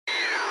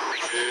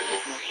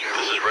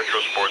This is Retro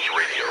Sports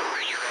Radio.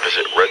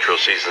 Visit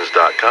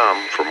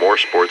RetroSeasons.com for more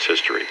sports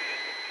history.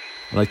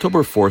 On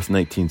October 4th,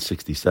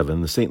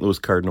 1967, the St. Louis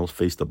Cardinals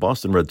faced the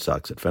Boston Red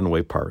Sox at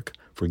Fenway Park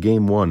for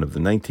Game 1 of the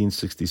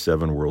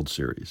 1967 World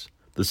Series.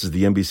 This is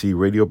the NBC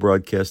radio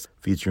broadcast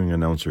featuring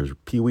announcers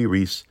Pee Wee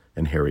Reese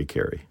and Harry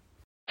Carey.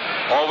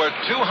 Over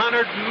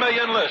 200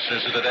 million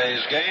listeners to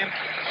today's game.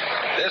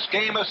 This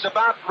game is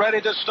about ready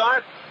to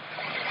start,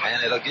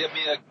 and it'll give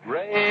me a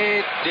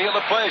great deal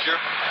of pleasure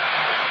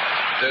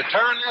to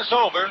turn this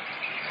over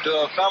to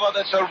a fellow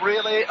that's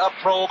really a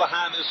pro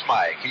behind this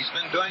mic. He's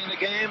been doing the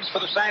games for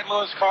the St.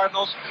 Louis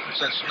Cardinals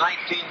since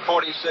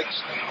 1946,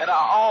 and I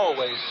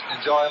always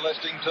enjoy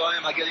listening to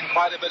him. I get him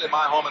quite a bit at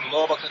my home in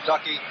Louisville,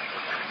 Kentucky.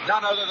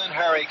 None other than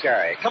Harry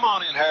Carey. Come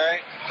on in,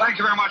 Harry. Thank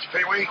you very much,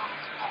 Pee Wee.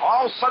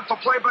 All set to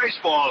play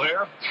baseball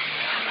here.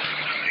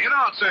 You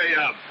know, it's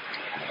a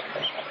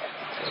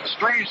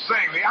strange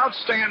thing. The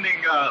outstanding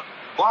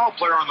ball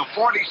player on the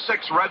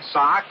 46 Red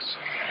Sox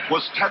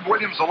was Ted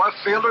Williams, the left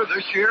fielder.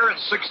 This year in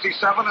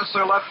 67, it's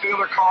their left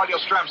fielder, Carl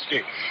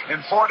Yastrzemski.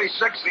 In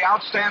 46, the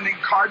outstanding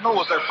Cardinal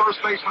was their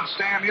first baseman,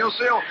 Stan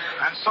Musial,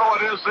 and so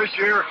it is this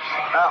year,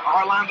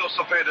 Orlando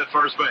Cepeda at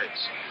first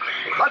base.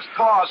 Let's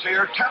pause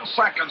here, 10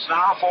 seconds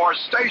now for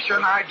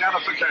station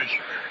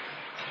identification.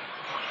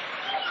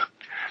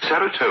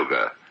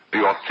 Saratoga,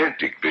 the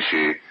authentic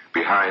Vichy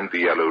behind the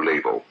yellow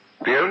label.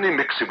 The only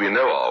mixer we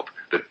know of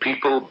that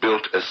people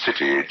built a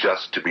city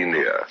just to be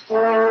near.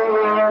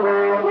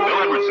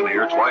 Bill Edmondson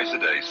here twice a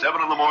day,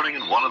 7 in the morning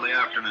and 1 in the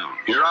afternoon.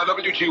 Here on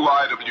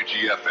WGY,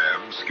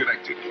 WGFM,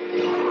 Schenectady.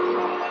 The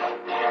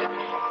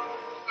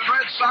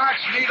Red Sox,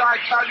 need I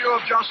tell you,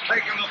 have just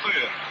taken the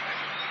field.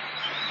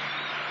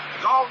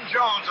 Dalton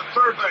Jones at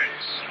third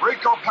base,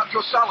 Rico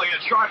Petrocelli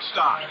at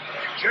shortstop,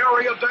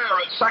 Jerry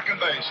Adair at second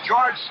base,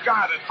 George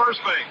Scott at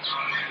first base,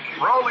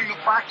 rolling the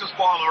practice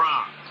ball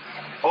around.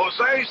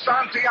 Jose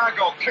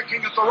Santiago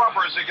kicking at the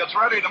rubber as he gets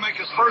ready to make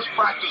his first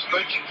practice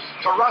pitch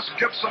to Russ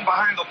Gibson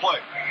behind the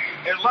plate.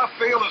 In left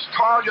field is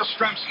Carl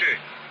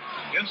Yastrzemski.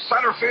 In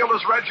center field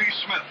is Reggie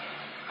Smith.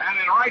 And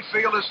in right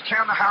field is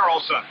Ken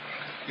Harrelson.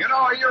 You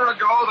know, a year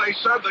ago they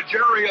said that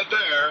Jerry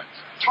Adair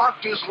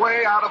talked his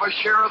way out of a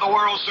share of the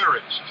World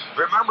Series.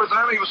 Remember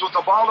then, he was with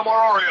the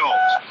Baltimore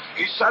Orioles.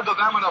 He said to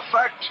them, in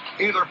effect,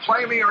 either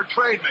play me or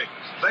trade me.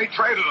 They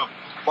traded him.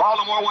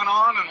 Baltimore went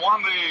on and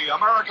won the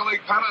American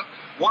League pennant,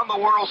 won the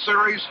World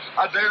Series.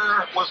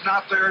 Adair was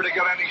not there to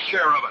get any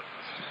share of it.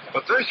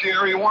 But this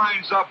year he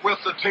winds up with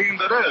the team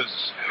that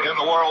is in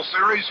the World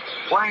Series,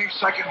 playing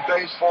second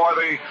base for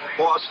the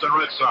Boston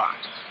Red Sox.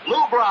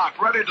 Lou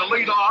Brock ready to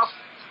lead off,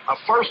 a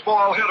first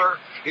ball hitter.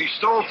 He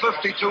stole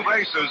 52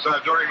 bases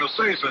during the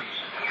season.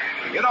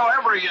 You know,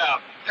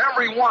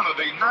 every one of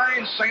the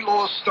 9 St.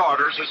 Louis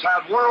starters has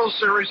had World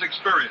Series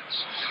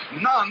experience.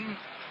 None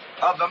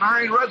of the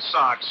 9 Red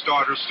Sox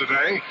starters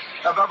today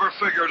have ever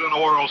figured in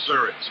a World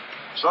Series.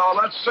 So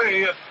let's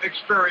see if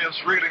experience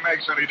really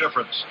makes any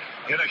difference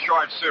in a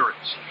short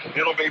series.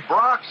 It'll be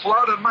Brock,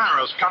 Flood, and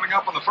Maris coming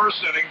up in the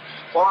first inning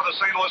for the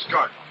St. Louis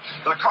Cardinals.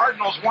 The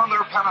Cardinals won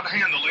their pennant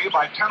handily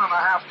by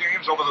 10.5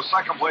 games over the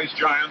second-place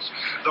Giants.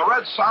 The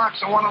Red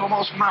Sox are one of the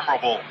most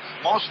memorable,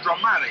 most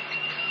dramatic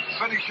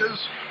finishes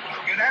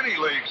in any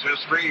league's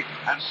history,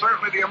 and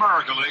certainly the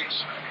American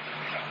League's.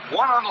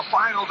 Won on the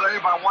final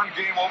day by 1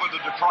 game over the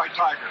Detroit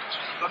Tigers.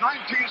 The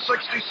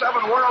 1967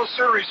 World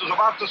Series is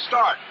about to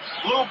start.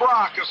 Lou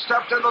Brock has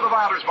stepped into the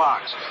batter's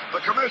box.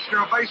 The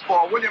commissioner of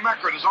baseball, William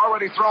Eckert, has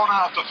already thrown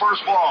out the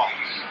first ball.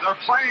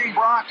 They're playing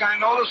Brock, I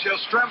notice,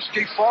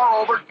 Yastrzemski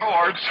far over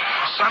towards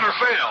center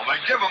field.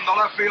 They give him the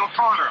left field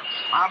corner.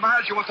 I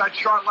imagine with that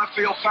short left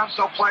field fence,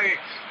 they'll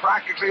play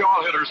practically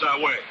all hitters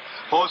that way.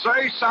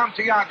 Jose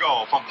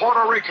Santiago from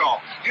Puerto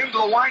Rico into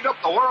the windup.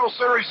 The World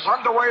Series is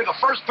underway. The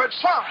first pitch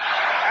swung,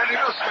 and he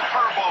missed the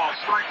curveball,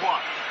 strike 1.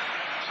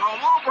 So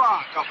Lou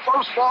Brock, a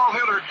first ball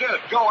hitter, did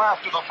go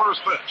after the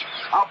first pitch.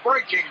 A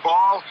breaking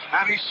ball,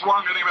 and he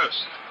swung and he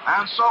missed.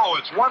 And so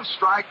it's 1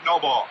 strike, no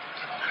ball.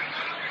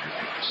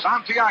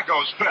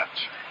 Santiago's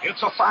pitch.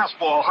 It's a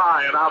fastball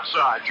high and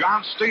outside.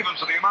 John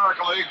Stevens of the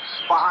American League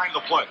behind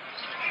the plate.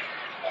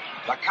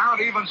 The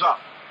count evens up.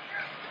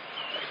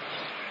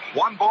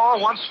 1 ball,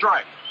 1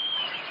 strike.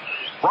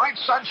 Bright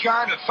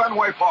sunshine at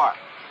Fenway Park.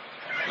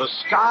 The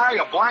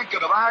sky a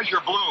blanket of azure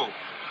blue.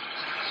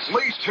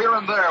 Fleeced here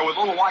and there with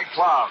little white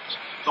clouds.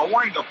 The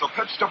windup, the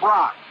pitch to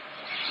Brock.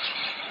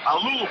 A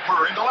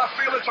looper into left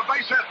field. It's a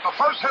base hit. The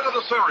first hit of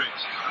the series.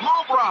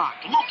 Lou Brock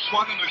loops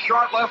one into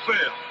short left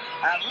field.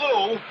 And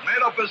Lou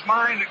made up his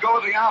mind to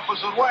go the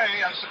opposite way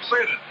and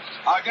succeeded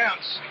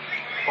against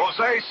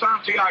Jose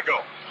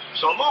Santiago.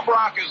 So Lou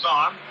Brock is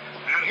on.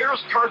 And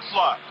here's Curt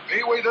Flood.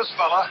 Pee Wee, this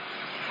fella,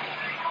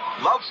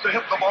 loves to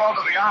hit the ball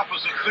to the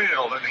opposite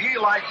field. And he,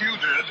 like you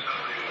did,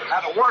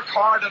 had to work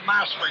hard at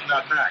mastering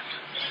that knack.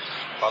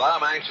 Well,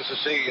 I'm anxious to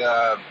see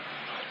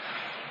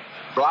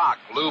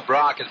Lou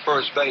Brock at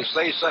first base.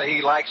 They say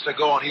he likes to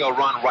go and he'll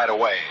run right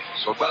away.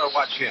 So better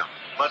watch him.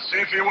 Let's see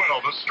if he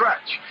will. The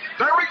stretch.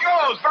 There he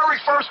goes. Very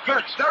first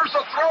pitch. There's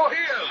a throw. He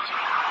is.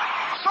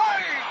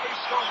 Saved. He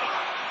stole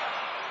it.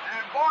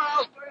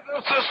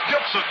 This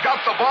Gibson got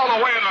the ball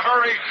away in a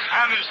hurry,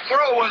 and his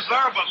throw was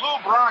there, but Lou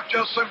Brock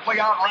just simply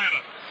outran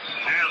it.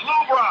 And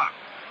Lou Brock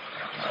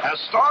has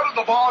started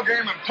the ball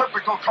game in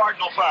typical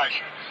Cardinal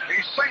fashion. He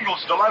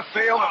singles to left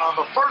field, and on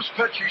the first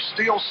pitch, he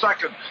steals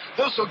second.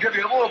 This will give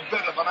you a little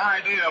bit of an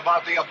idea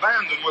about the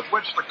abandon with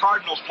which the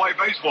Cardinals play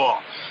baseball.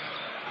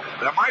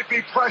 There might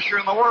be pressure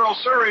in the World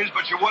Series,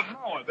 but you wouldn't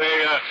know it.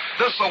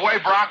 This is the way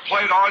Brock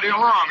played all day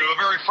long. In the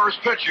very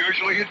first pitch,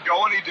 usually he'd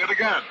go, and he did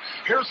again.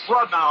 Here's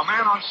Flood now, a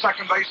man on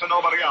second base and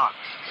nobody out.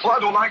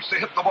 Flood, who likes to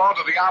hit the ball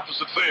to the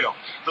opposite field.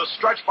 The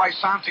stretch by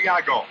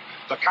Santiago.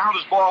 The count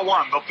is ball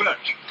one, the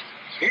pitch.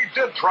 He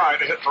did try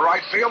to hit the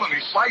right field, and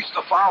he sliced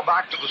the foul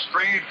back to the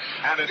screen,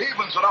 and it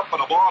evens it up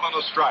in a ball and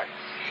a strike.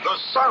 The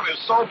sun is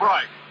so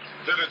bright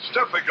that it's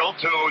difficult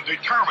to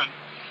determine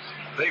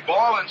the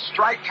ball and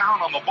strike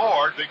count on the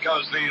board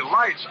because the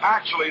lights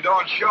actually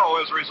don't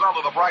show as a result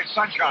of the bright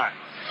sunshine.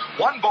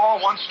 1 ball,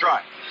 1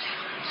 strike.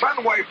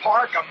 Fenway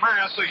Park, a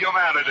mass of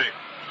humanity.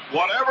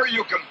 Whatever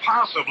you can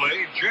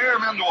possibly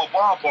jam into a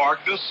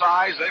ballpark this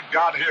size, they've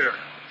got here.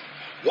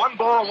 1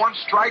 ball, 1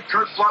 strike,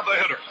 Curt Flood the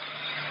hitter.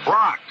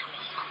 Brock,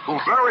 who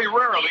very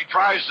rarely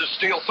tries to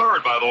steal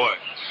third, by the way.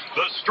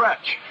 The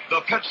stretch,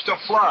 the pitch to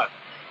Flood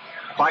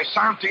by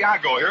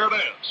Santiago. Here it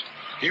is.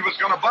 He was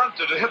going to bunt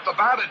it. It hit the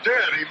bat. It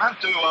did. He meant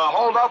to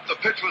hold up. The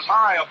pitch was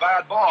high, a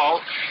bad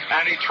ball,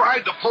 and he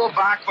tried to pull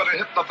back, but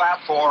it hit the bat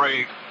for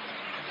a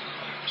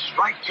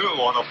strike 2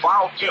 on a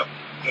foul tip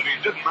that he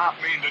did not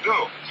mean to do.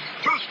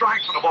 2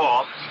 strikes in the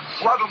ball.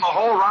 Flood in the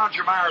hole.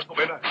 Roger Maris will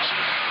be next.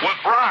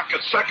 With Brock at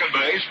second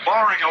base,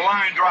 barring a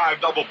line drive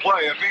double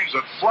play, it means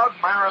that Flood,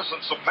 Maris, and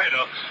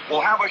Cepeda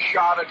will have a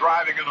shot at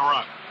driving in the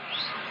run.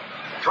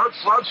 Curt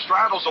Flood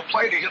straddles the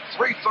plate. He hit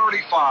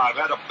 .335,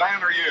 had a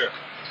banner year.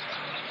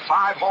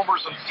 5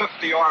 homers and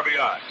 50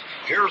 RBI.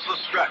 Here's the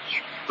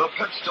stretch. The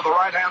pitch to the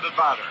right-handed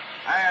batter.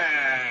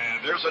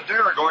 And there's a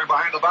dare going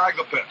behind the bag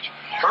of the pitch.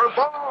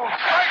 Curveball.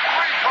 Strike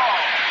 3 call.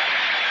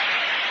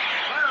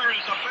 There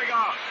is a big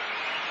out.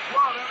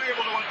 Flood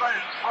unable to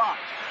advance.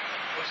 Brock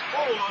was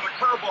fooled on a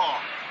curveball.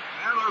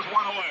 And there's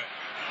 1 away.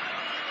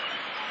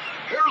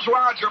 Here's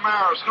Roger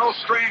Maris, no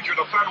stranger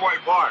to Fenway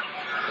Park.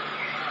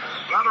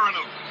 Veteran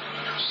of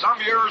some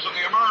years in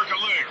the American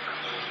League.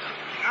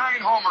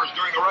 9 homers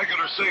during the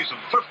regular season,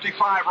 55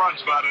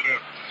 runs batted in.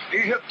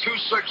 He hit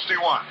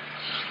 .261.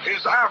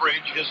 His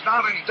average is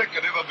not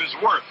indicative of his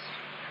worth.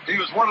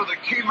 He was one of the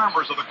key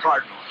members of the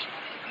Cardinals.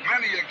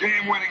 Many a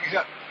game-winning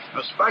hit,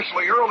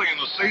 especially early in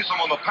the season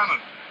when the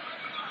pennant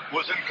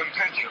was in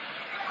contention.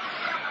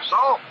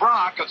 So,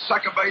 Brock at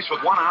second base with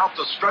 1 out,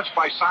 the stretch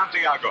by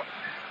Santiago.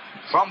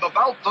 From the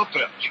belt, the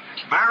pitch.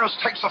 Maris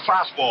takes a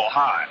fastball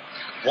high.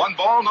 1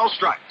 ball, no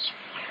strikes.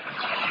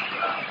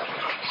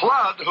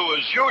 Flood, who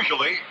is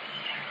usually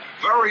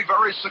very,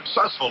 very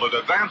successful at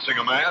advancing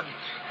a man,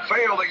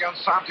 failed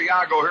against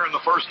Santiago here in the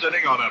first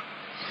inning on a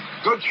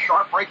good,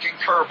 sharp-breaking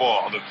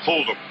curveball that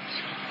fooled him.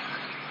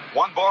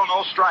 1 ball,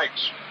 no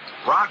strikes.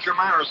 Roger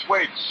Maris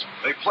waits.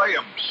 They play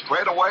him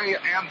straight away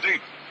and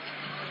deep.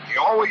 He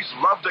always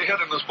loved to hit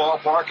in this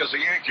ballpark as a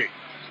Yankee.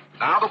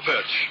 Now the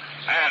pitch.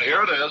 And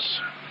here it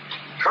is.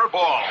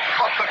 Curveball.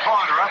 Cut the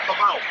corner at the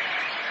belt.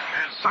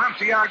 And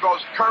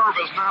Santiago's curve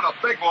is not a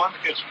big one.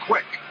 It's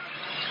quick.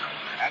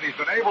 And he's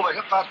been able to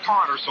hit that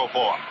corner so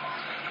far.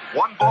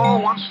 1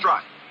 ball, 1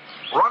 strike.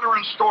 Runner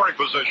in scoring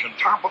position.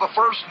 Top of the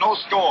first, no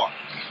score.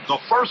 The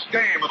first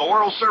game of the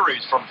World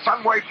Series from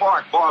Fenway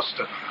Park,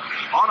 Boston,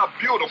 on a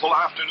beautiful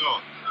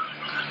afternoon.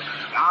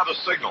 Now the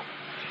signal.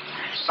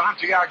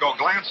 Santiago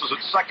glances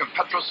at second.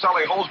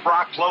 Petrocelli holds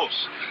Brock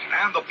close.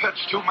 And the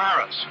pitch to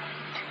Maris.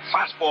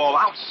 Fastball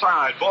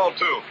outside, ball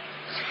 2.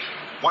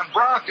 When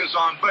Brock is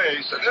on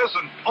base, it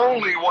isn't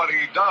only what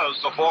he does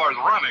so far as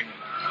running.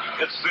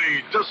 It's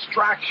the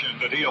distraction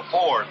that he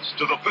affords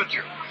to the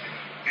pitcher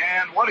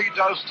and what he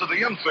does to the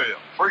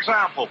infield. For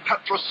example,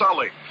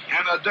 Petrocelli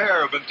and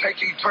Adair have been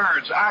taking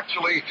turns.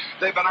 Actually,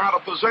 they've been out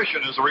of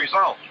position as a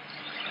result.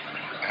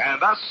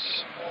 And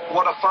that's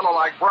what a fellow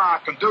like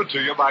Brock can do to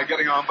you by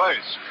getting on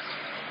base.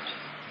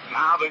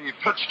 Now the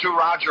pitch to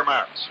Roger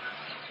Maris.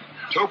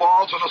 2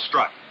 balls and a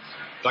strike.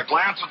 The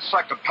glance at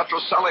second,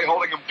 Petrocelli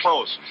holding him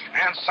close,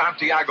 and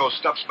Santiago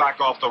steps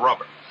back off the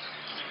rubber.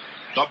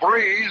 The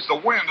breeze, the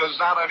wind is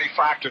not any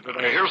factor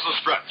today. Here's the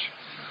stretch.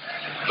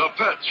 The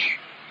pitch.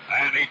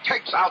 And he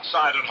takes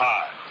outside and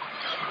high.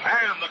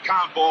 And the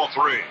count, ball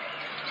 3.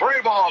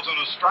 3 balls and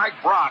a strike.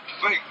 Brock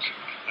faked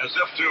as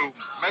if to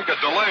make a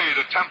delayed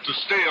attempt to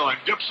steal, and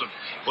Gibson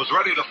was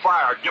ready to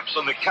fire.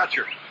 Gibson, the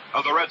catcher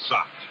of the Red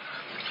Sox.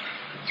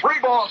 3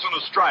 balls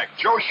and a strike.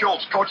 Joe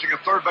Schultz coaching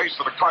at third base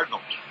for the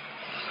Cardinals.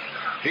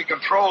 He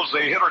controls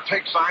the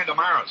hitter-take sign to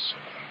Maris.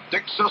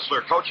 Dick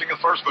Sisler coaching at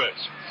first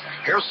base.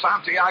 Here's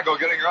Santiago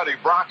getting ready.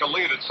 Brock a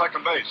lead at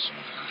second base.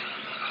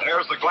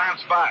 There's the glance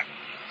back.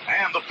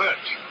 And the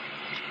pitch.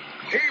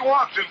 He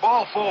walked in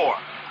ball 4.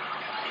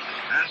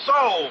 And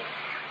so,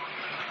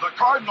 the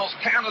Cardinals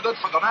candidate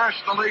for the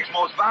National League's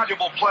most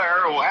valuable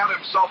player, who had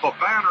himself a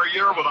banner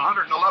year with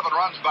 111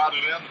 runs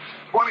batted in,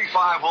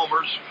 25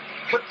 homers,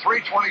 hit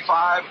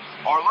 .325.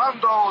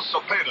 Orlando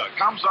Cepeda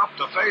comes up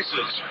to face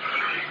his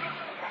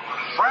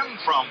friend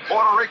from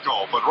Puerto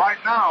Rico, but right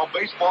now,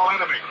 baseball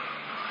enemy.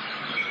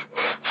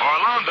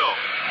 Orlando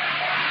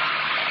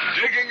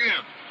digging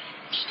in.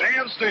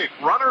 Stands deep.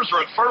 Runners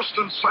are at first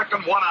and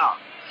second, one out.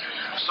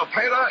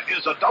 Cepeda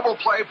is a double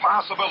play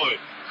possibility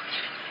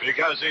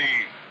because he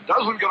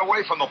doesn't get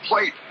away from the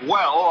plate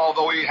well,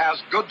 although he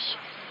has good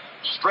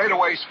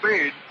straightaway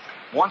speed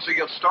once he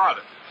gets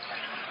started.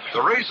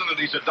 The reason that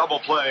he's a double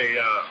play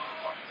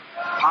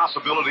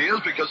possibility is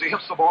because he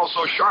hits the ball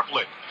so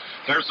sharply.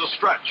 There's a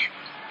stretch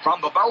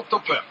from the belt to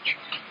pitch.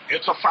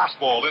 It's a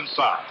fastball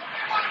inside.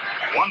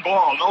 1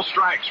 ball, no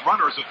strikes.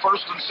 Runners at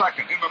first and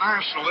second. In the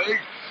National League,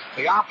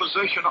 the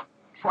opposition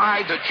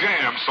tried to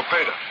jam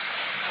Cepeda.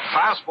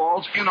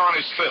 Fastballs in on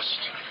his fist.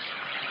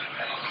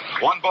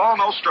 1 ball,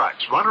 no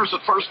strikes. Runners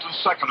at first and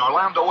second.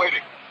 Orlando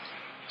waiting.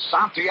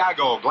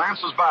 Santiago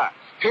glances back.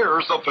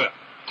 Here's the pitch.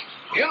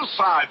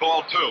 Inside,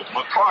 ball 2.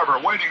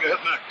 McCarver waiting to hit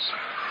next.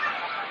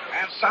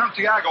 And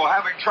Santiago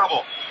having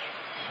trouble.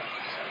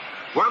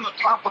 We're in the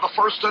top of the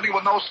first inning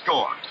with no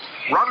score.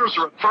 Runners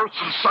are at first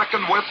and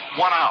second with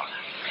 1 out.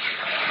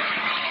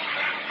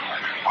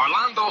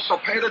 Orlando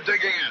Cepeda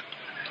digging in.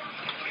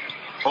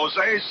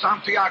 Jose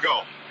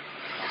Santiago,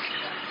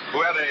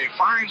 who had a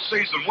fine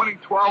season, winning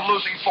 12,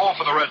 losing 4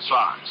 for the Red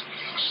Sox.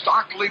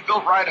 Stockily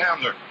built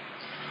right-hander.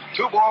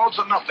 2 balls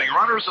and nothing.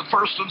 Runners at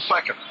first and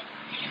second.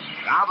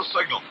 Now the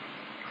signal.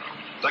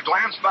 The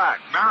glance back.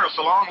 Maris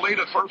a long lead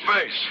at first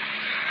base.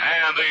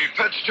 And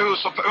the pitch to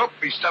Cepeda.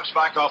 He steps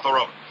back off the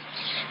rope.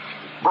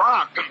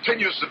 Brock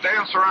continues to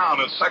dance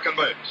around at second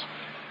base.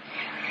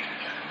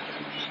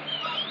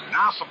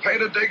 Now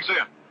Cepeda digs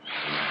in.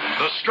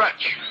 The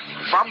stretch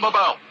from the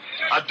belt.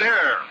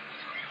 Adair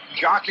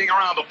jockeying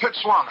around. The pitch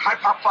swung. High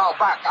pop foul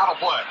back. Out of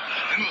play.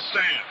 In the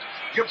stands.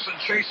 Gibson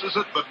chases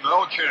it, but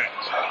no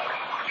chance.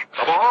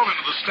 The ball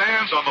into the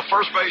stands on the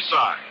first base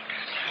side.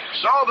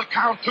 So the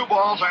count, 2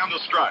 balls and a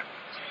strike.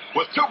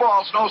 With 2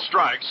 balls, no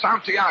strikes,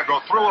 Santiago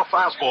threw a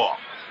fastball.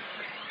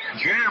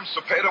 Jammed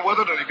Cepeda with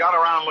it, and he got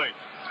around late.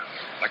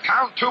 The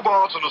count, 2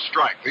 balls and a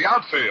strike. The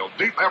outfield,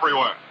 deep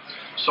everywhere.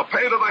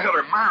 Cepeda the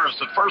hitter,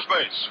 Maris at first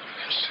base.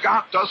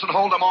 Scott doesn't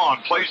hold him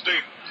on, plays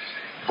deep.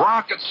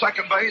 Brock at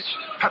second base.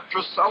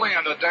 Petrocelli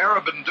and Adair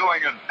have been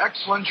doing an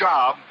excellent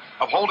job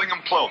of holding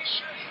him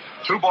close.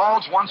 2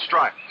 balls, 1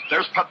 strike.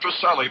 There's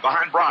Petrocelli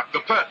behind Brock.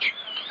 The pitch.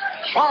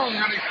 Swung,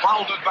 and he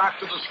fouled it back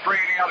to the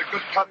screen. He had a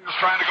good cut. He was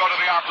trying to go to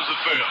the opposite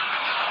field.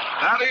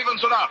 That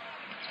evens it up.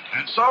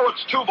 And so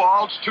it's 2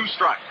 balls, 2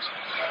 strikes.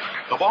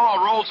 The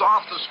ball rolls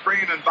off the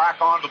screen and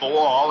back onto the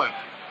wall, and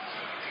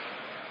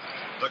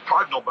the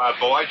Cardinal bad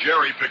boy,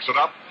 Jerry, picks it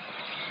up.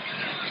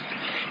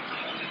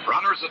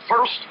 Runners at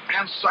first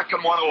and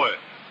second, 1 away.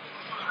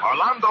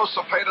 Orlando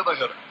Cepeda the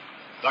hitter.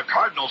 The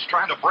Cardinals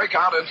trying to break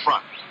out in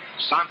front.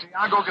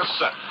 Santiago gets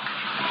set.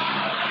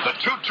 The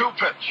 2-2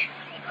 pitch.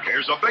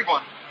 Here's a big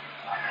one.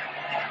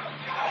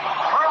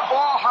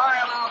 Curveball high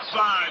and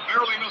outside.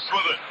 Barely missed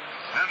with it.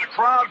 And the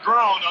crowd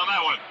groaned on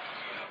that one.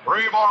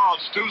 3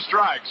 balls, 2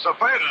 strikes.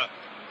 Cepeda,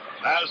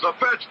 as the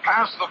pitch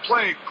passed the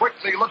plate,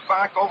 quickly looked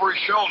back over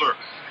his shoulder.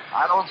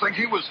 I don't think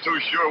he was too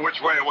sure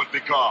which way it would be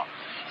called.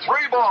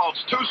 3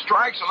 balls, 2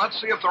 strikes, and let's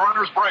see if the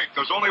runners break.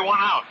 There's only 1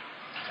 out.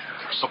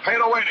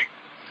 Cepeda waiting.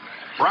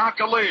 Brock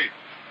a lead.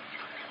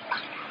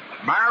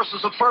 Maris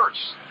is at first.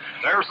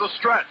 There's the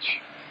stretch.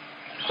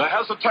 The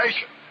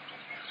hesitation.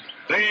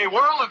 The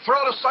whirl and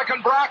throw to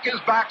second. Brock is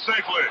back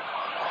safely.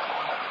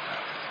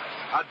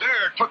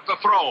 Adair took the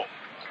throw.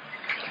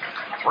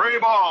 3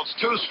 balls,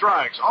 2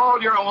 strikes.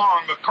 All year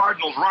long, the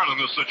Cardinals run in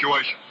this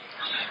situation.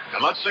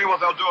 And let's see what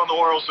they'll do in the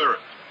World Series.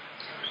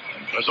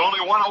 There's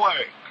only 1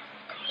 away.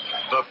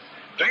 The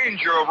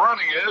danger of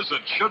running is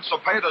that should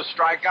Cepeda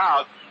strike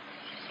out,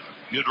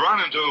 you'd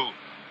run into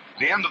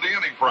the end of the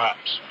inning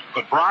perhaps.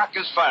 But Brock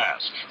is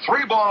fast.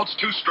 3 balls,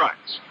 2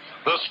 strikes.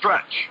 The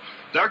stretch.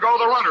 There go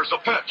the runners. The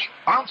pitch.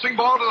 Bouncing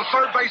ball to the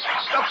third baseman.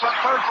 Steps on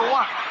third for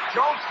 1.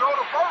 Jones throw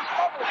to first.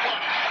 Double play.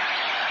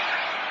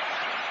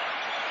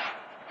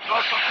 So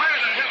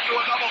Cepeda hit to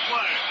a double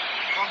play.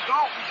 From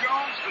Dalton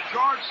Jones to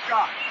George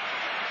Scott.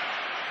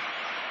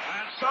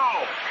 And so,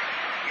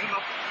 in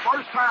the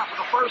first half of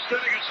the first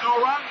inning, it's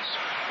no runs,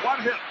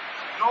 1 hit.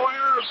 No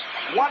errors,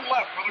 1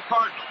 left for the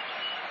Cardinals.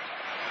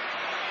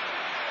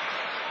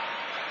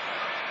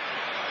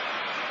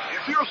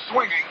 If you're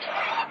swinging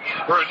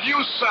for a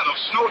new set of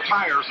snow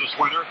tires this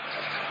winter,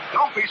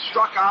 don't be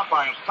struck out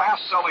by a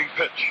fast-selling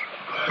pitch.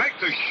 Make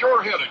the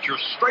sure hit at your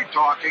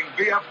straight-talking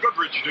BF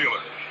Goodrich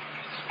dealer.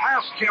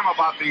 Ask him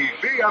about the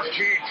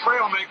BFG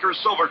Trailmaker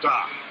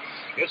Silvertop.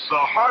 It's the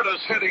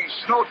hardest-hitting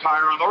snow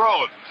tire on the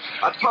road.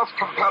 A tough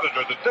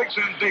competitor that digs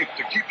in deep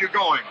to keep you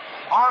going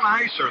on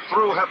ice or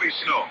through heavy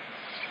snow.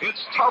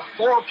 It's tough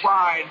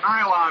 4-ply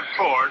nylon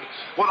cord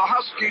with a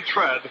husky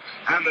tread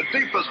and the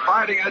deepest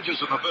biting edges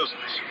in the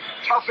business.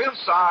 Tough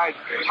inside,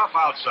 tough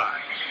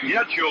outside.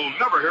 Yet you'll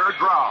never hear it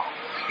growl.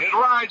 It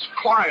rides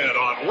quiet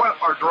on wet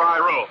or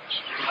dry roads.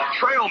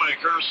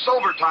 Trailmaker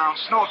Silvertown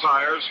snow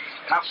tires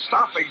have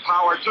stopping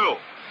power too.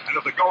 And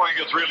if the going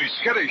gets really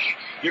skittish,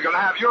 you can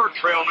have your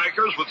trail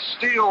makers with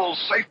steel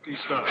safety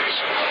studs.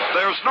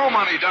 There's no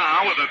money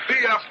down with a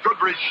BF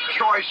Goodrich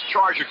Choice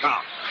Charge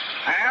account.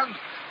 And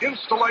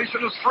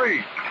installation is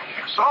free.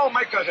 So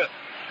make a hit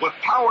with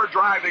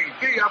power-driving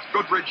BF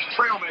Goodrich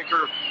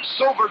Trailmaker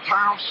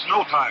Silvertown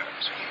snow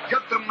tires.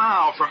 Get them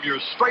now from your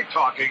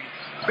straight-talking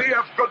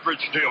BF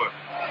Goodrich dealer.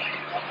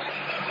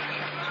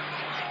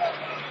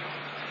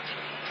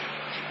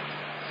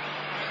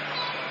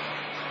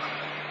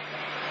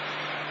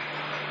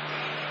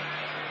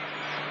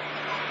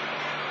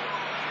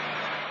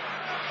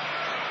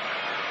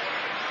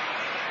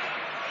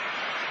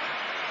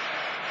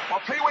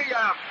 Well, Pee Wee,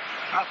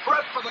 a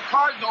threat for the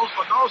Cardinals,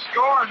 but no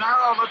score.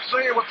 Now let's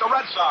see what the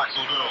Red Sox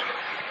will do.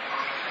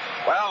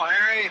 Well,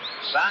 Harry,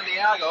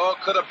 Santiago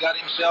could have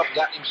gotten himself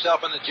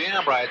in the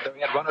jam right there.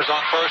 He had runners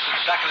on first and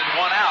second and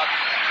one out,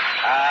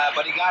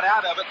 but he got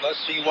out of it. Let's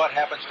see what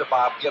happens to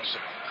Bob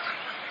Gibson.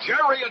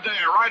 Jerry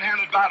Adair,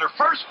 right-handed batter.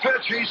 First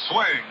pitch, he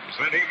swings,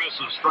 and he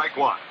misses strike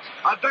one.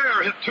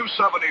 Adair hit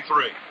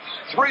 .273.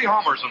 3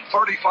 homers and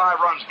 35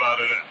 runs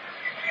batted in.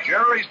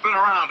 Jerry's been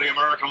around the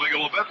American League a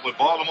little bit with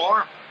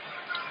Baltimore,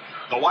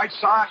 the White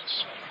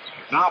Sox,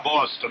 now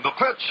Boston. The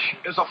pitch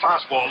is a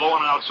fastball, low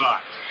and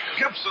outside.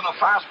 Gibson, a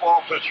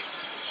fastball pitcher.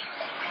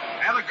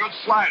 And a good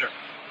slider.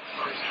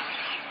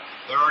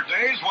 There are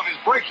days when his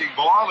breaking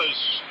ball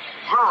is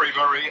very,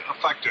 very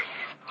effective.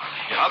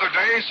 Other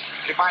days,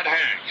 he might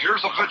hang.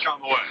 Here's a pitch on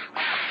the way.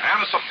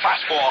 And it's a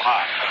fastball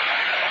high.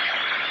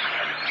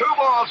 2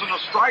 balls and a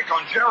strike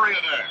on Jerry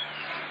Adair.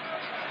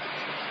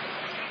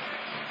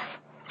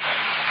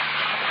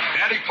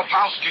 Eddie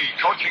Popowski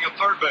coaching at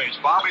third base.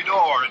 Bobby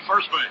Dorr at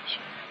first base.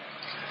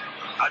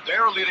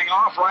 Adair leading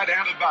off,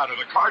 right-handed batter.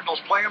 The Cardinals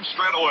play him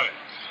straight away.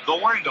 The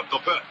windup, the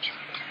pitch.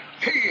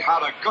 He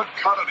had a good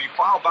cut and he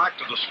fouled back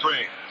to the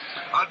screen.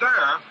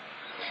 Adair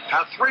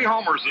had 3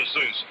 homers this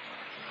season.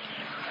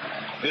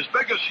 His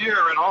biggest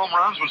year in home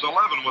runs was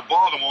 11 with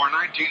Baltimore in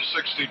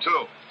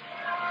 1962.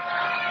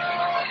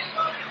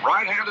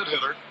 Right-handed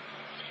hitter.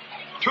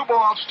 2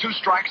 balls, 2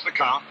 strikes the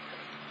count.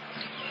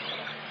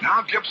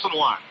 Now Gibson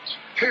winds.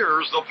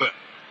 Here's the pitch.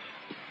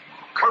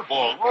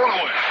 Curveball rolling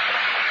away.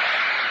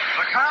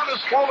 The count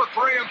is full at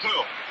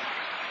 3-2.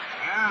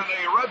 And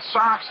the Red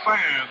Sox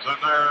fans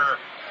and their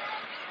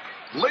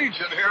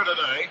legion here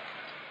today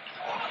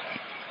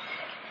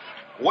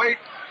wait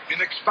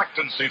in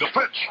expectancy. The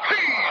pitch. He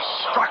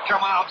struck him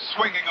out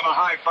swinging on a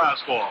high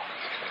fastball.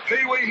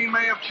 Pee Wee, he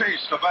may have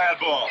chased a bad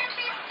ball.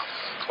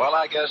 Well,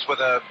 I guess with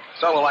a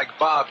fellow like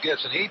Bob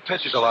Gibson, he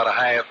pitches a lot of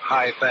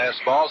high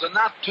fastballs, and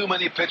not too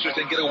many pitchers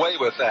can get away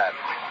with that.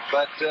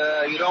 But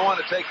you don't want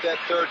to take that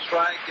third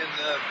strike, and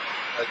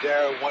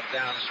Adair went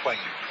down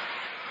swinging.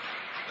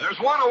 There's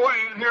one away,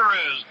 and here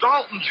is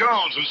Dalton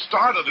Jones, who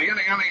started the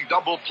inning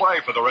double play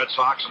for the Red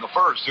Sox in the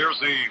first. Here's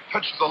the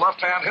pitch to the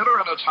left-hand hitter,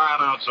 and it's high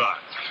and outside.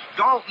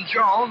 Dalton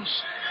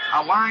Jones,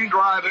 a line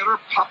drive hitter,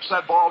 pops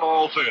that ball to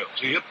all fields.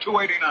 He hit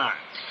 .289.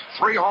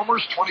 3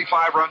 homers,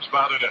 25 runs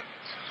batted in.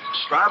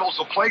 Straddles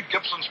the plate,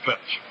 Gibson's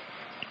pitch.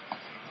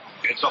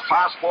 It's a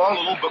fastball, a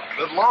little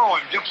bit low,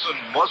 and Gibson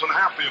wasn't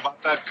happy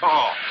about that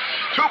call.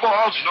 2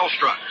 balls, no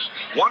strikes.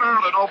 1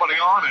 out and nobody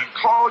on, and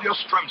Carl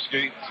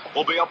Yastrzemski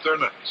will be up there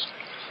next.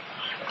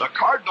 The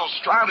Cardinals'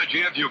 strategy,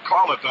 if you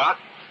call it that,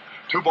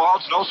 2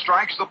 balls, no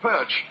strikes, the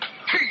pitch.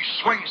 He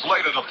swings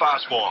late at a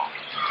fastball.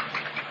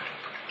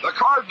 The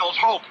Cardinals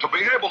hope to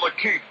be able to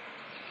keep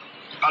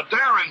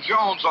Adair and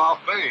Jones off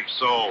base,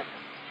 so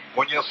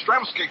when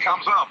Yastrzemski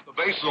comes up, the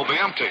bases will be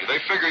empty. They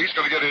figure he's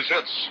going to get his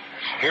hits.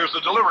 Here's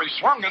the delivery.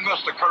 Swung and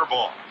missed a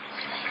curveball.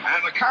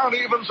 And the count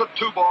evens at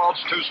 2 balls,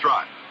 2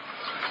 strikes.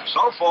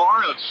 So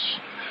far, it's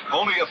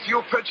only a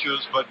few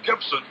pitches, but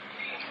Gibson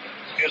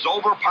is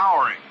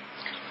overpowering.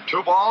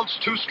 2 balls,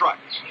 2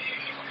 strikes.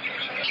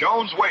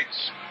 Jones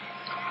waits.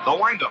 The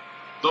windup.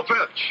 The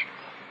pitch.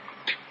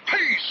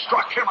 He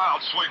struck him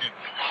out swinging.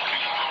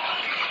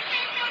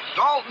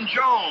 Dalton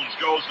Jones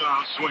goes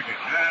down swinging.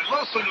 And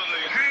listen to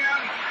the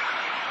hand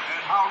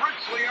and how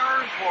richly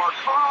earned for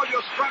Carl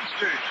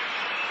Yastrzemski.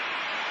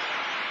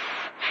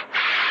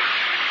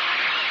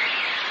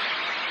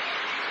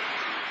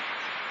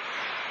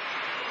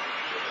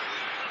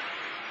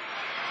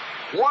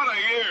 What a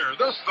year.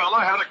 This fella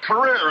had a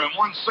career in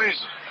one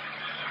season.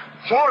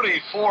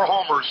 44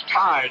 homers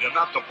tied in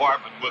that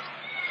department with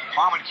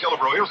Harmon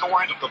Killebrew. Here's the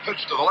windup, the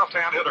pitch to the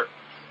left-hand hitter.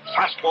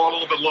 Fastball a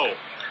little bit low.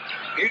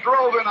 He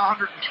drove in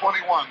 121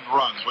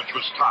 runs, which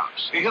was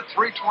tops. He hit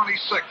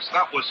 .326.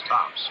 That was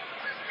tops.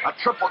 A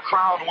Triple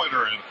Crown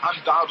winner and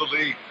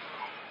undoubtedly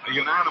a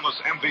unanimous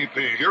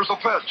MVP. Here's a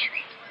pitch.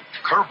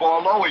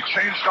 Curveball low. He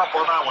changed up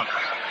on that one.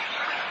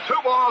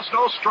 2 balls,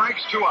 no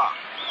strikes, 2 out.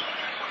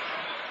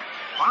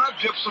 Bob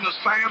Gibson has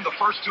fanned the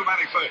first too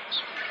many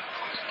fades.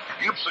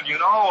 Gibson,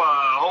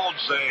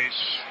 holds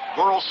a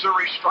World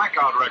Series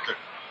strikeout record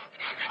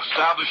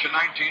established in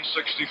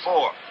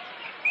 1964.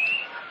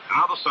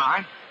 Now the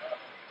sign.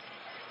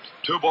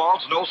 2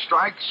 balls, no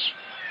strikes.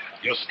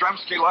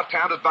 Yastrzemski,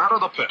 left-handed batter,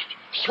 the pitch.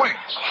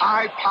 Swings,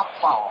 high pop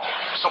foul.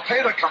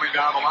 Cepeda coming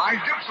down the line.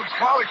 Gibson's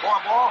calling for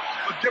a ball,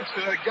 but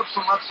Gibson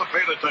lets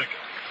Cepeda take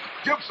it.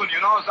 Gibson,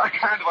 you know, is that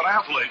kind of an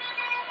athlete.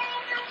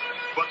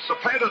 But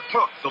Cepeda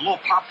took the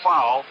little pop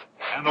foul,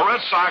 and the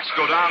Red Sox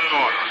go down in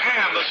order.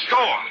 And the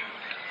score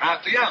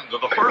at the end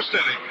of the first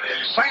inning,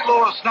 St.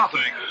 Louis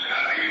nothing,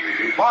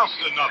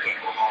 Boston nothing.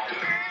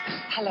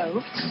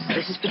 Hello,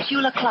 this is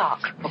Petula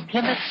Clark of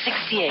Plymouth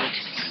 68.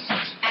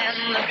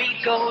 And the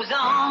beat goes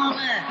on.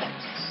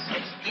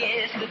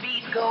 Yes, the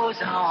beat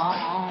goes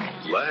on.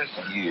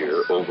 Last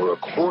year, over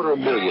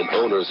 250,000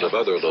 owners of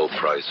other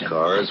low-price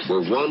cars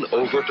were won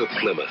over to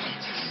Plymouth.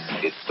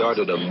 It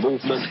started a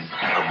movement,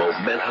 a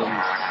momentum,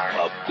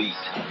 a beat.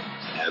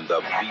 And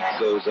the beat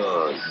goes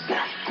on.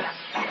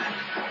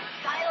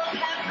 Styles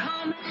have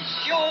come,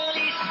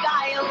 surely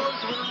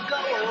styles will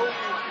go.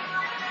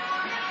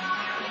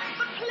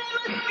 But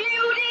Plymouth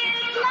beauty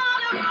is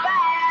not a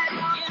fad,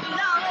 you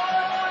know.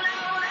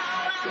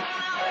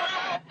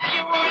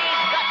 Beauty,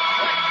 that's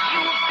what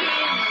you've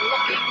been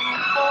looking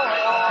for.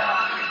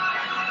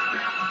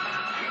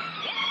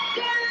 It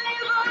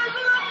delivers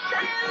looks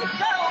and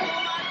so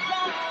much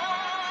more.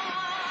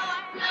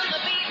 The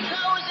beat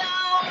goes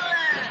on.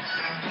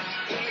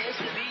 Yes,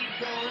 the beat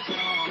goes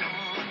on.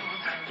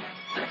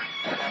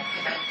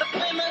 The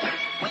Plymouth,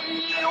 when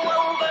you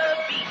over,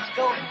 beat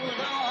goes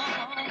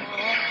on.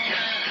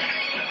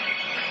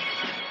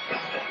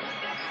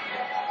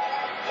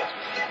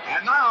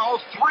 And now,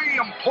 3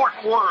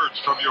 important words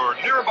from your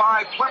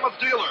nearby Plymouth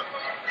dealer.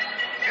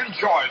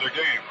 Enjoy the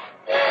game.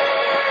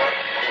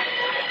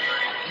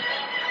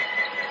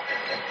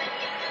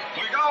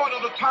 We go into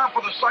the top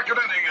of the second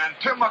inning, and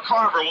Tim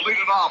McCarver will lead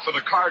it off for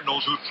the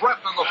Cardinals, who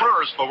threatened in the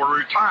first but were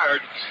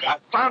retired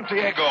at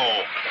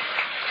Santiago.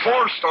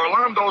 Forced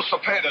Orlando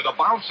Cepeda to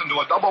bounce into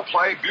a double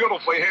play,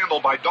 beautifully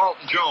handled by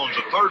Dalton Jones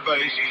at third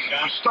base,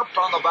 who stepped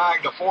on the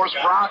bag to force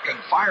Brock and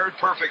fired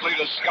perfectly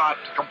to Scott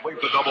to complete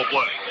the double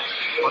play.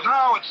 But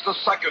now it's the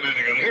second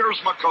inning, and here's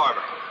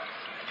McCarver.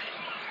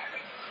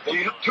 He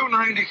hit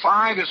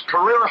 .295, his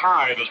career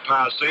high this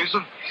past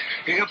season.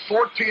 He hit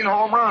 14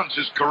 home runs,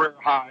 his career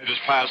high this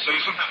past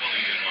season.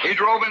 He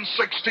drove in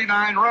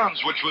 69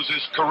 runs, which was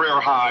his career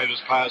high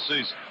this past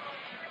season.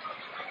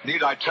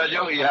 Need I tell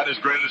you, he had his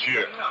greatest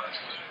year.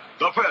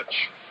 The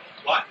pitch.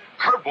 What?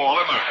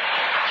 Curveball in there.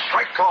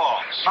 Strike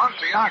call.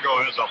 Santiago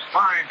has a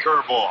fine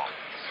curveball.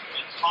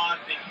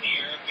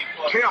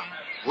 Tim,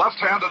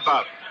 left-handed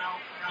batter,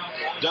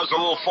 does a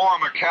little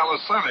form of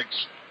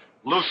calisthenics,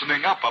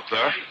 loosening up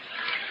there.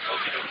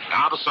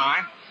 Now the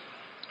sign.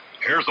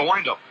 Here's the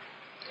windup.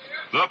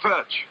 The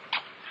pitch.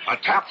 A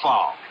tap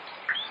foul.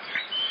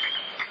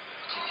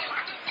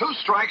 2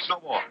 strikes, no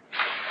more.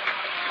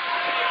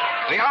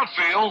 The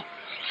outfield.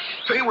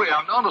 See,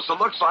 I've noticed it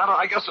looks,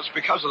 I guess it's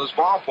because of this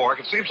ballpark.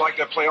 It seems like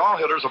they play all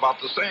hitters about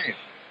the same.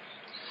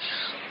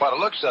 But it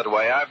looks that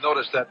way. I've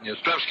noticed that in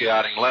Yastrzemski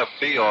out in left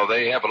field,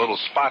 they have a little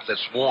spot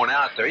that's worn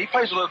out there. He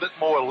plays a little bit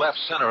more left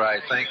center, I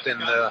think,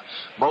 than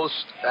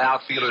most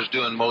outfielders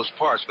do in most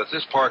parts. But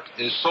this part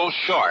is so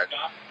short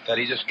that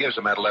he just gives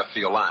them that left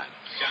field line.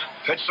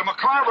 Pitch to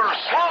McCarver,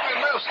 swung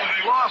and missed, and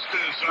he lost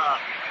his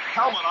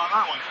helmet on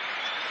that one.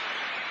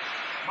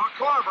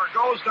 McCarver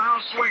goes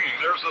down swinging.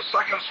 There's the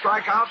second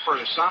strikeout for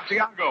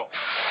Santiago.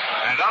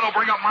 And that'll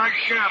bring up Mike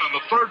Shannon,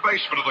 the third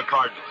baseman of the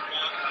Cardinals.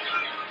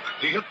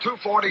 He hit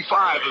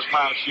 .245 this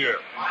past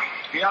year.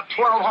 He had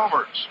 12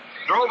 homers,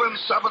 drove in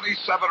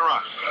 77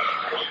 runs.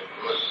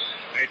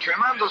 A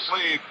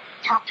tremendously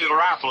popular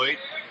athlete,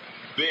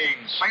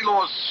 being St.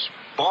 Louis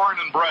born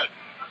and bred.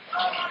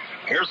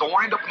 Here's the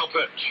windup and the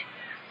pitch.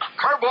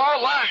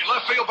 Curveball line,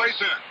 left field base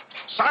hit.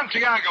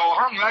 Santiago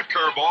hung that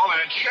curveball,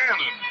 and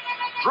Shannon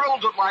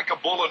drilled it like a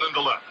bullet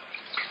into left.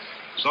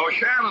 So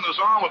Shannon is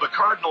on with the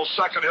Cardinals'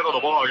 second hit of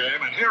the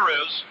ballgame, and here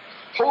is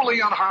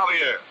Julian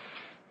Javier,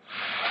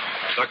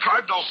 the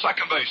Cardinals'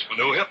 second baseman,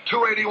 who hit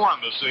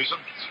 .281 this season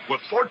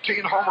with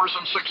 14 homers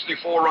and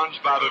 64 runs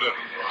batted in.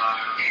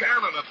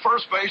 Shannon at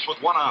first base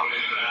with 1 out.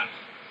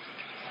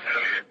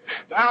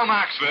 Down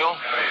Maxville,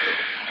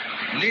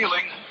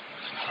 kneeling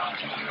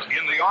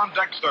in the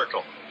on-deck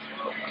circle.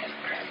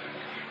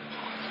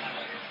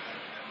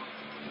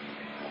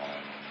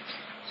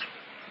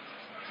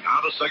 Now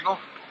the signal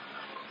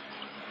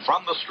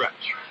from the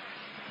stretch.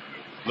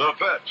 The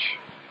pitch.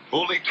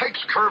 Hooley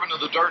takes curve into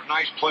the dirt.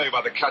 Nice play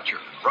by the catcher,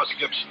 Russ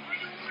Gibson.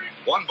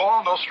 1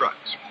 ball, no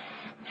strikes.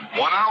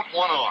 1 out,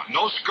 1 on.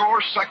 No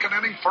score, second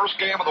inning, first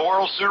game of the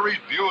World Series.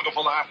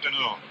 Beautiful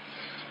afternoon.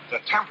 The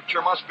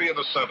temperature must be in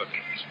the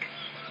 70s.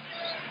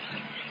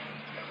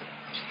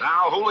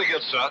 Now Hooley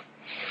gets set.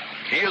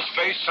 He has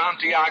faced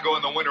Santiago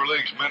in the Winter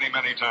Leagues many,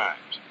 many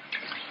times.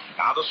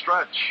 Now the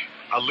stretch.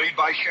 A lead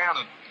by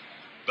Shannon.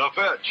 The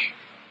pitch.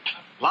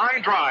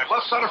 Line drive,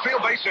 left center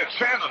field, base hit.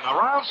 Shannon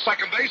around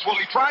second base. Will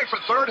he try for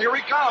third? Here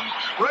he comes.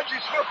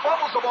 Reggie Smith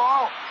fumbles the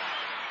ball.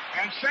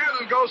 And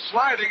Shannon goes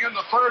sliding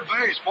into third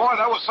base. Boy,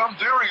 that was some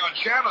daring on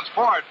Shannon's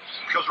part,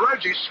 because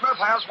Reggie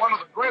Smith has one of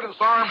the greatest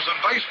arms in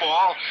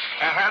baseball,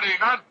 and had he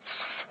not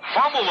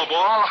fumbled the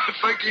ball, I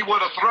think he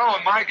would have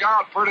thrown Mike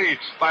out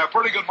by a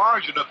pretty good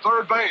margin at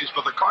third base.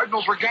 But the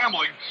Cardinals were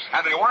gambling,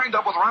 and they wind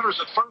up with runners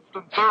at first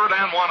and third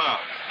and one out.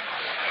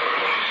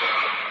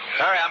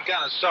 Harry, I'm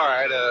kind of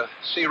sorry to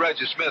see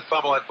Reggie Smith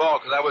fumble that ball,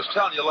 because I was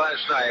telling you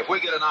last night, if we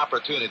get an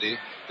opportunity,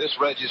 this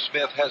Reggie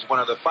Smith has one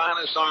of the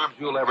finest arms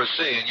you'll ever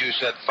see. And you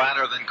said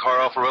finer than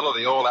Carl Furillo,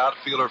 the old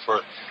outfielder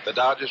for the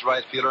Dodgers,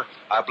 right fielder.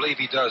 I believe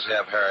he does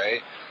have,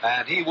 Harry.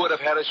 And he would have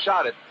had a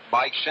shot at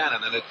Mike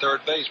Shannon and at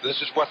third base. But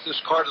this is what this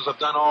Cardinals have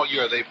done all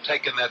year. They've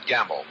taken that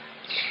gamble.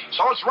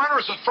 So it's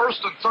runners at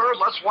first and third.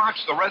 Let's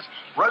watch the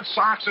Red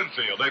Sox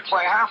infield. They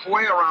play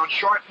halfway around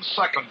short and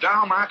second.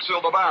 Down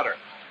Maxfield, the batter.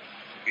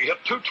 He hit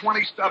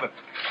 .227,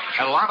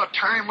 had a lot of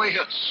timely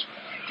hits,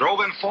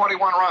 drove in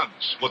 41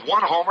 runs with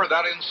one homer,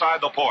 that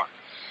inside the park.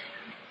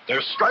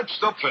 They're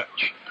stretched the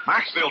pitch.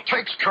 Maxfield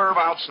takes curve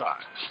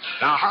outside.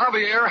 Now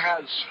Javier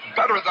has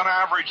better than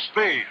average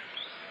speed.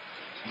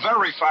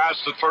 Very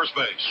fast at first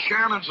base.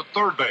 Shannon's at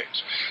third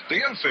base.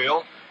 The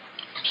infield,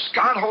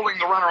 Scott holding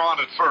the runner on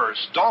at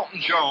first. Dalton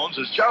Jones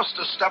is just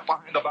a step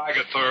behind the bag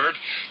at third.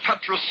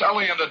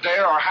 Petrocelli and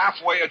Adair are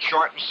halfway at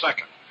short and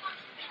second.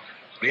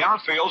 The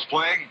outfield's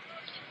playing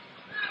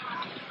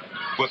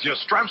with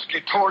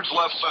Yastrzemski towards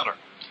left center.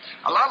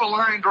 A lot of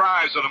line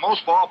drives, and in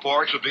most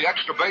ballparks, with the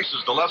extra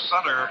bases, the left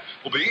center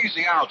will be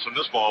easy outs in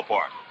this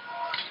ballpark.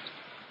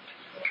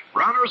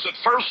 Runners at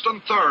first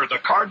and third. The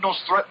Cardinals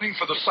threatening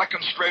for the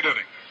second straight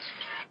inning.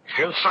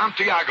 Here's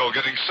Santiago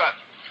getting set.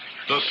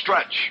 The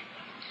stretch.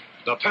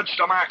 The pitch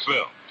to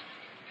Maxwell.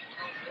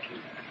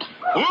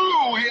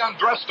 Ooh, he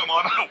undressed him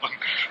on that one.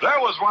 There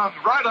was one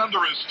right under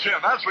his chin.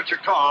 That's what you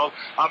call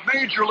a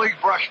major league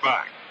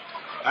brushback.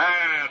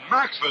 And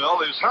Maxwell,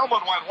 his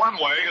helmet went one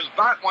way, his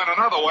bat went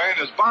another way, and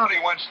his body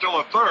went still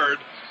a third.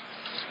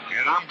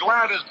 And I'm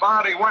glad his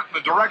body went in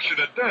the direction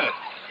it did,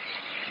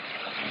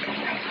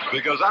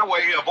 because that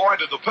way he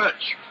avoided the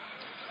pitch.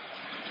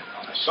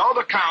 So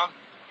the count,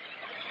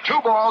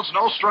 2 balls,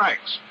 no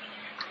strikes.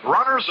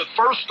 Runners at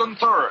first and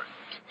third.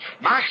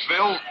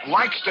 Maxwell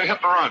likes to hit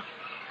the run,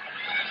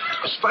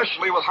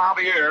 especially with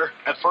Javier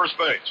at first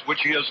base, which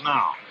he is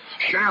now.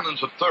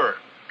 Shannon's at third.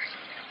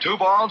 2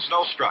 balls,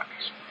 no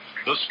strikes.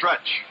 The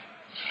stretch.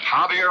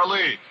 Javier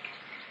lead.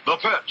 The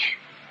pitch.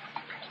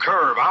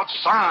 Curve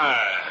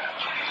outside.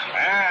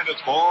 And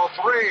it's ball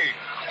 3.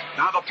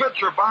 Now the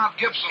pitcher, Bob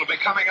Gibson, will be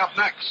coming up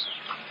next.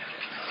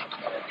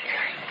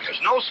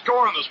 There's no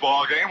score in this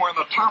ball game. We're in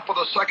the top of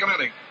the second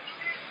inning.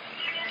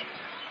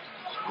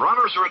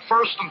 Runners are at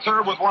first and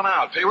third with 1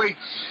 out. Pee-wee?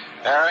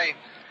 Harry,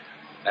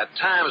 at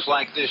times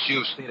like this,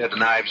 you've seen it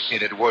and I've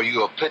seen it, where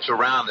you'll pitch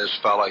around this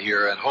fella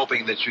here and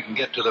hoping that you can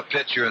get to the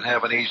pitcher and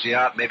have an easy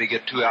out, maybe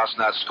get 2 outs and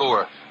not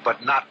score,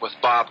 but not with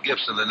Bob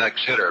Gibson, the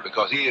next hitter,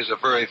 because he is a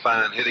very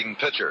fine hitting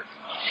pitcher.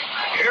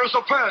 Here's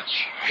a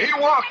pitch.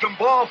 He walked him,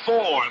 ball 4,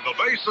 and the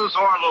bases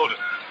are loaded.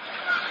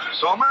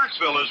 So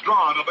Maxwell has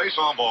drawn a base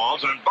on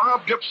balls, and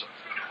Bob Gibson,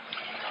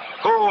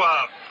 who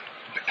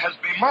has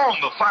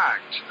bemoaned the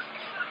fact,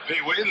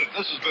 Pee-wee, that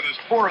this has been his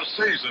poorest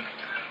season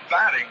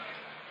batting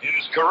in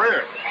his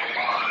career.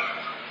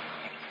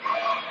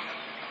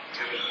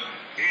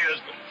 He has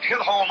hit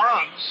home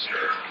runs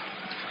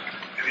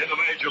in the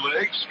major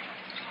leagues.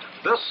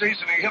 This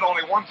season he hit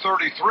only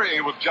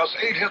 133 with just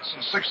 8 hits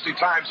and 60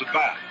 times at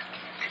bat.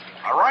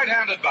 A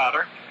right-handed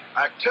batter.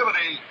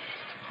 Activity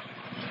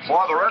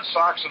for the Red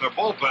Sox in their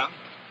bullpen.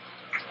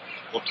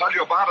 We'll tell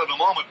you about it in a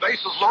moment.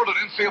 Bases loaded,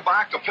 infield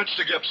back, the pitch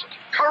to Gibson.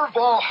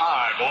 Curveball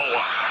high, ball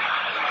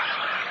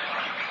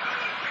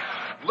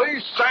 1.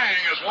 Lee Stang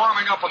is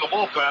warming up in the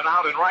bullpen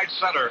out in right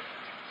center.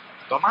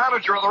 The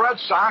manager of the Red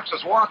Sox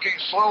is walking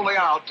slowly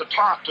out to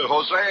talk to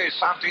Jose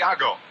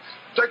Santiago.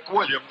 Dick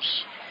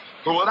Williams,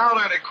 who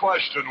without any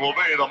question will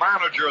be the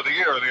manager of the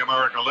year in the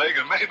American League,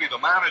 and maybe the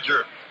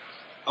manager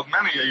of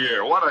many a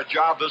year. What a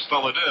job this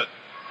fella did.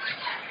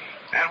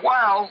 And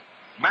while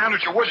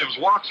manager Williams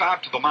walks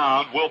out to the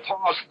mound, we'll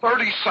pause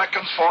 30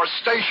 seconds for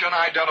station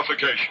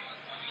identification.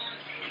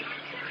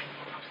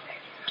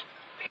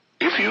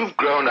 If you've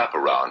grown up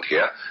around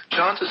here,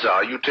 chances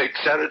are you take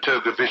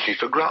Saratoga Vichy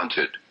for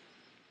granted.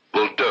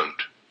 Well,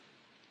 don't.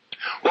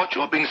 What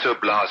you're being so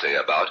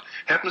blasé about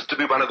happens to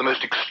be one of the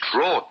most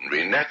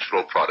extraordinary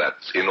natural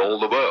products in all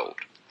the world.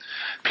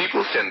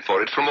 People send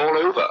for it from all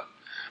over,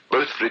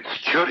 both for its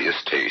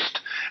curious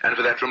taste and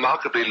for that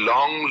remarkably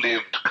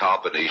long-lived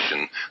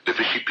carbonation the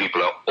Vichy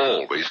people are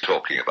always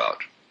talking about.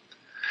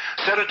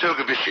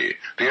 Saratoga Vichy,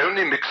 the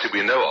only mixer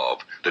we know of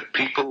that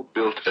people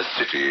built a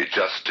city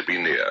just to be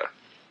near.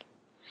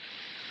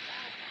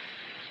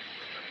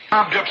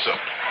 Bob Gibson,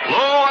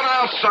 low and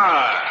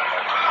outside.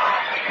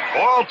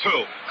 Ball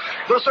 2.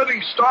 This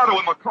inning started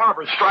with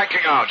McCarver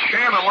striking out.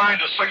 Shannon lined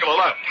to single to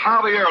left.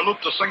 Javier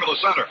looped to single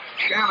to center.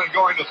 Shannon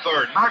going to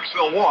third.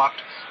 Maxwell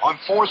walked on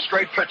 4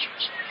 straight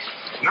pitches.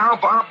 Now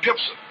Bob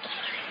Gibson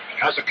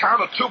has a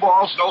count of 2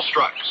 balls, no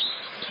strikes.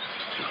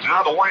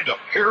 Now the windup.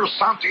 Here's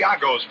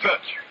Santiago's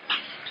pitch.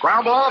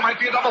 Ground ball, might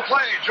be a double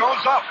play.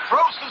 Jones up,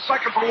 throws to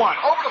second for one.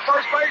 Over to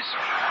first base.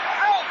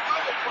 Oh,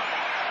 double play.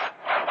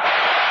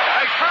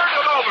 They turned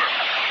it over.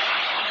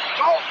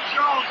 Dalton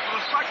Jones for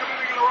the second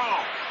inning in a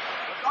row.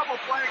 The double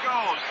play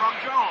goes from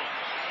Jones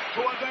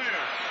to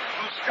Adair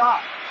to Scott.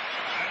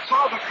 And so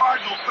the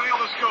Cardinals fail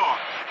to score.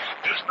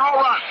 It's no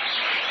runs,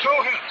 2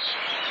 hits,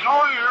 no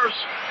errors,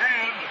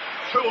 and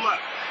 2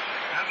 left.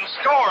 And the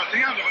score at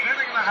the end of an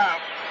inning and a half,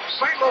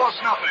 St. Louis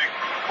nothing,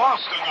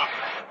 Boston nothing.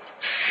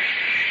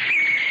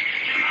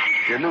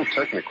 Your new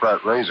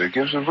Technocrat razor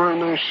gives a very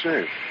nice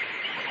shave.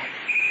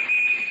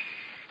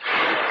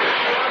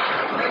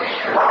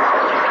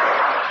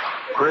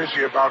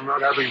 Crazy about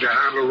not having to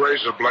handle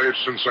razor blades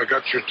since I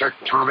got your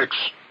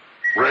Tectonics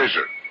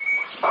razor.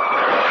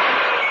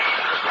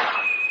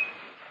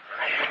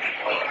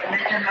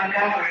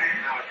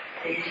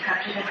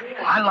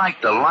 I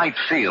like the light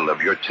feel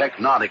of your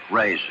Technotic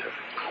razor.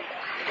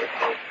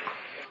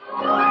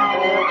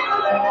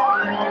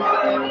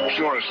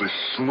 Curiously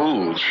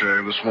smooth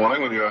shave this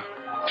morning with your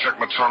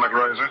Technotonic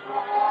razor.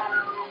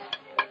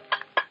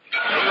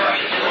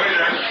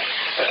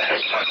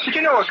 Did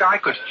you know a guy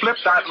could flip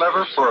that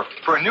lever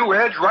for a new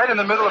edge right in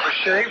the middle of a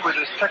shave with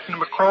his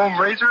Technochrome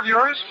razor of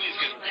yours?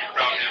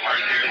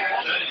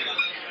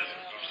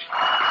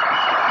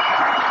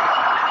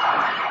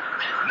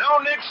 No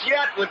nicks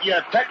yet with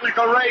your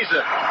technical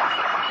razor.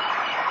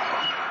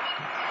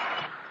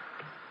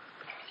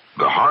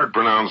 The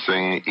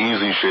hard-pronouncing,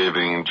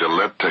 easy-shaving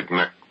Gillette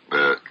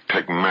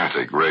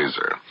Techmatic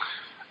razor.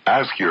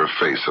 Ask your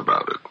face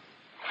about it.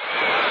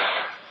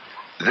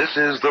 This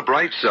is the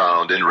bright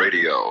sound in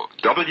radio.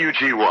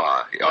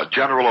 WGY, a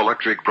General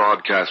Electric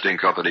Broadcasting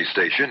Company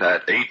station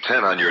at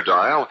 810 on your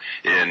dial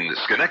in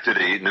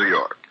Schenectady, New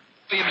York.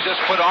 Williams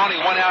just put on. He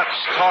went out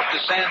and talked to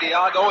San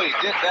Diego. He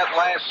did that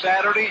last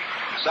Saturday.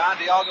 San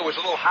Diego was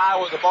a little high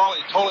with the ball.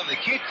 He told him to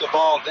keep the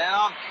ball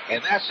down,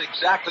 and that's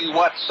exactly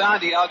what San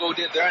Diego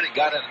did there, and he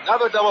got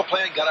another double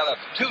play and got out of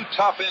 2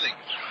 tough innings.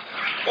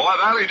 Boy,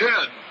 that he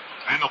did.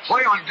 And the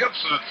play on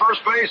Gibson at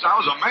first base, I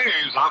was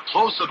amazed how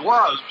close it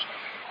was.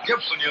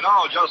 Gibson,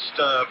 just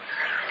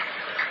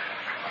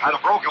had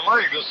a broken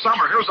leg this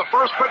summer. Here's the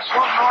first pitch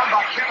swung on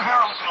by Ken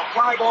Harrelson, a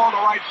fly ball to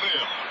right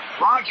field.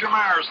 Roger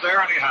Maris there,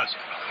 and he has it.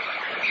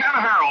 Ken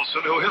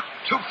Harrelson, who hit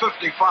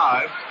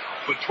 .255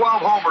 with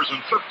 12 homers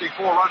and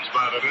 54 runs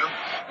batted in,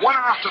 went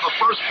after the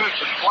first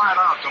pitch and flat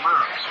out to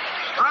Maris.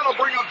 That'll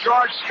bring up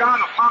George Scott,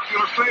 a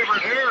popular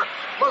favorite here.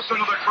 Listen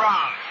to the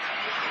crowd.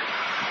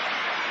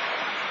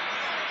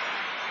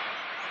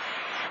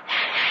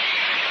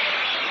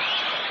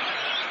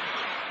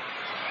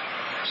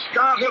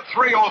 Scott hit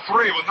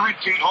 .303 with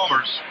 19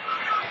 homers.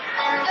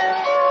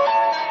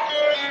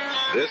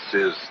 This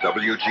is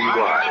WGY,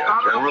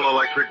 a General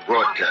Electric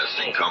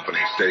Broadcasting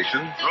Company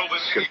station. Drove in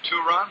 82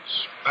 runs,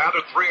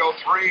 batted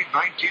 .303,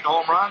 19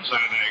 home runs,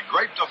 and a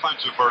great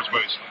defensive first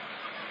baseman.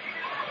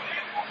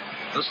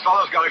 This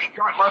fellow's got a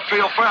short left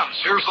field fence.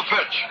 Here's the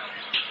pitch.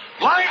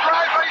 Line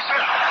drive base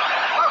hit.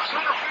 Left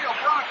center field,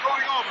 Brock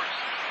going over.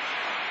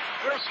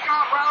 Here's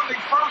Scott rounding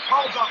first,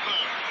 holds up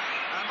there.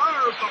 And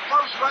there's the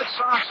first Red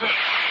Sox hit.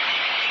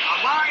 A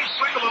line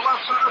single to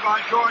left center by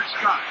George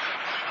Scott.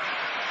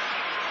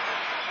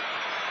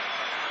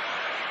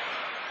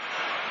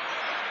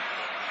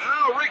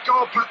 Now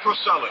Rico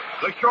Petrocelli,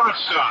 the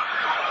shortstop.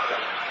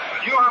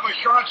 When you have a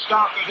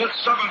shortstop that hits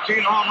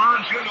 17 home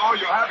runs, you know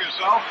you have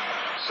yourself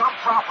some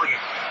property.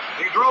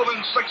 He drove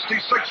in 66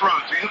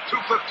 runs. He hit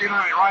 .259,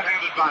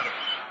 right-handed batter.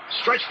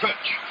 Stretch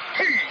pitch.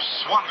 He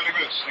swung and he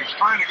missed. He was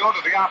trying to go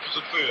to the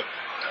opposite field.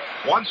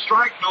 1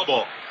 strike, no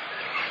ball.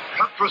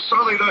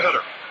 Petrocelli, the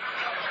hitter.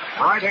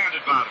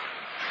 Right-handed batter.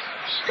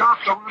 Scott,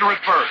 the runner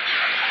at first.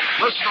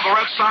 Listen to the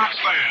Red Sox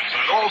fans.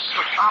 An old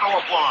staccato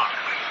applause.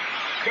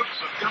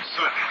 Gibson gets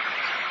set.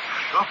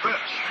 The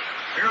pitch.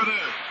 Here it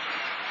is.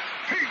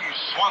 He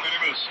swung and he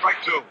missed.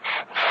 Strike 2.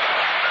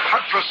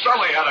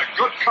 Petrocelli had a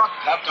good cut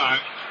that time.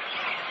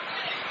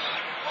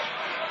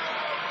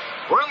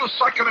 We're in the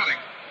second inning.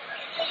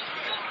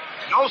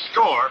 No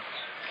score.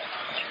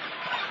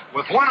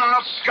 With 1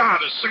 out,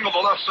 Scott is single to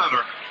left center.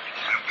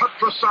 And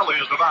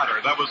Petrocelli is the batter.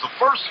 That was the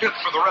first hit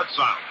for the Red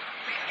Sox.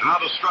 Now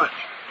the stretch.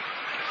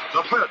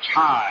 The pitch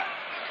high.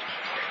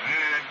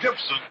 And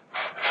Gibson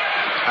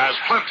has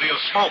plenty of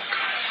smoke.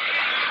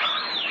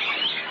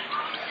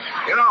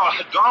 You know,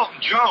 Dalton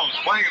Jones,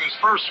 playing in his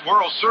first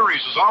World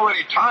Series, has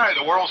already tied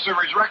the World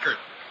Series record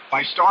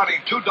by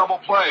starting 2 double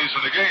plays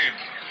in a game.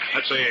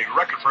 That's a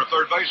record for a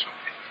third baseman.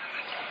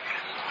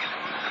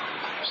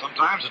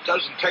 Sometimes it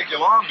doesn't take you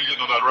long to get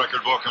into that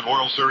record book in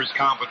World Series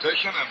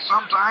competition, and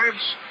sometimes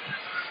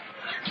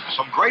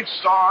some great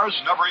stars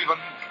never even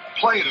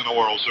played in a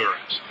World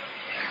Series.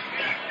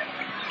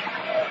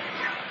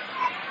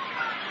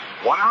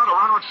 1 out, a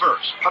runner at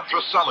first.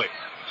 Petrocelli,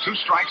 2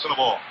 strikes and a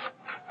ball.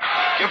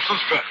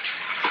 Gibson's pitch.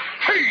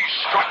 He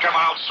struck him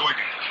out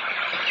swinging.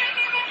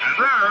 And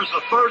there's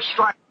the 3rd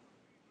strike.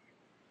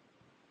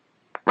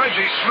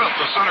 Reggie Smith,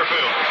 the center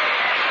fielder.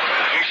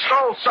 He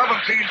stole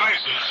 17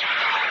 bases.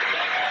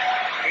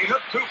 He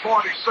hit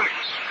 .246.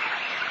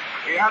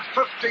 He had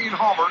 15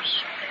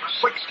 homers,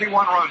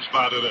 61 runs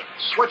batted in.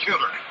 Switch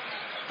hitter.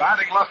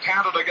 Batting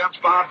left-handed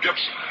against Bob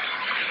Gibson.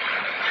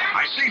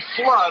 I see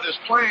Flood is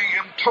playing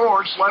him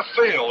towards left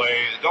field.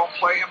 They don't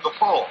play him to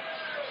pull.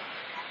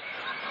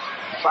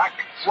 In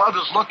fact, Flood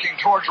is looking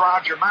towards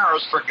Roger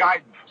Maris for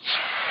guidance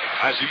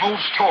as he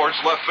moves towards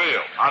left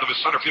field out of his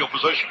center field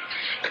position.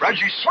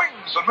 Reggie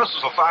swings and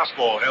misses a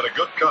fastball. Had a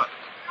good cut.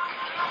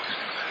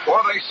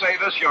 Well, they say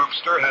this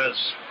youngster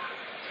has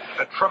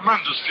a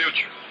tremendous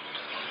future.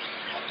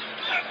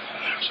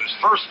 It's his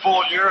first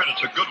full year, and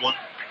it's a good one.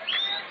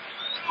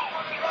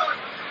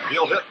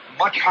 He'll hit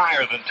much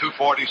higher than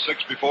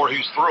 246 before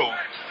he's through.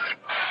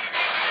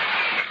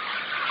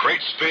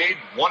 Great speed,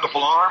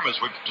 wonderful arm, as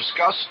we've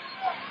discussed.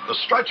 The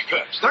stretch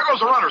pitch. There goes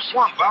the runner,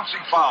 swung,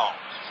 bouncing foul.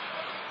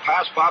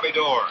 Past Bobby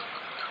Dorr.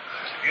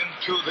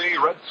 Into the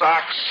Red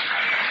Sox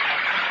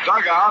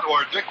dugout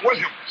where Dick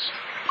Williams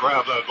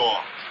grabbed that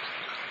ball.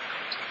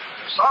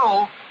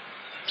 So,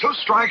 2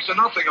 strikes to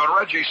nothing on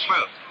Reggie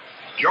Smith.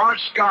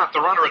 George Scott, the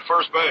runner at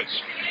first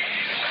base.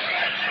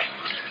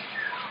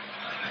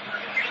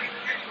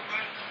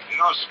 You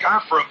know,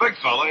 Scott, for a big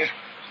fella,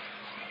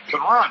 can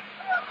run.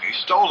 He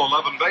stole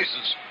 11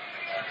 bases.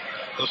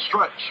 The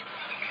stretch.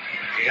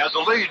 He has a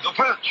lead. The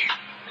pitch.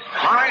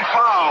 Line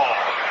foul.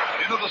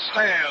 Into the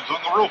stands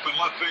on the roof in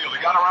left field.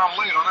 He got around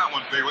late on that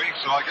one, Pee-wee.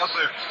 So I guess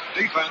their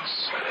defense,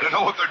 they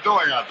know what they're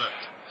doing out there.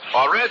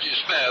 Well, Reggie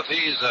Smith,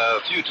 he's a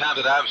few times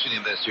that I've seen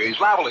him this year. He's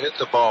liable to hit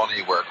the ball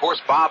anywhere. Of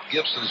course, Bob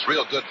Gibson's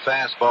real good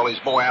fastball.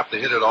 He's more apt to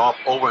hit it off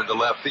over into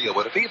left field.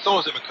 But if he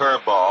throws him a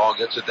curveball,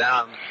 gets it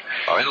down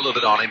or in a little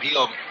bit on him,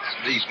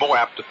 he's more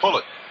apt to pull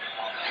it.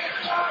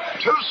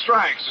 2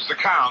 strikes is the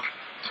count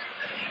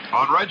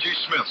on Reggie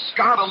Smith.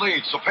 Scott a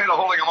lead. Cepeda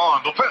holding him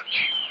on. The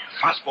pitch.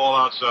 Fastball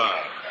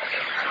outside.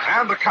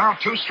 And the count,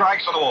 2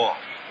 strikes on the ball.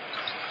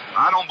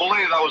 I don't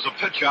believe that was a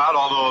pitch out,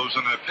 although it was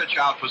in a pitch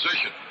out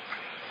position.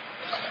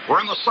 We're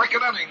in the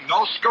second inning,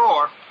 no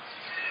score.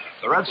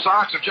 The Red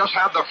Sox have just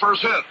had their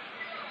first hit.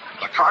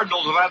 The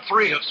Cardinals have had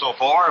 3 hits so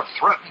far, have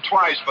threatened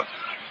twice, but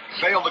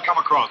failed to come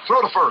across.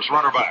 Throw to first,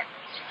 runner back.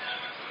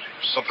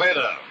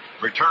 Cepeda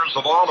returns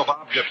the ball to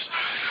Bob Gibson.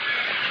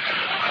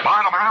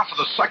 Bottom half of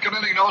the second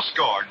inning, no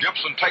score.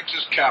 Gibson takes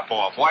his cap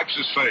off, wipes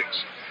his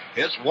face.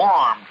 It's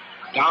warm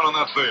down on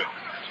that field.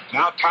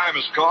 Now time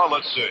is called,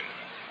 let's see.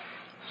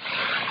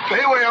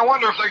 Pee-wee, I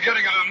wonder if they're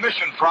getting an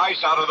admission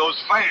price out of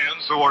those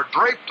fans who are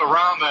draped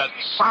around that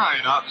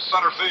sign out in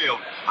center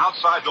field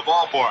outside the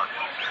ballpark.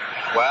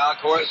 Well,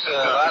 of course, the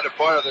latter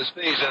part of the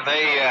season,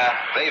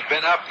 they've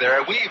been up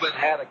there. We even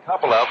had a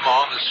couple of them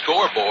on the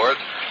scoreboard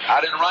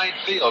out in right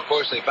field. Of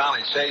course, they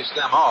finally chased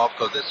them off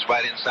because this is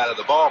right inside of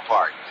the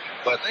ballpark.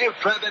 But they've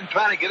been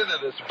trying to get into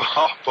this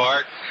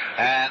ballpark,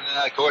 and,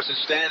 of course,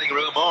 it's standing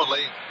room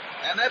only,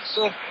 and that's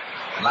a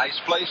nice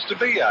place to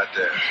be out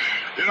there.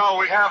 You know,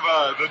 we have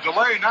the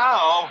delay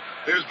now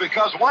is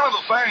because one of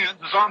the fans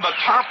is on the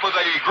top of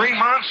the Green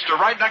Monster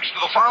right next to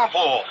the foul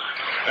pole,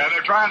 and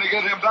they're trying to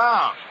get him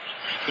down.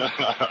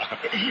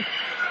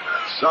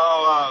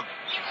 So,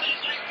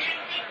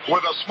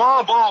 with a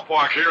small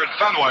ballpark here at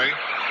Fenway,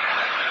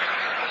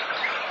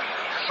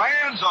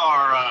 fans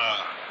are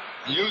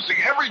using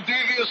every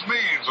devious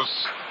means of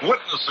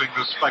witnessing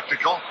this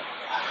spectacle,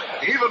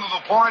 even to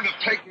the point of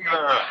taking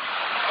their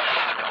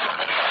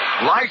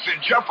life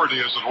in jeopardy,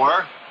 as it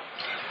were,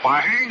 by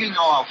hanging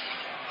off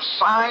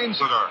signs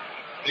that are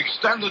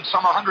extended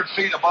some 100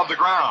 feet above the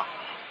ground.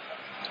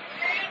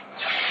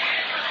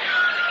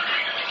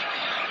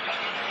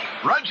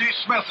 Reggie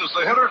Smith is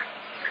the hitter.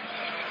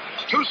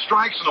 2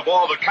 strikes and a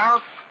ball to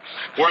count.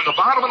 We're in the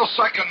bottom of the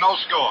second, no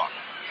score.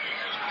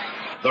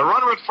 The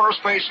runner at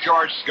first base,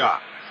 George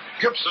Scott.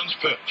 Gibson's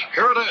pitch.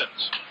 Here it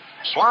is.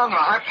 Swung a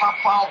high pop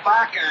foul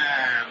back,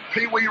 and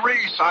Pee Wee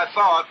Reese, I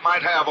thought,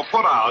 might have a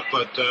put out,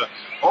 but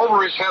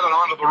over his head and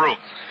onto the roof.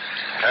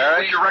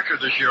 Harry, what's your record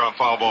this year on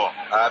foul ball?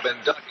 I've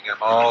been ducking him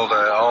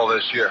all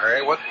this year,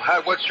 Harry.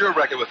 What's your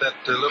record with that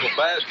little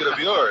basket of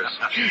yours?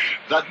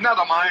 That net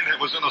of mine, it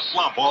was in a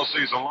slump all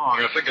season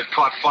long. I think it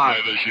caught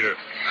 5 this year.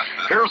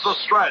 Here's the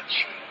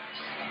stretch.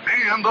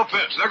 And the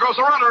pitch. There goes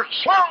the runner.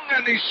 Swung,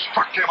 and he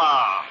struck him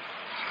out.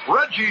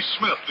 Reggie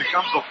Smith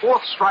becomes the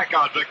 4th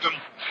strikeout victim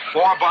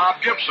for Bob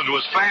Gibson, who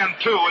has fanned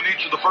 2 in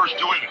each of the first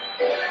 2 innings.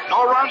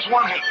 No runs,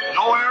 1 hit.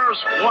 No errors,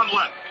 1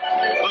 left.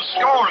 The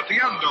score at the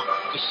end of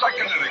the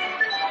second inning,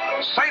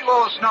 St.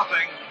 Louis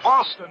nothing,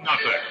 Boston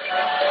nothing.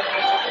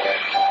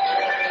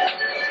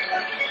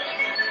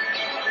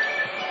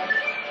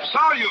 So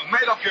you've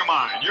made up your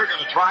mind. You're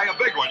going to try a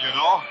big one, you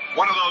know.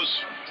 One of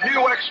those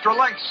new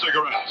extra-length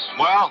cigarettes.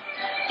 Well,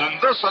 then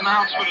this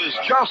announcement is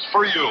just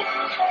for you.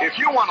 If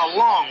you want a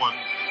long one,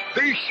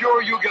 be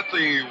sure you get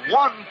the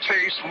one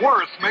taste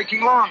worth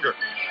making longer.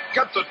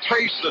 Get the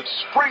taste that's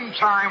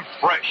springtime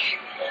fresh.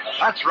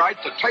 That's right,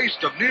 the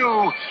taste of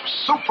new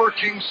Super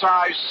King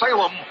Size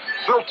Salem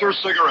filter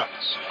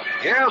cigarettes.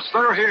 Yes,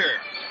 they're here.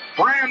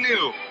 Brand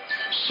new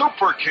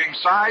Super King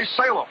Size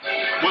Salem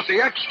with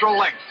the extra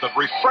length that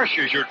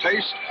refreshes your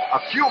taste a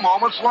few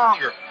moments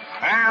longer.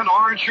 And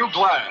aren't you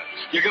glad?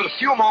 You get a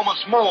few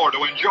moments more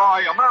to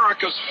enjoy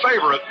America's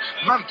favorite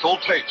menthol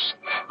taste.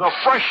 The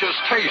freshest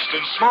taste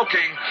in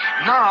smoking,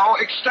 now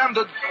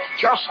extended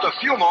just a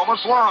few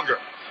moments longer.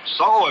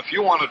 So if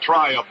you want to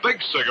try a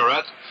big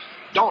cigarette,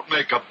 don't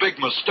make a big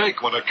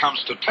mistake when it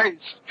comes to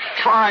taste.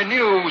 Try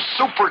new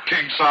Super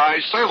King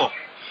Size Salem.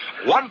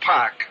 1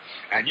 pack,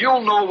 and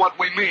you'll know what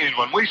we mean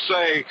when we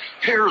say,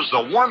 here's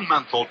the one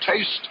menthol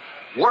taste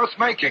worth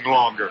making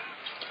longer.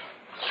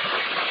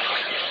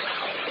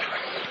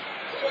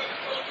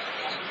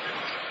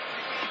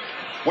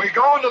 We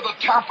go into the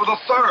top of the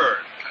third.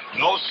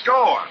 No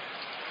score.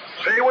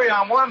 Pee-wee,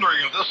 I'm wondering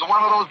if this is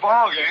one of those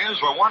ball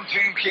games where one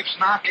team keeps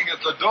knocking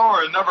at the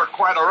door and never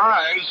quite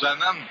arrives,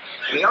 and then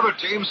the other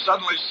team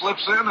suddenly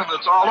slips in and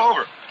it's all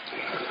over.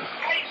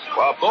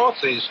 Well, both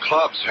these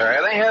clubs, Harry,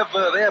 they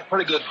have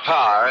pretty good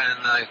power,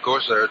 and of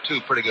course there are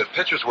two pretty good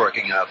pitchers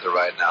working out there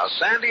right now.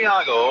 San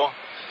Diego,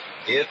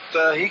 if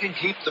he can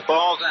keep the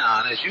ball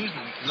down, as you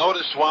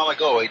noticed a while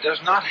ago, he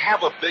does not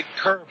have a big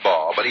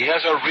curveball, but he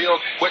has a real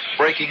quick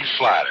breaking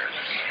slider.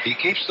 He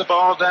keeps the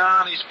ball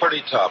down, he's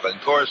pretty tough. And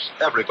of course,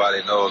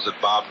 everybody knows that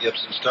Bob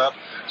Gibson's tough,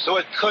 so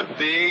it could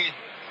be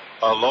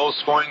a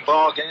low-scoring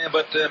ball game,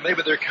 but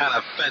maybe they're kind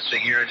of fencing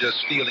here and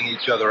just feeling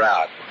each other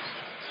out.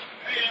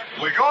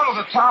 We go to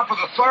the top of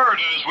the third,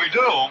 and as we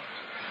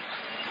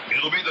do,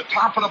 it'll be the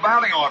top of the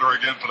batting order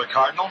again for the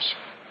Cardinals.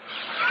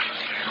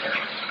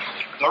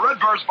 The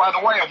Redbirds, by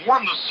the way, have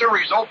won the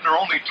series opener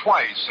only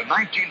twice, in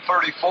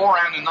 1934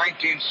 and in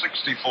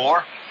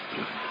 1964.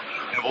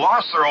 They've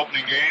lost their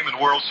opening game in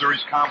World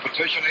Series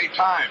competition 8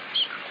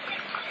 times.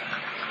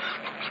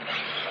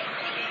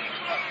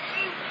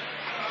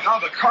 Now,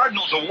 the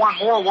Cardinals have won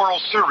more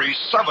World Series,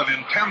 7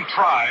 in 10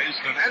 tries,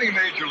 than any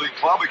Major League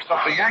club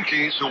except the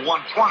Yankees, who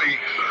won 20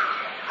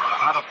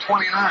 out of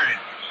 29.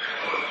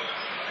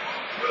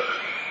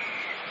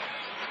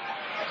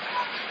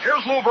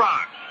 Here's Lou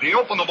Brock. He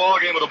opened the ball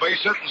game with a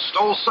base hit and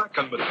stole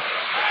second, but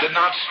did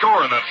not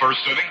score in that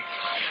first inning.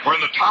 We're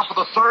in the top of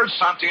the third,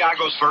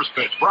 Santiago's first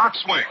pitch. Brock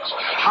swings.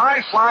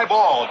 High fly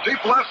ball,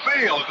 deep left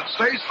field. If it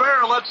stays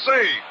fair, let's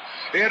see.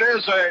 It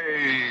is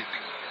a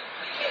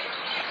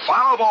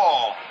foul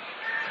ball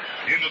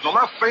into the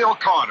left field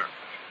corner.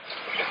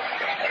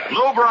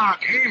 Lou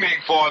Brock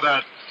aiming for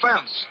that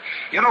fence.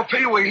 You know,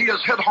 Pee-wee, he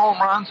has hit home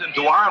runs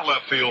into our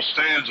left field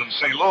stands in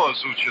St.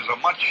 Louis, which is a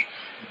much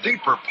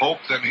deeper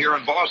poke than here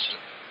in Boston.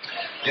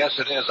 Yes,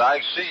 it is.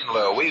 I've seen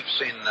Lou. We've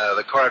seen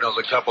the Cardinals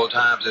a couple of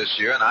times this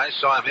year, and I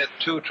saw him hit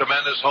 2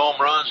 tremendous home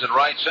runs in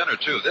right center,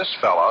 too. This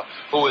fella,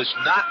 who is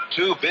not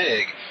too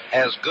big,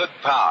 has good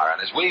power.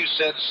 And as we've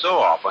said so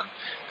often,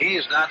 he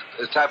is not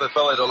the type of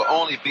fella that'll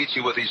only beat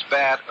you with his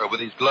bat or with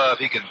his glove.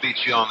 He can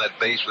beat you on that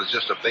base with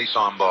just a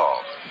base-on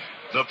ball.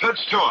 The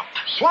pitch to him.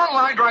 Swung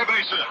line drive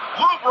base hit.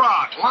 Lou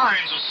Brock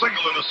lines a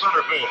single in the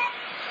center field.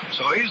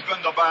 So he's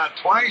been to bat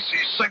twice.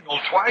 He's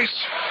singled twice.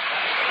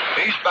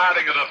 He's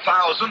batting at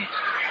 1,000.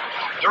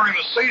 During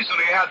the season,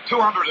 he had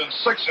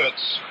 206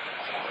 hits.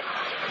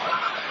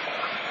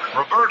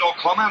 Roberto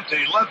Clemente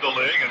led the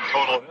league in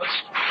total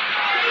hits.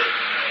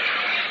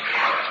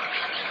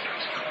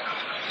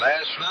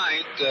 Last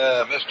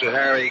night, Mr.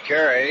 Harry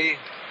Carey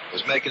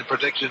was making a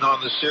prediction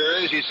on the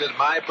series. He said,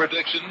 my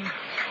prediction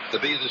to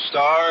be the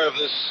star of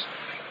this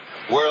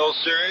World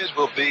Series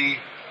will be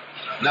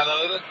none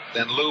other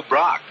than Lou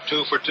Brock.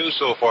 2 for 2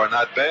 so far.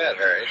 Not bad,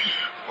 Harry.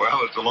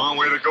 Well, it's a long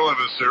way to go in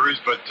this series,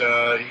 but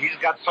he's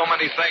got so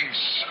many things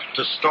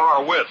to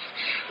star with.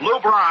 Lou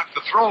Brock,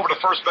 the throw over to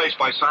first base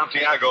by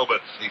Santiago,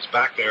 but he's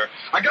back there.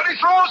 Again, he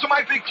throws. It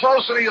might be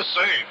close, and he is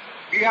saved.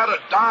 He had a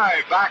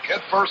dive back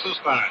head first this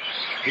time.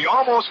 He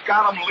almost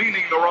got him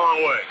leaning the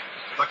wrong way.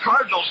 The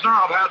Cardinals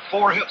now have had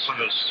 4 hits in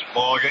this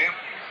ball game.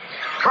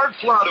 Curt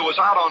Flood, who was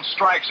out on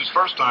strikes his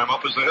first time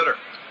up, is the hitter.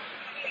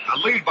 A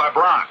lead by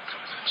Brock.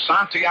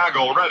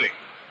 Santiago ready.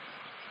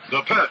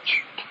 The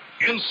pitch.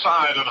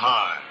 Inside and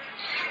high.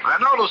 I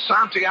noticed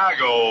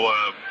Santiago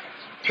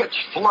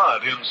pitched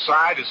Flood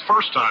inside his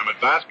first time at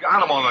bat.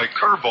 Got him on a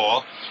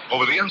curveball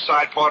over the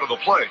inside part of the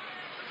plate.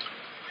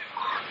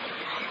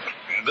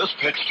 And this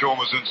pitch to him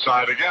was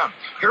inside again.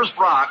 Here's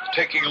Brock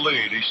taking a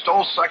lead. He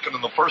stole second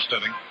in the first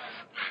inning.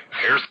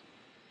 Here's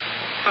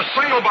a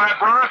single by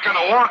Brock and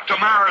a walk to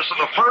Maris in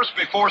the first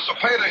before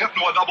Cepeda hit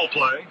into a double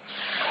play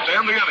to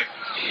end the inning.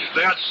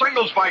 They had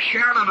singles by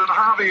Shannon and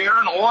Javier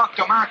and a walk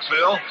to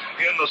Maxville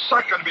in the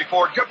second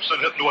before Gibson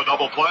hit into a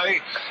double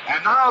play.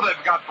 And now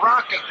they've got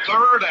Brock at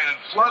third and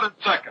Flood at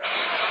second.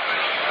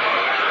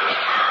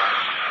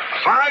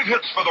 5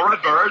 hits for the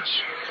Redbirds.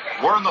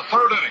 We're in the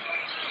third inning.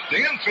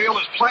 The infield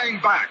is playing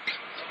back.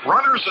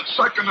 Runners at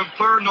second and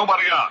third,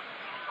 nobody out.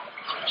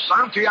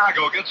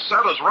 Santiago gets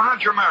set as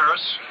Roger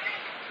Maris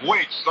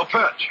waits the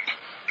pitch.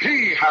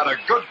 He had a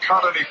good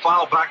cut and he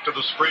fouled back to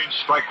the screen,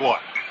 strike 1.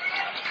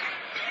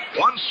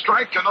 1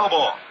 strike and no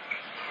ball.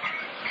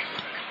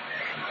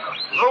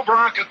 Lou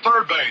Brock at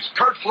third base.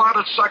 Curt Flood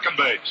at second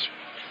base.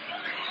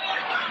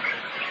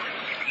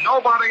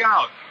 Nobody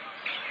out.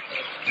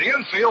 The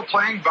infield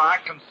playing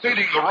back,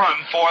 conceding the run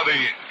for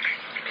the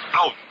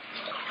out.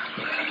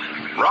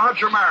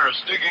 Roger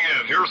Maris digging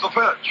in. Here's the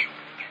pitch.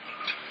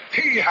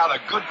 He had a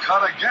good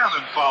cut again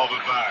and fouled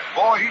it back.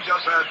 Boy, he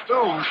just had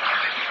two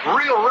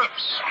real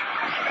rips.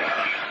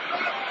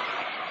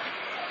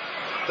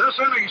 This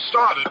inning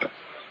started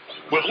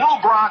with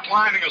Lou Brock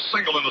lining a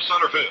single in the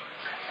center field.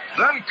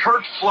 Then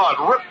Kurt Flood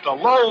ripped a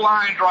low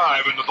line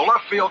drive into the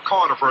left field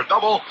corner for a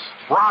double,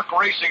 Brock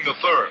racing to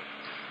third.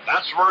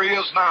 That's where he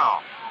is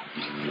now.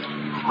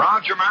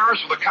 Roger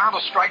Maris with a count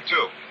of strike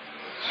two.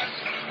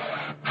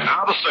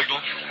 Now the signal.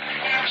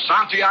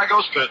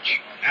 Santiago's pitch,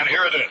 and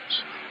here it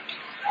is.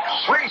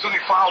 Swings and he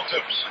foul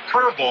tips.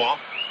 Curveball.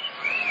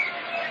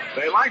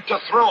 They like to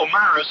throw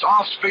Maris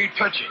off-speed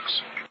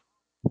pitchings.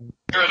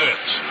 Here it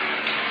is.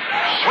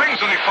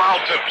 Swings and he foul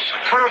tips.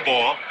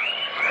 Curveball.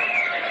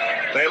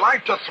 They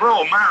like to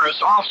throw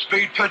Maris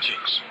off-speed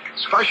pitchings,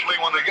 especially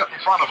when they get in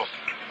front of him.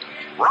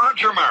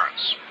 Roger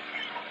Maris.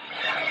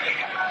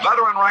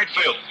 Veteran right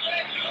fielder.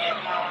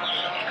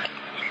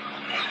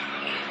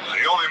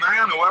 The only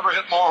man who ever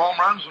hit more home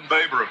runs than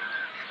Babe Ruth.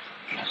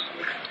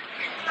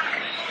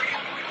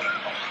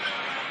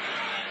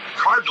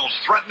 Cardinals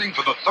threatening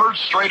for the third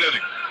straight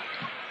inning.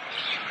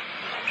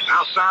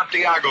 Now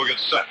Santiago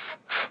gets set.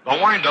 The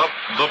windup,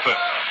 the pitch.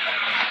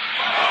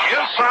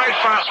 Inside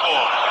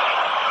fastball.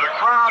 The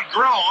crowd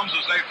groans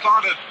as they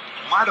thought it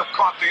might have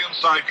caught the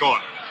inside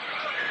corner.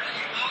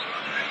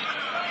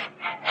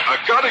 A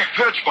gutting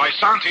pitch by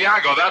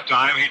Santiago that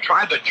time. He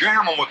tried to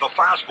jam him with the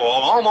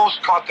fastball,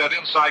 almost caught that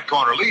inside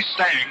corner. Lee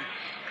Stang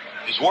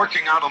is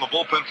working out on the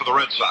bullpen for the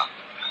Red Sox.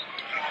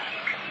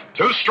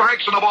 2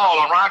 strikes and a ball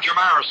on Roger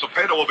Maris.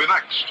 Cepeda will be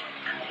next.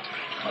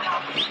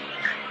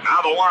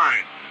 Now the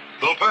wind,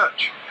 the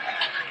pitch.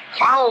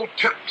 Foul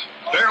tipped,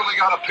 barely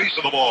got a piece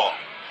of the ball.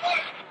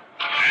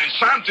 And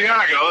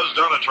Santiago has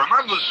done a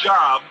tremendous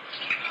job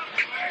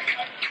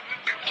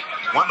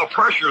when the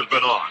pressure's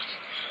been on.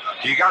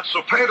 He got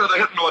Cepeda to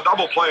hit into a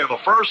double play in the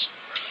first.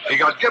 He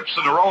got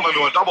Gibson to roll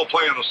into a double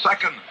play in the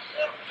second.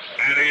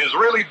 And he is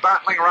really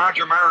battling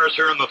Roger Maris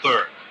here in the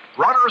third.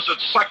 Runners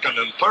at second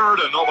and third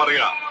and nobody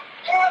out.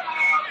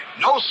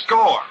 No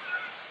score.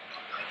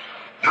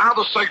 Now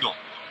the signal.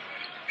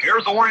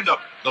 Here's the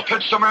windup. The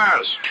pitch to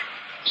Maris.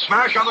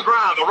 Smash on the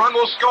ground. The run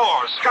will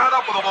score. Scott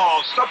up with the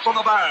ball. Steps on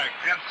the bag.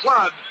 And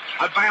Flood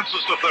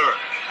advances to third.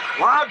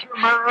 Roger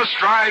Maris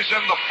drives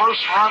in the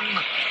first run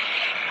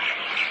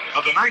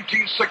of the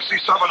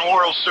 1967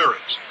 World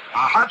Series.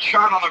 A hot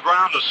shot on the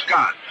ground to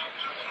Scott,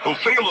 who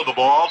fielded the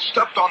ball,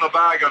 stepped on the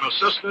bag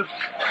unassisted.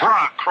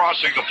 Brock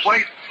crossing the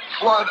plate.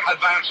 Flood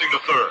advancing to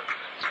third.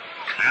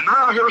 And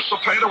now here's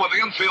Cepeda with the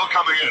infield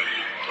coming in.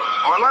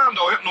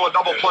 Orlando hitting a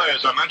double play,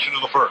 as I mentioned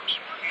in the first.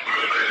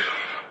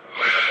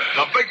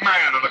 The big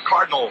man in the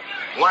Cardinal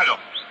lineup.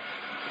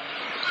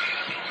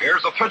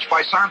 Here's the pitch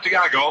by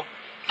Santiago.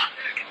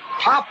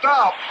 Popped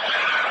out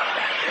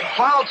in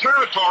foul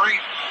territory.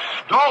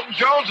 Dalton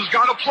Jones has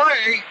got to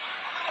play.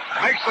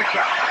 Makes the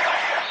catch.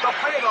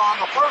 Cepeda on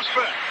the first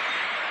pitch.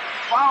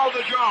 Foul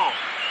to Jones.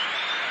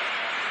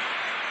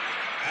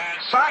 And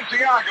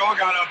Santiago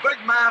got a big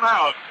man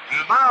out.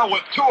 And now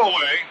with 2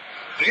 away,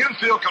 the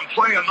infield can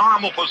play a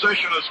normal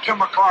position as Tim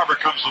McCarver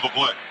comes to the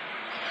plate.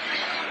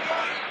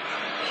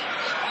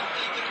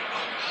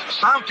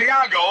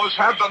 Santiago has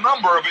had the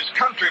number of his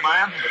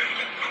countryman,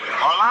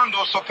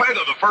 Orlando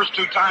Cepeda, the first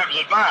 2 times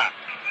at bat.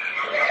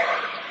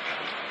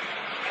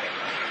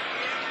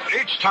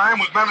 Each time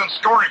with men in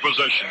scoring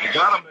position. He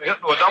got him to hit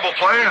into a double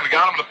play and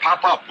got him to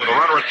pop up with a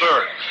runner at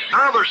third.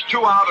 Now there's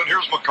 2 out, and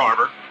here's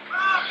McCarver.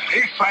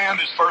 He fanned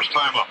his first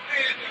time up.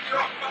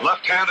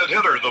 Left-handed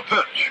hitter, the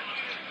pitch.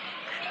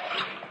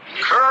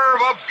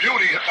 Curve of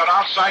beauty hit that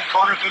outside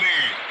corner to the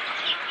knee.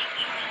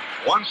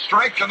 1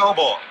 strike and no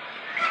ball.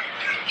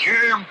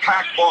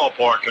 Jam-packed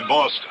ballpark in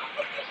Boston.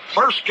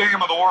 First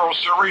game of the World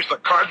Series, the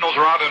Cardinals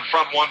are out in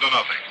front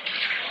 1-0.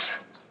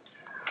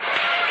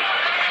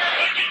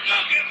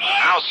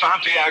 Now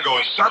Santiago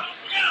is set.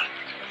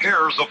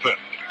 Here's the pitch.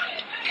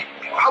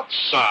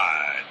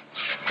 Outside.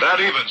 That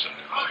evens it.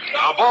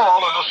 A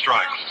ball and a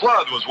strike.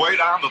 Flood was way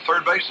down the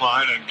third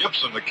baseline, and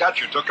Gibson, the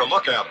catcher, took a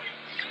look at him.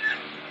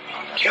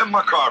 Tim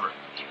McCarver.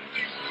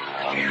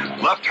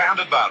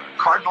 Left-handed batter.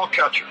 Cardinal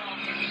catcher.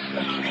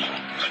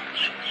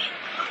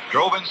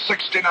 Drove in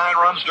 69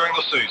 runs during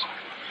the season.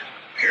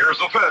 Here's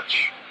the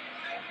pitch.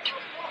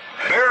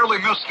 Barely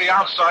missed the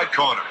outside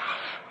corner.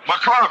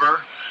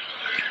 McCarver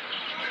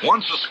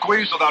wants a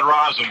squeeze of that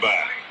rosin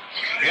bag.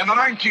 In the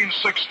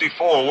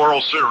 1964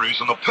 World Series,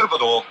 in the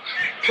pivotal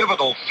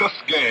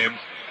 5th game,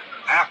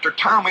 after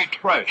Tommy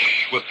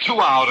Tresh, with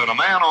 2 out and a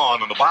man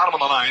on in the bottom of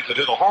the 9th, had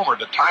hit a homer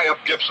to tie up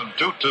Gibson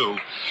 2-2,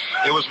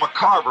 it was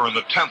McCarver in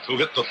the 10th who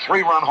hit the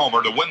 3-run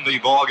homer to win the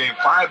ball game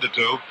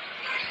 5-2.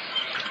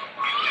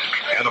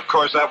 And, of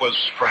course, that was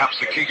perhaps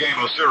the key game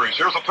of the series.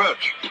 Here's a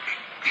pitch.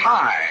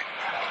 High.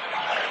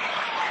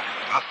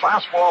 A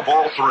fastball,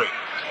 ball 3.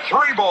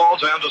 3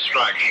 balls and a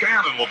strike.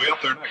 Shannon will be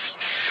up there next.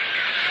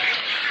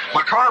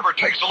 McCarver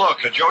takes a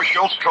look at Joe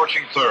Schultz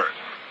coaching third.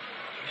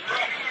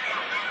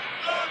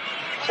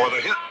 For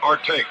the hit or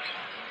take.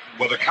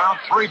 With a count,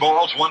 3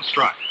 balls, 1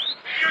 strike.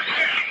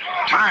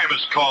 Time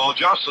is called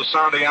just as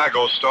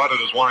Santiago started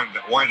his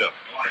wind-up.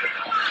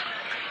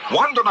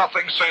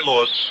 1-0 St.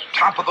 Louis,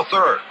 top of the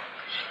third.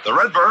 The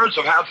Redbirds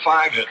have had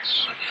 5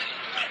 hits.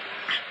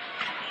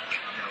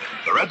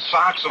 The Red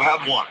Sox have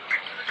had 1.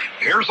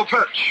 Here's the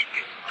pitch.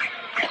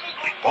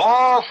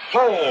 Ball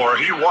 4.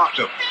 He walked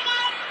him.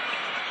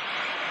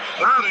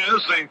 That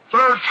is the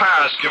third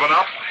pass given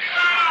up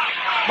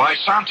by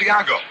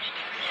Santiago.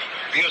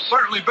 He has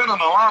certainly been in a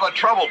lot of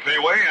trouble,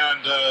 Pee-wee,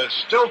 and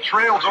still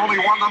trails only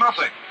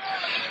 1-0.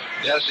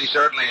 Yes, he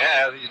certainly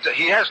has.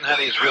 He hasn't had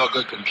his real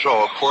good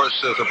control. Of course,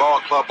 as a ball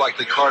club like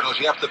the Cardinals,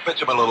 you have to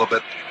pitch him a little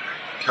bit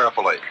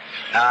carefully.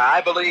 Now,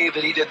 I believe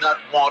that he did not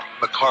want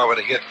McCarver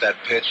to hit that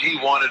pitch. He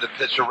wanted to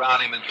pitch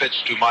around him and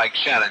pitch to Mike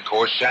Shannon. Of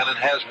course, Shannon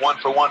has 1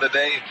 for 1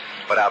 today,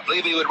 but I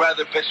believe he would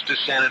rather pitch to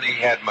Shannon. He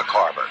had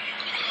McCarver.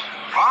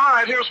 All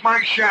right, here's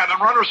Mike Shannon.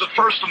 Runners at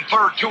first and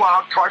third, 2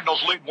 out.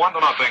 Cardinals lead 1-0.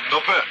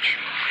 The pitch.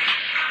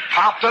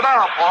 Popped it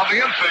up on the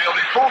infield.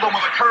 He fooled him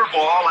with a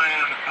curveball,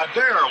 and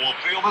Adair will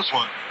field this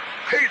one.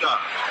 He does.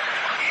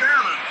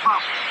 Shannon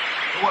pops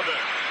to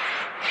Adair.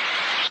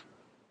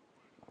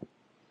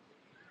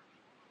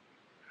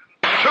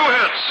 2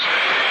 hits,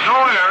 no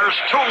errors,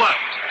 2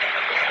 left.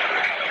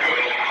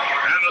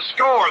 And the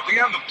score at the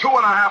end of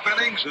 2.5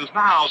 innings is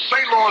now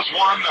St. Louis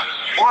 1,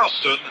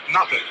 Boston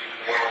 0.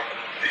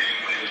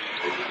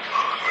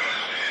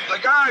 The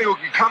guy who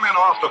can come in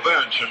off the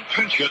bench and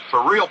pinch hit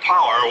for real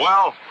power,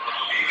 well,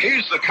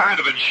 he's the kind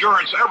of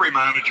insurance every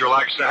manager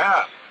likes to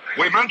have.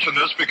 We mention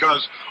this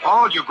because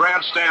all you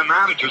grandstand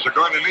managers are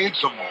going to need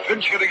some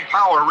pinch-hitting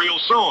power real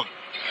soon.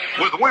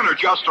 With winter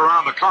just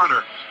around the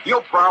corner,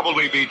 you'll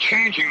probably be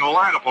changing the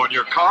lineup on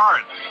your car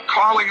and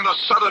calling in a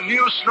set of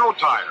new snow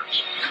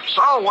tires.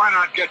 So why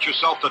not get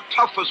yourself the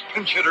toughest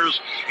pinch hitters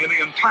in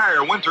the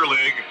entire Winter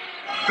League,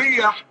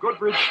 BF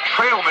Goodrich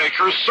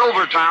Trailmakers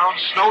Silvertown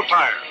Snow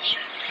Tires.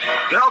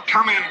 They'll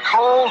come in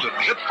cold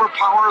and hit for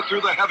power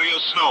through the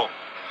heaviest snow.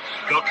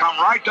 They'll come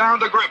right down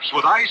to grips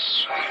with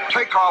ice,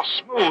 take off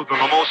smooth in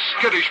the most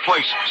skittish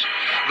places.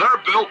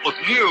 They're built with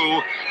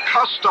new,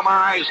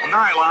 customized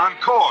nylon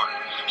cord,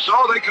 so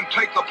they can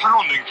take the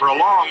pounding for a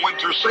long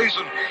winter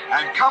season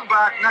and come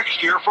back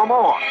next year for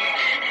more.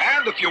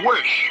 And if you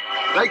wish,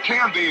 they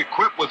can be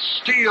equipped with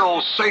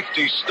steel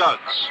safety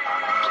studs.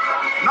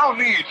 No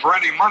need for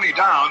any money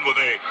down with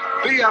a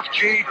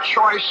BFG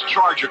Choice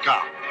Charge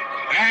account.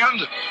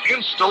 And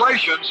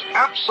installations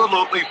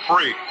absolutely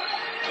free.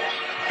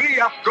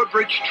 BF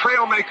Goodrich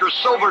Trailmaker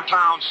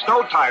Silvertown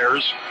Snow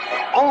Tires,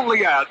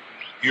 only at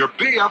your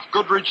BF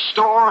Goodrich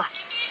store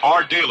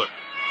or dealer.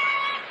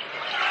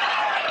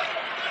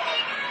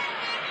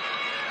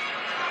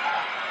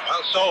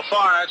 Well, so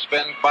far it's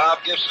been Bob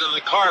Gibson and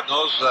the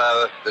Cardinals.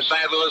 The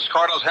St. Louis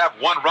Cardinals have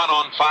 1 run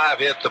on 5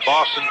 hits. The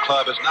Boston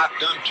club has not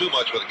done too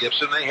much with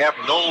Gibson. They have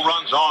no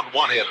runs on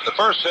 1 hit. The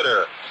first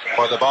hitter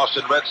for the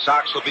Boston Red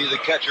Sox will be the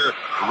catcher,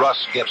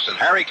 Russ Gibson.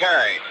 Harry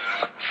Carey.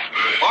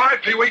 All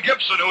right, Pee-wee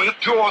Gibson, who hit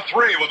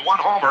 203 with 1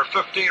 homer,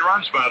 15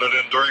 runs batted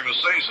in during the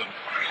season.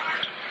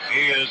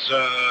 He is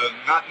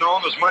not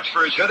known as much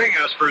for his hitting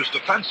as for his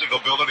defensive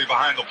ability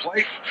behind the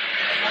plate.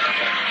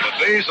 But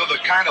these are the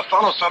kind of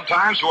fellows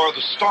sometimes who are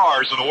the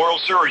stars in the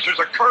World Series. There's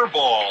a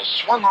curveball,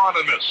 swung on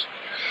and missed.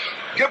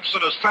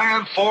 Gibson has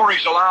fanned 4.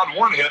 He's allowed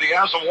 1 hit. He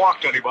hasn't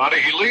walked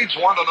anybody. He leads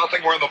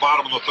 1-0. We're in the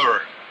bottom of the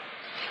third.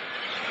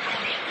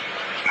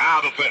 Now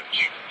the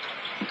pitch.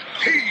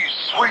 He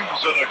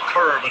swings at a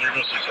curve and he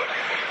misses it.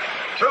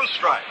 2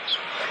 strikes.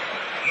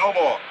 No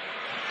more.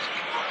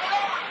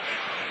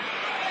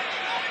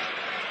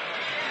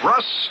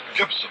 Russ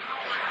Gibson.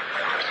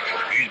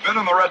 He's been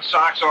in the Red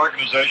Sox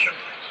organization.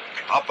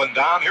 Up and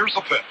down. Here's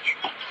the pitch.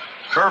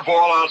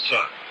 Curveball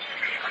outside.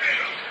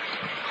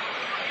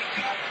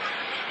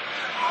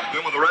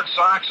 Been with the Red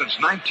Sox since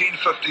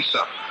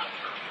 1957.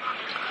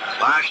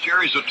 Last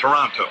year he's at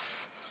Toronto.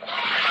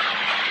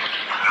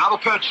 Now the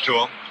pitch to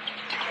him.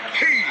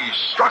 He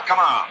struck him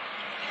out.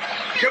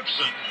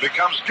 Gibson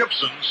becomes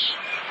Gibson's.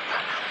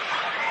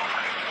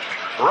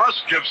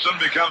 Russ Gibson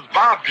becomes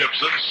Bob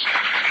Gibson's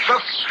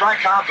 5th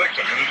strikeout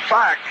victim. And in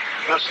fact,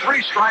 that's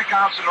 3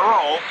 strikeouts in a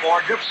row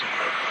for Gibson.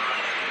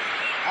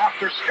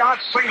 After Scott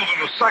singled in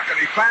the second,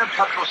 he fanned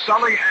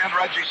Petrocelli and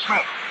Reggie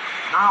Smith.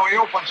 Now he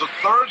opens at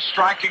third,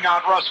 striking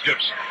out Russ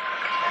Gibson.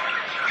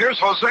 Here's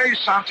Jose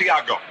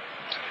Santiago,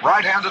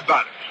 right-handed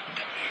batter.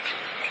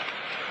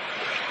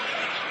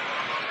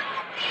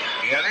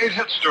 He had 8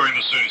 hits during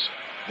the season.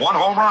 1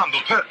 home run,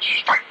 the pitch.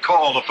 Strike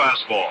call, the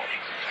fastball.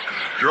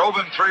 Drove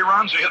in 3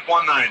 runs, he hit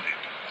 190.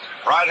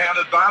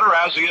 Right-handed batter,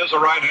 as he is a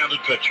right-handed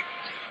pitcher.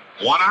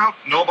 1 out,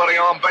 nobody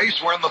on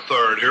base, we're in the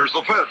third. Here's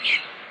the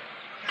pitch.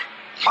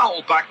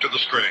 Foul back to the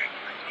screen.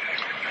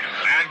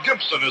 And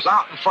Gibson is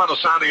out in front of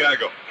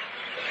Santiago.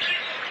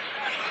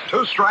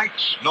 2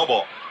 strikes, no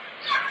ball.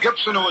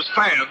 Gibson, who has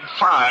fanned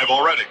 5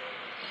 already.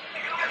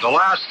 The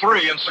last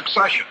 3 in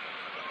succession.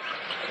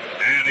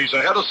 And he's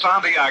ahead of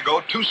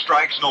Santiago, 2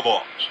 strikes, no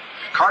balls.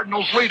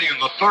 Cardinals leading in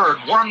the third,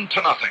 1-0.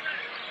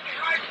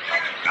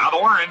 Now the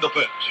wind, the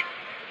pitch.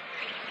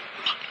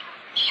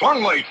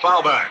 Swung late,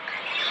 foul back.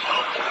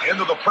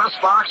 into the press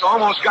box,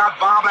 almost got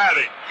Bob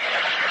Addy.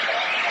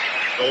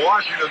 The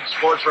Washington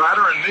sports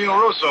writer and Neil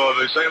Russo of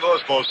the St.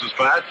 Louis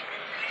Post-Dispatch.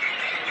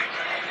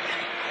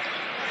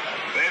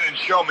 They didn't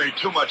show me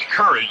too much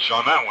courage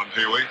on that one,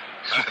 Pee-wee.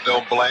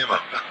 Don't blame him.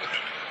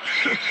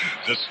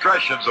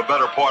 Discretion's a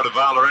better part of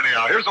valor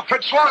anyhow. Here's a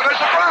pitch swung. There's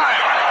a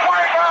drive.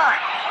 Way back.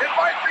 It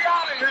might be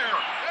out of here.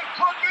 It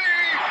could be.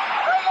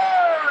 It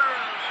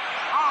is.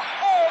 A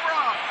home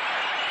run.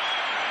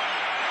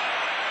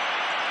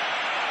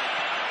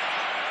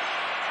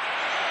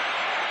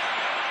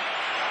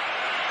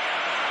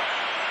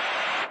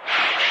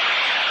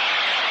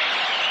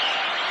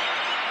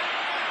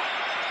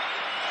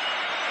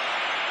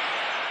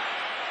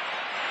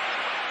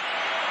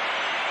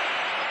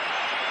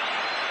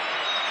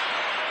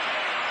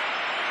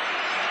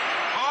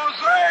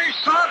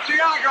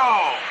 Santiago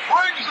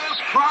brings this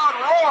crowd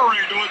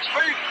roaring to its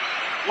feet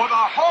with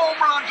a home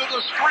run to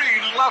the screen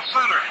in left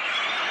center.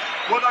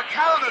 With a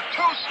count of 2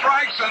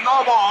 strikes and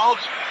no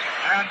balls,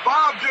 and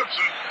Bob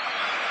Gibson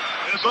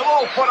is a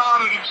little put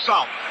on it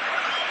himself.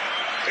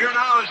 Here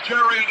now is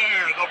Jerry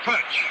Adair, the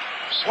pitch.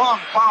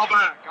 Swung, foul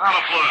back, out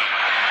of play.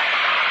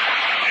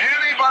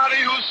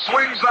 Anybody who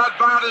swings that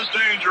bat is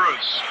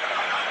dangerous.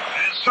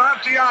 And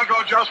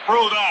Santiago just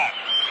proved that.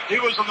 He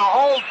was in the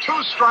hole,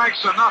 2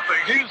 strikes and nothing.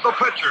 He's the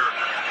pitcher.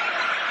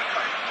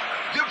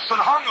 Gibson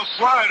hung a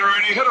slider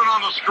and he hit it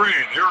on the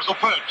screen. Here's the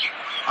pitch.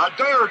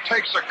 Adair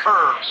takes a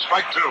curve,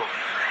 strike 2.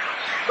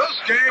 This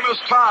game is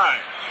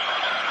tied.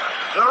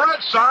 The Red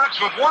Sox,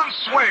 with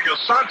 1 swing of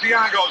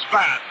Santiago's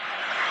bat,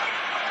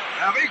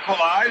 have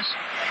equalized.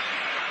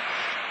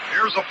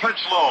 Here's a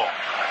pitch low.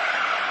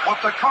 What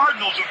the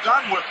Cardinals have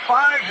done with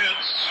 5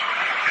 hits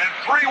and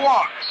 3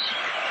 walks.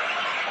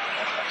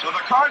 So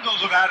the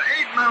Cardinals have had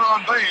 8 men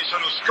on base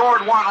and have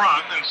scored 1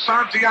 run, and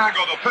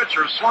Santiago, the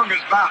pitcher, swung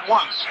his bat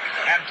once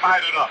and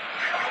tied it up.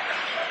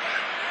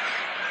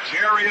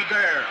 Jerry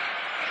Adair.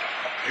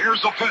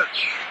 Here's the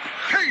pitch.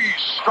 He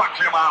struck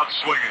him out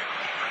swinging.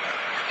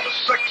 The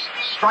 6th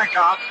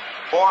strikeout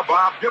for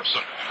Bob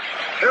Gibson.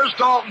 Here's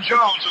Dalton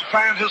Jones, who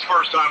fanned his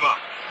first time up.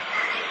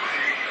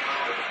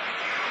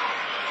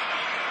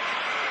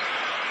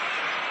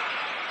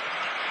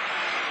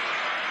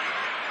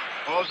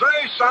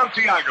 Jose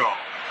Santiago.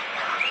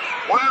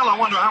 Well, I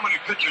wonder how many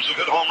pitchers have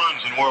hit home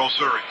runs in World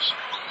Series.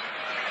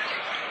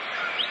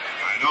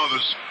 I know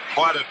there's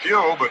quite a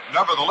few, but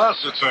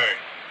nevertheless, it's a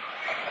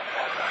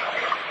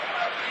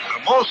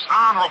most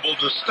honorable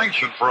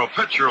distinction for a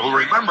pitcher who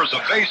remembers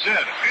a base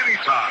hit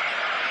anytime.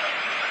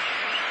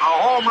 A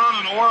home run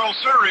in the World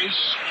Series.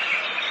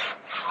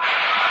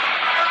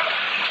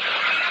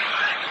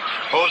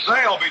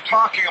 Jose will be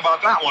talking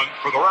about that one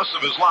for the rest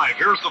of his life.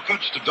 Here's the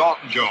pitch to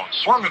Dalton Jones.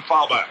 Swung and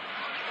foul back.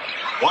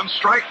 1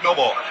 strike, no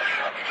ball.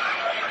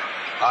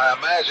 I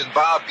imagine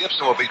Bob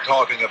Gibson will be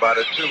talking about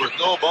it, too. With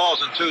no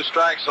balls and 2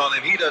 strikes on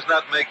him, he does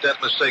not make that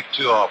mistake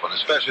too often,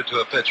 especially to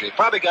a pitcher. He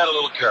probably got a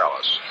little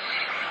careless.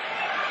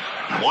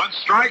 1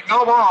 strike,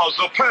 no balls.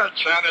 The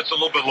pitch, and it's a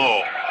little bit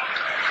low.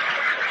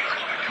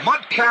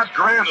 Mudcat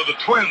Grant of the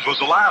Twins was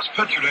the last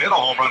pitcher to hit a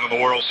home run in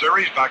the World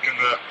Series back in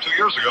 2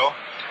 years ago,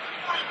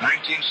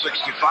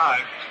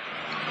 1965.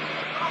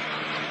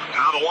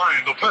 Now the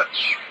line, the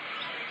pitch.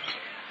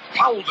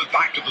 Fouled it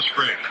back to the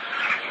screen.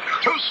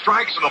 2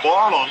 strikes and a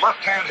ball on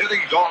left-hand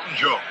hitting Dalton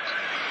Jones.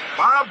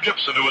 Bob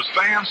Gibson, who is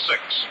fan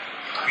 6.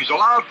 He's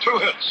allowed 2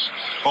 hits,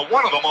 but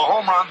one of them a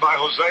home run by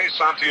Jose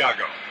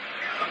Santiago.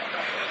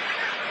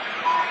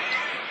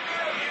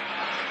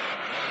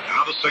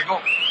 Now the signal.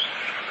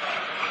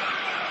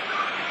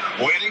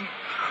 Waiting.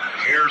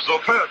 Here's the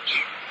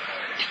pitch.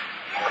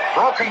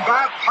 Broken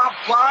bat, pop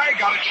fly,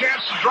 got a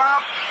chance to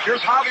drop.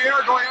 Here's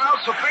Javier going out.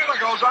 Cepeda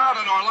goes out,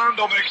 and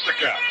Orlando makes the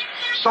catch.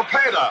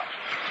 Cepeda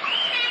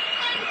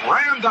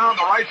ran down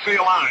the right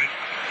field line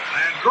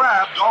and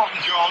grabbed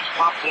Dalton Jones'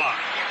 pop fly.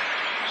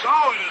 So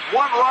it is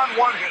 1 run,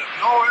 1 hit.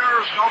 No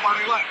errors,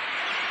 nobody left.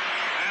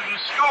 And the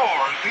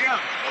score at the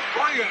end of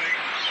 3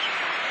 innings.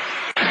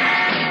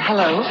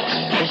 Hello,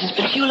 this is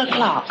Petula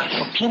Clark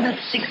for Plymouth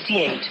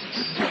 68.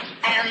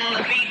 And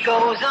the beat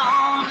goes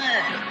on.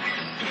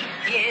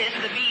 Yes,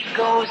 the beat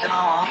goes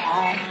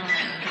on.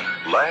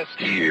 Last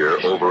year,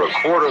 over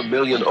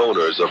 250,000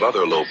 owners of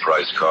other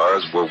low-price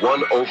cars were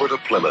won over to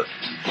Plymouth.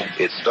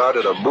 It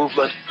started a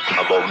movement,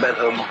 a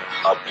momentum,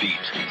 a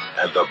beat.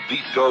 And the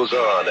beat goes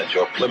on at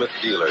your Plymouth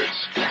dealers.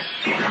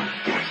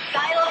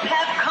 Styles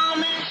have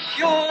come and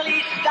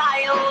surely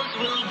styles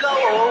will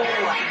go.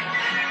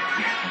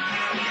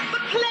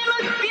 But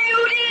Plymouth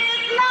Beauty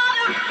is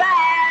not a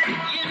fad,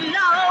 you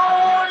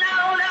know.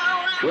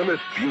 No.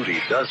 Plymouth Beauty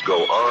does go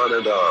on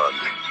and on,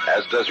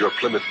 as does your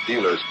Plymouth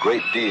dealer's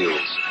great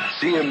deals.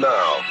 See him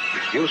now.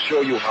 He'll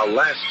show you how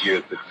last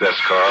year's success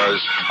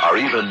cars are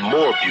even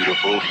more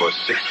beautiful for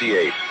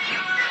 68.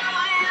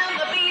 And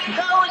the beat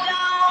goes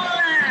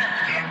on.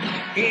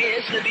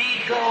 Yes, the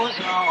beat goes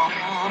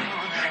on.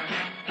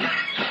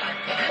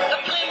 The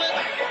Plymouth,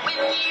 when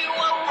you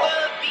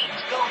over, beat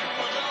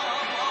goes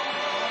on.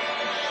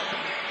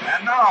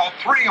 And now,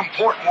 3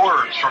 important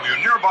words from your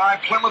nearby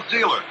Plymouth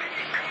dealer.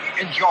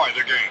 enjoy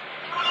the game.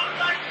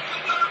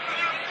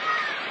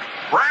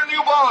 Brand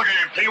new ball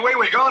game, Pee-wee.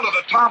 We go to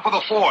the top of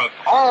the fourth.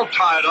 All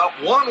tied up,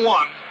 1-1.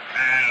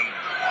 And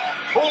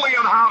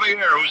Julian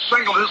Javier, who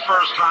singled his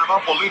first time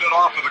up, will lead it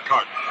off for the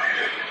Cardinals.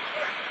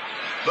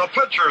 The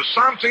pitcher,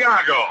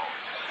 Santiago,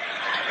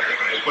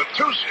 with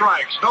 2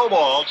 strikes, no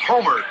balls,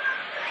 homered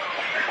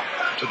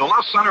to the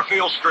left center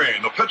field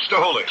screen. The pitch to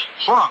Julio.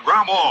 Swung,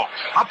 ground ball,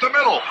 up the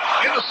middle,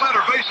 into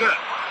center, base hit.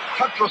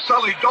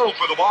 Petrocelli dove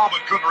for the ball,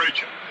 but couldn't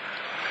reach it.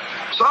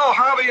 So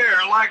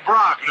Javier, like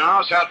Brock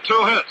now, has had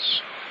 2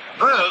 hits.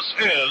 This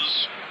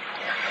is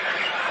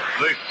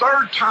the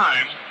third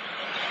time,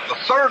 the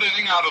third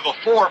inning out of the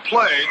 4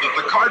 played that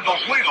the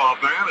Cardinals'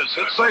 leadoff man has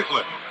hit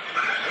safely.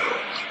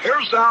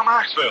 Here's Dow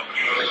Maxville.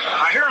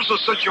 Now here's the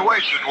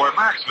situation where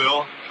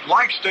Maxville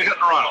likes to hit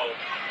and run.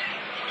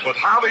 With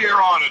Javier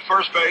on at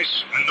first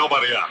base and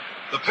nobody out.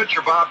 The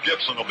pitcher, Bob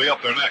Gibson, will be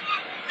up there next.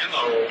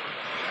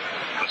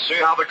 Let's see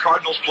how the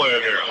Cardinals play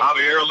it here.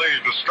 Javier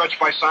leads, the stretch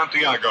by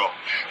Santiago.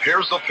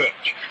 Here's the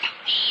pitch.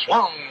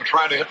 Swung,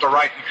 trying to hit the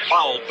right and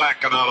fouled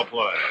back and out of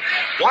play.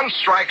 1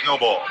 strike, no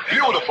ball.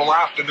 Beautiful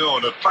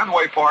afternoon at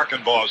Fenway Park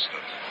in Boston.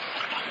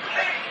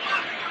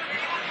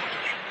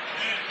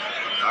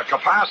 A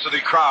capacity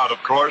crowd,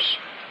 of course.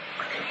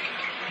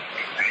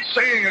 He's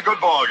seeing a good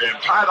ball game.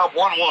 Tied up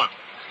 1-1.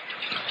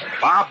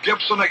 Bob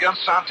Gibson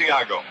against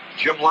Santiago.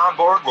 Jim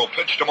Lonborg will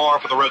pitch tomorrow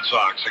for the Red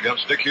Sox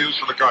against Dick Hughes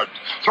for the Cardinals.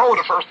 Throw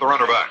to first, the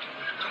runner back.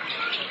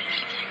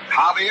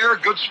 Javier,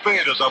 good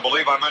speed, as I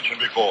believe I mentioned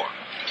before.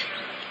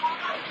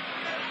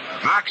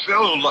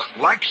 Maxville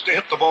likes to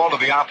hit the ball to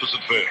the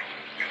opposite field.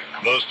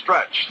 The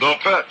stretch, the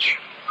pitch.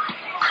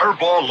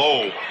 Curveball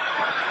low.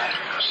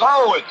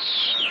 So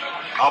it's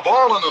a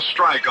ball and a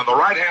strike on the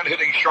right-hand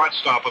hitting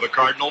shortstop of the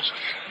Cardinals,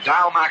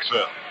 Dow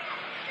Maxville,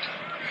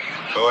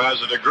 who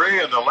has a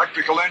degree in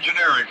electrical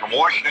engineering from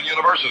Washington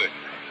University.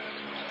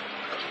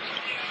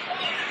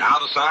 Now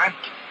the sign.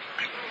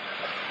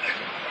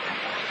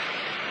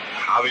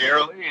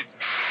 Javier lead.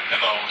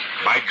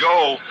 Might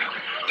go.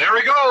 There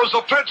he goes.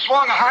 The pitch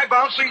swung, a high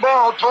bouncing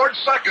ball towards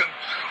second.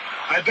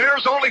 And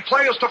there's only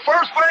play is to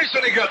first base,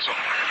 and he gets him.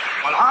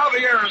 But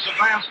Javier has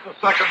advanced to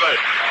second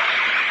base.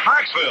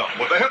 Maxville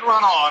with the hit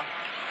run on.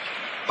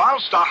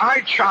 Bounced a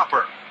high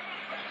chopper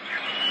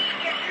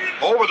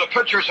over the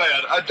pitcher's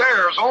head.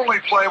 Adair's only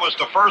play was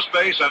to first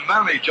base, and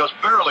then he just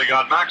barely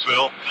got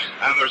Maxville,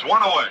 and there's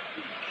 1 away.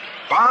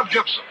 Bob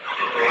Gibson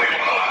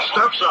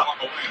steps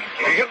up.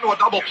 He hit into a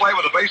double play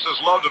with the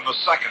bases loaded in the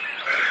second.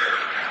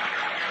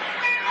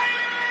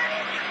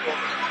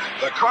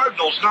 The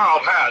Cardinals now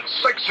have had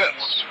 6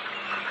 hits,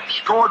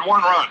 scored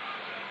 1 run.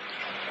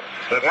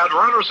 They've had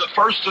runners at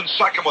first and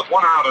second with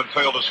 1 out and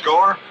failed to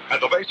score. Had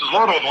the bases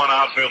loaded with 1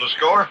 out, failed to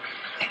score.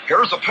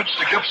 Here's a pitch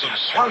to Gibson,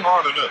 swung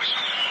hard and missed.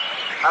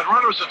 Had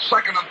runners at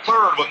second and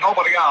third with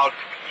nobody out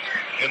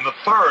in the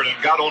third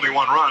and got only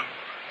 1 run.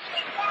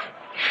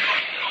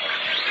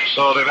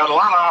 So they've had a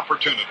lot of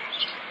opportunities.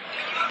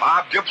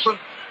 Bob Gibson,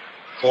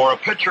 for a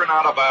pitcher,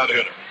 not a bad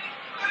hitter.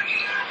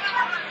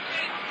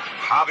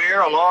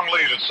 Javier, a long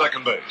lead at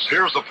second base.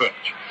 Here's the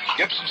pitch.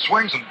 Gibson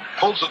swings and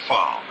pulls it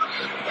foul.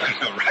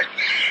 Right.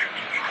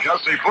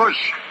 Jesse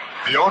Bush,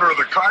 the owner of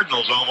the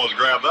Cardinals, almost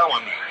grabbed that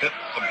one. Hit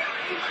them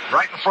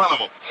right in front of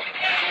him.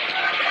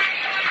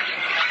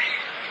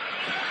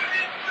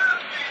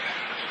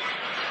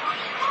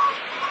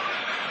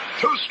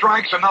 Two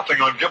strikes and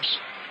nothing on Gibson.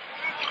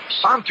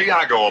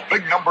 Santiago, a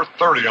big number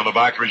 30 on the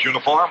back of his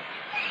uniform.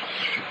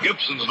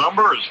 Gibson's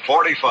number is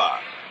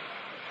 45.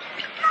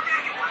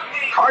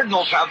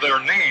 Cardinals have their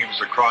names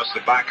across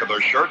the back of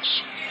their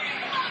shirts.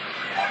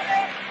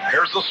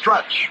 Here's the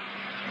stretch.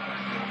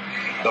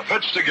 The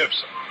pitch to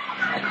Gibson.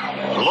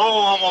 Low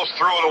almost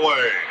threw it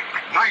away.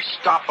 Nice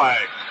stop by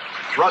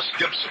Russ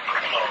Gibson.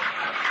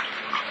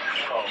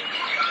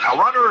 A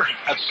runner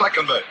at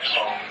second base.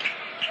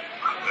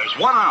 There's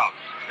 1 out.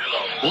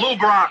 Lou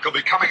Brock will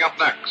be coming up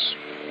next.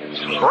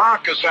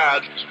 Brock has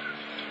had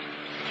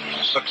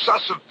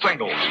successive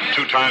singles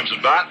 2 times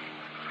at bat.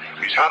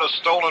 He's had a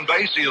stolen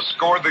base. He has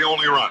scored the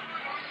only run.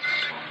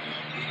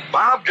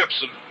 Bob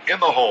Gibson in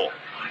the hole.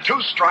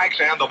 2 strikes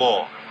and the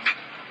ball.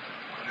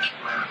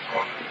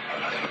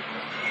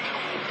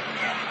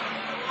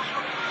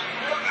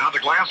 Now the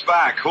glance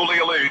back.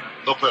 Julio lead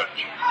the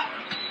pitch.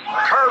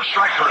 Curve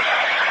strike to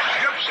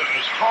Gibson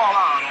is called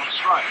out on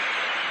strike.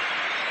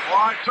 Well,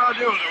 I tell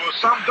you, there was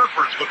some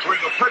difference between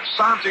the pitch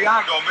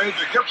Santiago made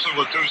to Gibson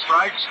with 2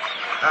 strikes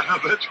and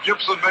the pitch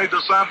Gibson made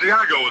to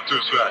Santiago with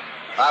 2 strikes.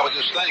 I was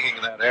just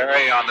thinking that,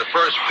 Harry, on the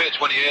first pitch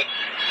when he had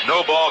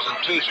no balls and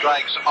 2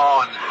 strikes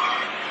on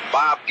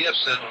Bob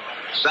Gibson,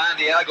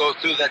 Santiago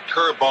threw that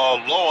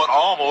curveball low and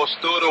almost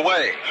threw it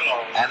away.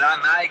 And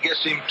now he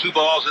gets him 2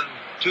 balls and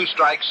 2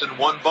 strikes and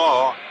 1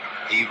 ball.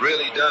 He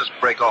really does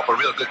break off a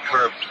real good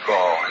curved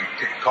ball and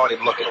caught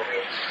him looking.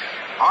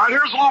 All right,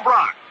 here's Lou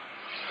Brock.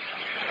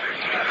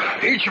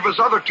 Each of his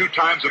other 2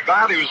 times at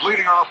bat, he was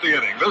leading off the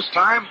inning. This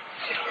time,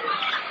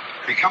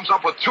 he comes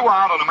up with 2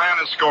 out and a man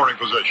in scoring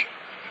position.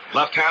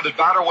 Left-handed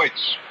batter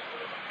waits.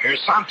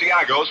 Here's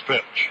Santiago's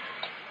pitch.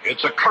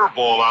 It's a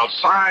curveball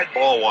outside,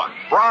 ball one.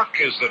 Brock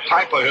is the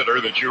type of hitter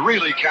that you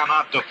really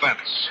cannot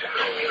defense.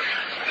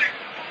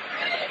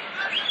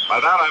 By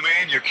that I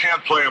mean you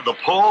can't play him to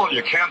pull,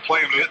 you can't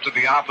play him to hit to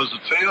the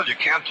opposite field, you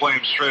can't play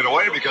him straight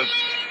away because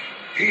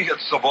he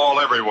hits the ball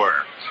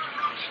everywhere.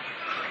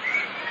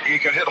 He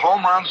can hit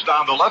home runs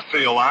down the left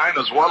field line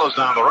as well as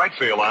down the right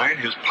field line.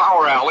 His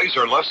power alleys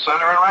are left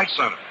center and right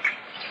center.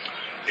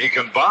 He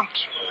can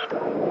bunt.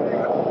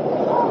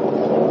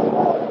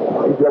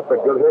 He's just a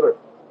good hitter.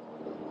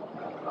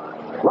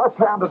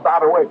 Left-handed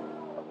batter waits.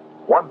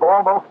 1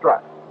 ball, no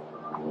strike.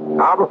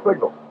 Now the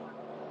signal.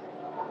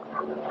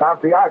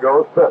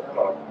 Santiago's pitch.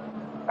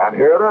 And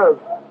here it is.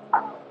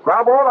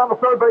 Ground ball on the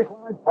third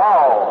baseline.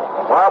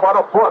 Foul. By about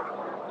a foot.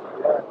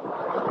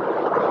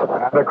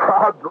 And the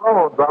crowd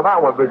groans on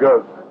that one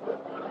because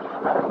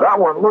that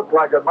one looked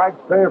like it might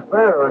stay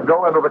fair and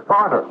go into the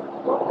corner.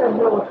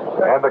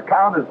 And the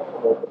count is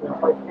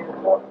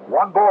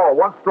 1 ball,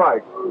 1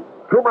 strike.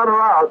 2 men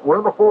are out. We're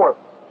in the 4th.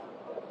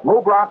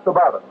 Lou Brock the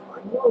batter.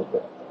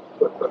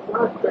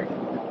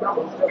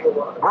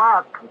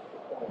 Brock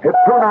hit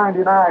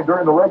 .299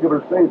 during the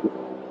regular season.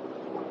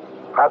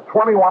 Had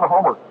 21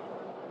 homers.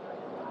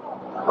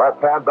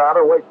 Left-hand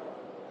batter waits.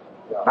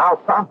 Now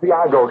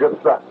Santiago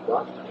gets set.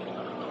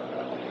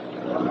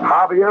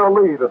 Javier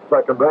lead at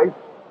second base.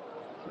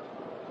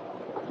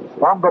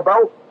 From the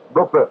belt,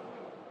 the pitch.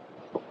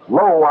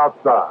 Low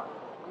outside.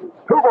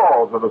 2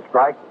 balls and a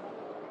strike.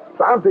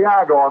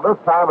 Santiago, on this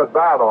time at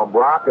bat on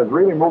Brock, is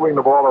really moving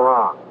the ball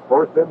around.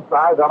 First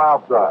inside, then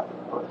outside.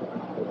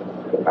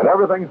 And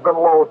everything's been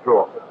low to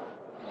him.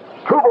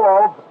 2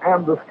 balls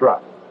and the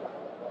strike.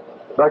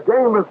 The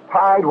game is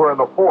tied. We're in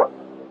the 4th.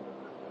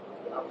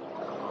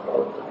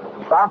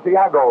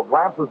 Santiago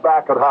glances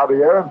back at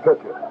Javier and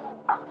pitches.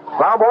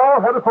 Foul ball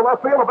headed for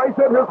left field. A base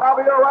hit. Here's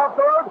Javier out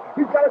third.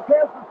 He's got a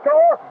chance to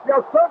score.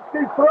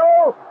 Yastrzemski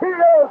throw. He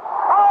is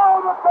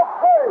out at the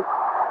plate.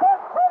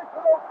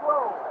 Sensational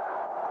throw.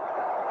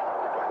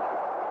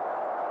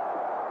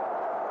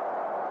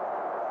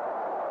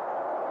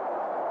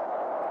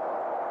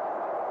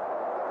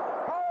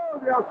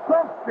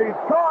 Yastrzemski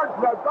charged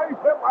the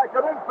base hit like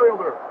an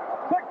infielder.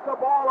 Picked the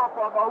ball up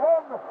on the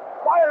run,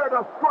 fired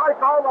a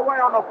strike all the way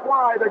on the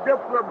fly to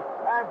Gibson,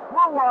 and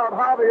threw out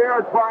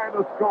Javier trying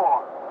to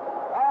score.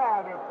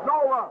 And it's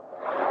no run,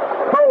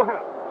 2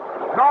 hits,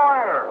 no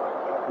errors,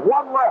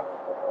 1 left.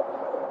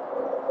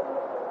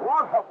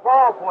 What a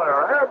ball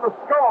player. And the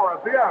score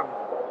at the end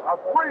of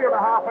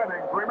 3.5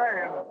 innings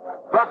remains.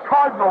 The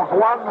Cardinals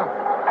won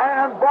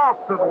and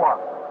Boston won.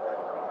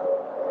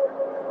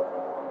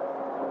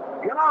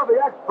 You know, the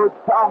experts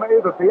tell me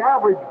that the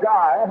average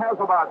guy has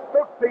about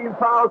 15,000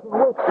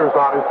 whiskers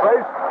on his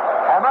face,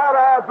 and that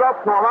adds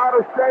up to a lot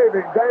of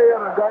shaving day in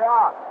and day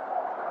out.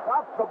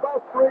 That's the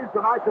best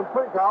reason I can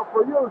think of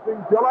for using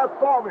Gillette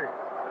Foamy.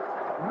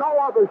 No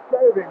other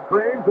shaving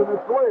creams in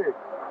this league.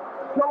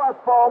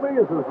 Gillette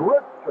Foamy is as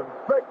rich and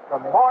thick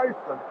and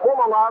moist and full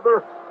of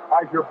lather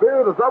as your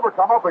beard has ever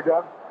come up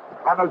again,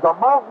 and there's a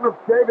mountain of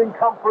shaving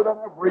comfort in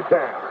every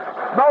can.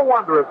 No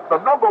wonder it's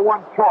the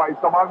 #1 choice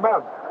among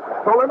men.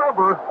 So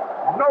remember,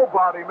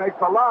 nobody makes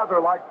a lather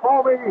like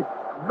Foamy.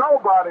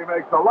 Nobody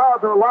makes a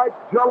lather like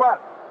Gillette.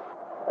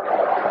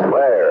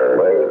 Flair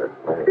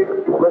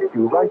lets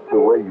you write the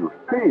way you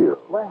feel.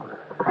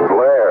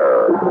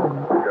 Flair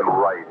can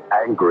write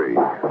angry.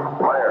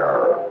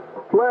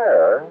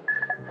 Flair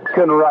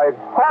can write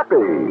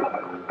happy.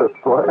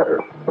 Flair,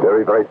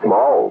 very, very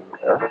small.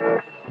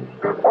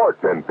 Or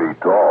 10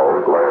 feet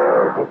tall.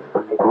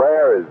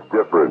 Flair is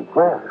different.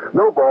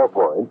 No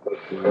ballpoint,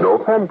 no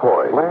pen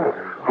point.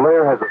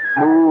 Flair has a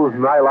smooth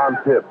nylon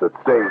tip that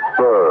stays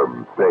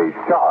firm, stays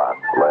sharp.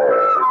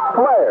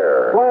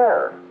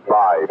 Flair.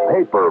 By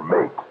Paper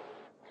Mate.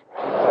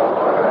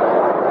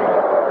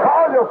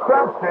 Carl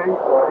Yastrzemski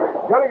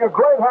getting a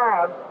great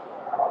hand.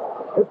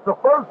 It's the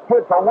first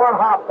pitch, a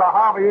 1-hop to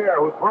Javier,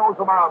 who throws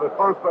him out at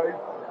first base.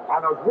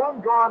 And there's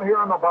 1 gone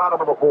here in the bottom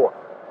of the 4th.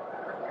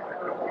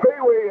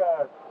 See,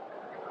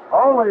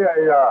 only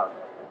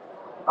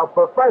a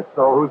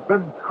professional who's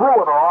been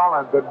through it all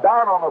and been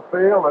down on the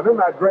field and in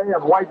that gray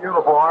and white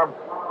uniform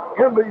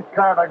in these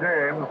kind of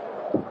games,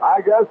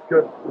 I guess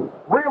could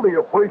really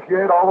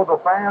appreciate, all of the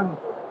fans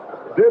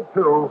did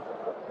too,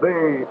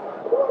 the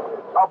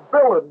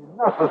ability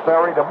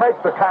necessary to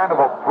make the kind of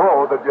a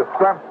throw that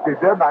Yastrzemski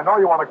did. And I know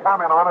you want to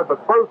comment on it,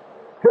 but first,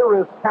 here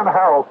is Ken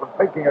Harrelson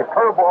taking a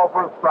curveball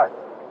for a strike.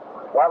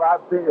 Well,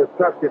 I've seen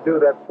Yastrzemski do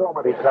that so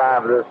many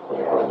times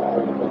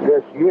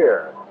this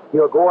year.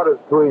 He'll go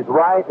to his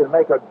right and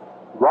make a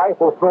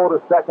rifle throw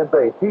to second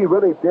base. He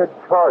really did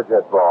charge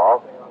that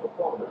ball.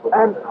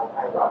 And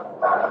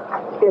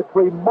it's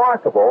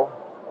remarkable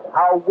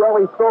how well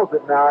he throws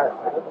it now.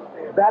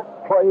 That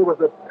play was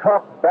a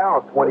tough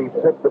bounce when he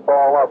picked the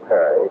ball up,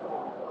 Harry.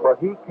 But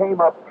he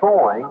came up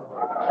throwing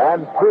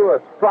and threw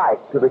a strike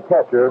to the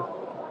catcher,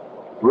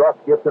 Russ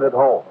Gibson, at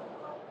home.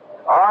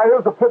 All right,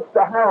 here's a pitch to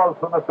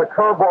Harrelson. It's a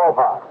curveball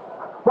high.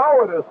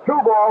 So it is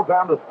 2 balls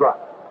and a strike.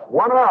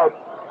 1 out.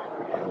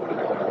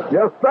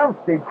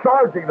 Yastrzemski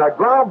charging that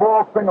ground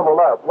ball single to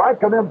left,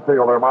 like an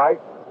infielder might,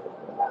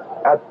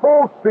 at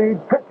full speed,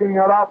 picking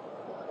it up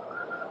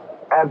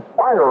and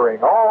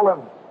firing all in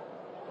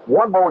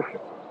one motion.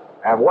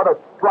 And what a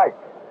strike.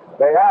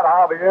 They had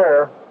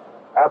Javier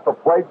at the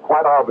plate,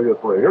 quite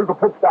obviously. Here's a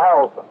pitch to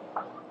Harrelson.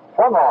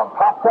 Swung on,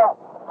 popped up.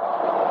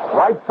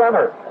 Right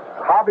center.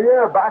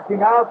 Javier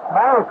backing out.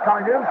 Maris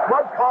coming in.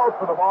 Flood calls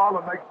for the ball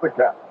and makes the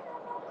catch.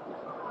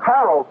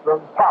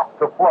 Harrelson popped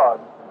to Flood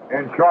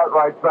in short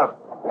right center.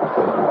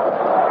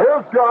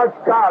 Here's George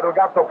Scott, who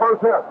got the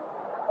first hit.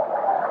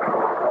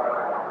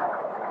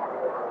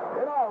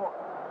 You know,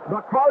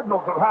 the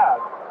Cardinals have had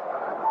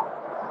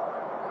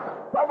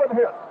 7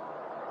 hits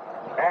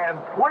and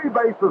 3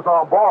 bases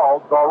on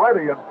balls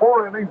already in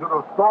 4 innings and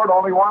have scored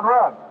only 1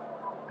 run.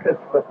 It's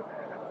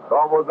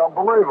almost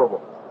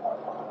unbelievable.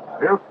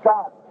 Here's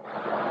Scott.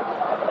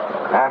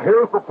 And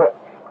here's the pitch.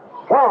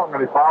 Swung,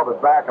 and he fouled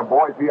it back, and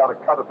boys, he ought to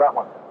cut at that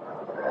one.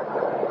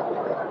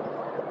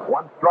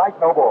 1 strike,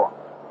 no ball.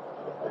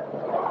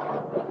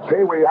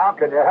 Pee-wee, how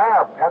can you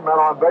have 10 men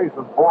on base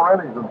in 4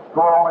 innings and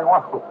score only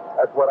 1?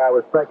 That's what I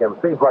was thinking.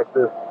 It seems like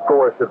this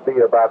score should be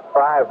about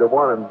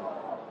 5-1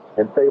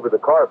 in favor of the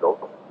Cardinals.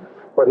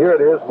 But here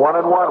it is,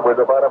 1-1. We're in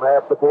the bottom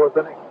half of the 4th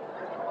inning.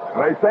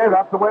 They say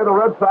that's the way the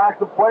Red Sox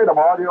have played them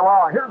all year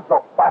long. Here's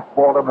the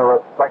fastball in the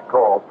respect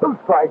call. 2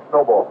 strikes,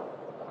 no ball.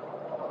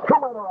 2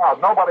 men are out.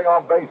 Nobody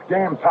on base.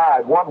 Game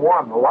tied.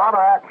 1-1. A lot of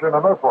action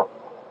in this one.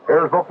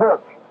 Here's the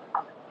pitch.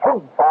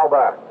 Boom, foul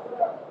back.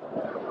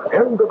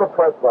 Into the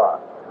press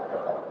box.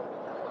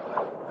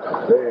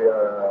 I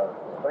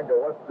think a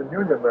Western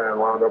Union man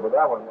wound up with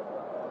that one.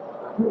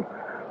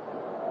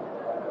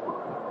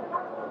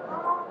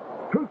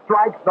 2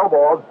 strikes, no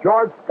balls.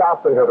 George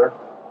Scott, the hitter.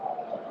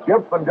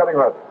 Gibson getting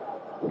ready.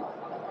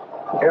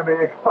 In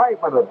the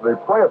excitement of the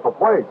play at the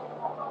plate,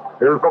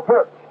 here's the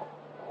pitch.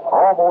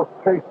 Almost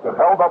chased it,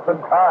 held up in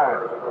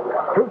time.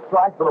 2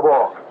 strikes and a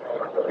ball.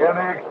 In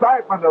the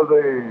excitement of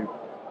the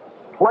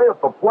play at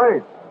the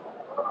plate,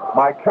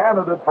 my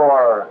candidate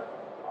for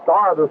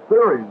star of the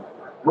series,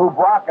 Lou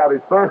Brock, got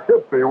his 3rd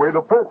hit. Pee-wee,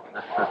 the pitch.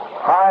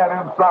 High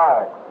and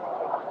inside.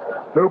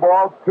 2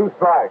 balls, 2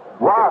 strikes.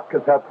 Brock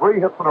has had 3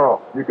 hits in a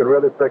row. You can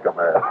really pick him,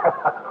 man.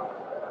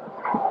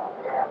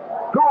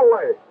 2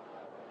 away.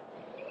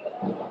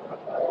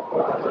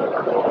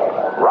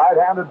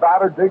 Right-handed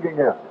batter digging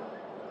in.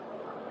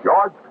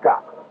 George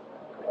Scott.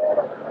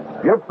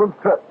 Gibson's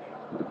pitch.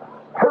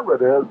 Here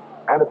it is,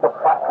 and it's a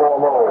fastball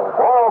low.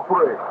 Ball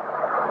 3.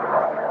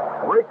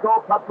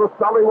 Rico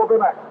Petrocelli will be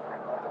next.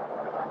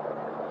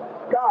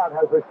 Scott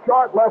has a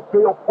short left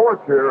field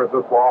porch here at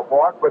this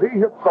ballpark, but he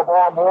hits the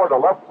ball more to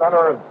left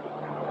center and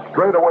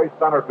straightaway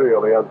center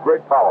field. He has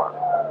great power.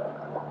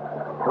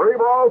 3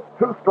 balls,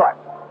 2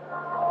 strikes.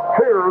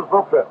 Here's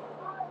the pitch.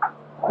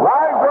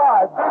 Line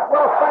drive, deep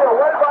left field,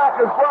 way back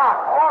is Brock,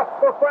 off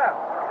the fence.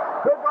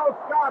 Here goes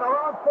Scott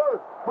around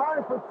first,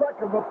 trying for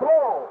second, the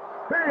throw.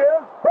 He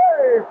is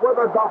safe with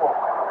a double.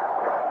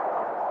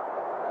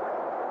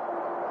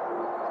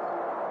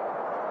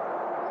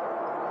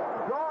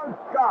 George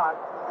Scott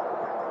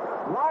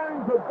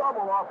lines a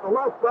double off the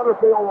left center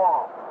field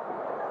wall.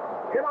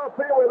 You know,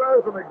 Pee-wee,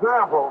 there's an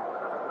example.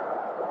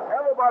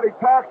 Everybody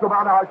talks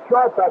about how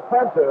short that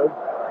fence is,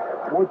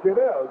 which it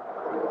is.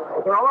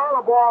 But there are a lot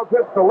of balls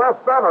hit to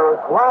left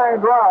center, line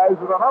drives,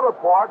 and another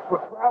parks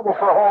would travel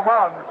for home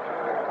runs.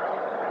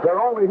 They're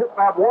only hit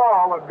that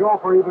wall and go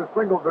for either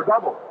singles or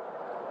doubles.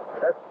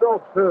 That's so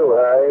true,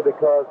 Harry,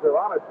 because a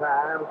lot of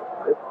times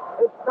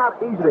it's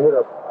not easy to hit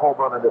a home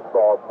run in this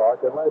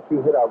ballpark unless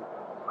you hit a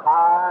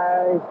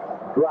high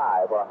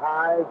drive or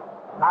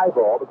high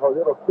ball, because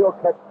it'll still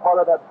catch part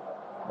of that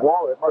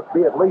wall. It must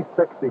be at least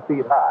 60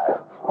 feet high.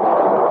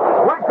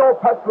 Rico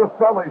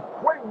Petrocelli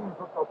swings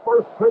at the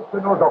first pitch,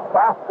 and there's a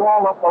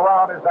fastball up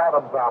around his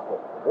Adam's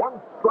apple.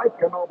 1 strike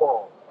and no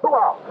ball. 2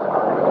 out.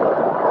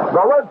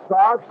 The Red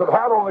Sox have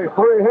had only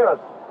 3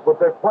 hits, but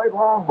they've played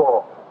long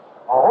ball.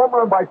 A home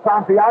run by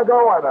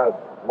Santiago and a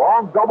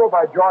long double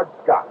by George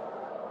Scott.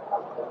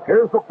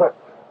 Here's the pitch.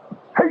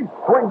 He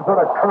swings at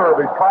a curve.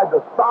 He tried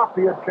to stop.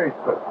 He had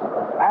chased it.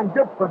 And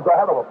Gibson's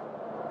ahead of him.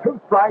 2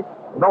 strikes,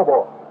 no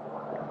ball.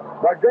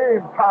 The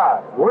game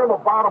tied. We're in the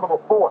bottom of the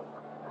 4th.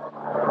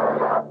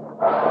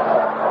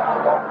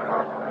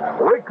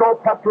 Rico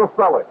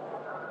Petrocelli.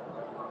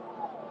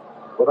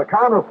 With a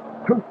count of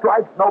 2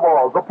 strikes, no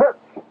balls. The pitch.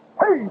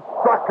 He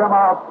struck him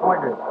out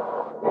swinging.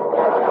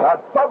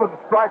 That's 7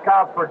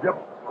 strikeouts for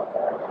Gibson.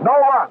 No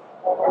runs,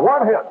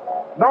 1 hit,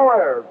 no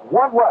errors,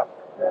 1 left.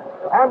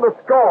 And the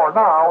score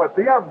now at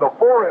the end of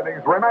 4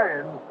 innings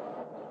remains: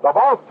 the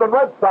Boston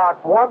Red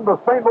Sox won, the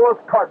St. Louis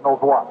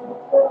Cardinals won.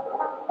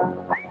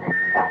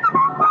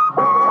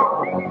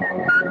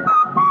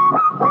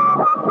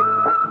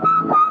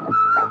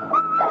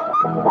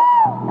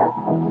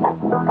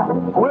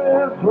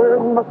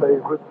 Whistling my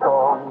favorite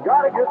song,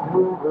 gotta get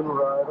moving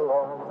right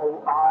along.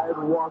 Oh, I'd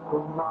walk a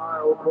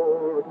mile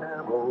for a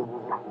camel.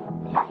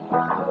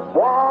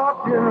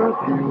 Walking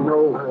to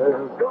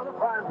nowhere, gonna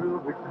find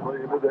music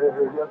playing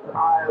there. Yes,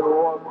 I'd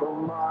walk a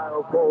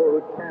mile for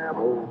a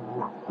camel.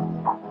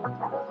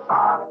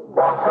 I'd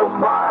walk a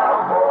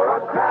mile for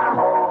a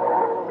camel.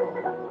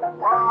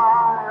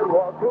 I'd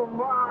walk a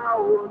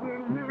mile with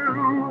you.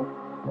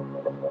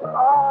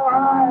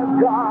 I've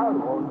got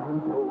one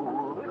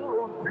soul,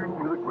 little two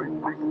with a great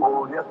big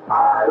bone. Yes,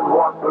 I'd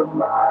walk a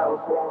mile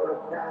for a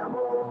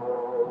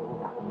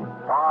camel.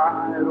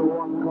 I'd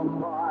walk a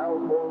mile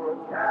for a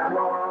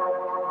camel.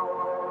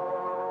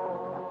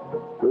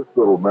 This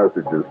little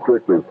message is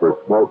strictly for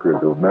smokers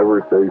who've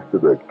never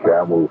tasted a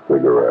Camel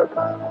cigarette.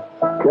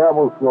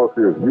 Camel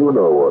smokers, you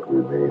know what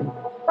we mean.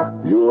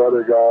 You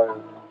other guys,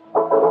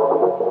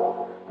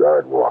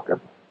 start walking.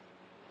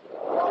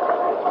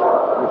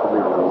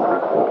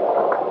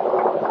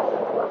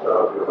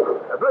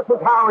 This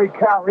is Harry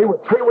Carey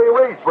with Pee Wee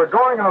Reese. We're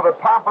going into the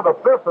top of the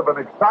fifth of an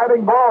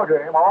exciting ball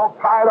game, all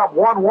tied up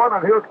 1-1,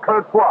 and here's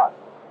Kurt Flood.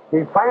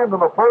 He fanned in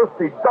the first,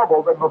 he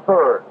doubled in the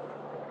third.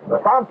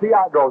 The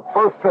Santiago's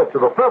first pitch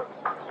of the fifth,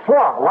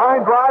 swung,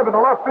 line drive in the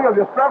left field.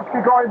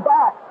 Yastrzemski going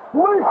back.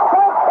 Holy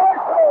cow,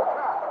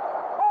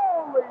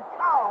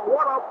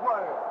 what a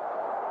play.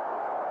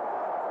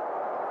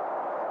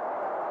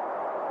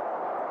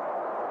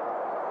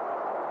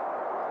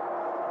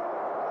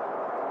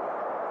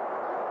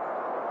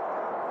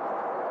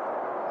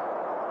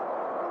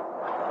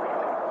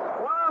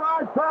 I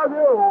tell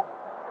you,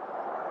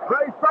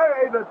 they say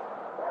that a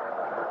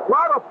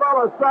lot of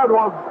fellas said,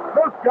 well,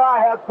 this guy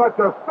had such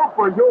a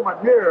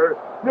superhuman year,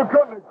 you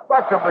couldn't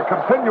expect him to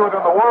continue it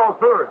in the World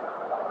Series.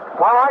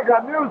 Well, I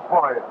got news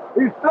for you.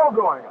 He's still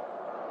doing it.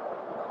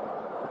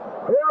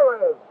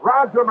 Here is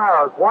Roger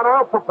Maris, 1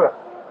 out for pitch.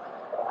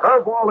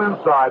 Curveball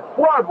inside.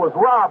 Flood was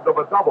robbed of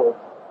a double.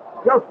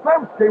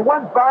 Yastrzemski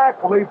went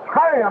back, leaped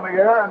high in the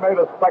air, and made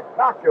a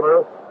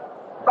spectacular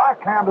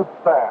backhanded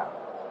stab.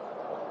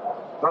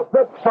 The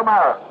pitch to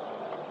Maris.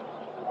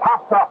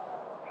 Popped up.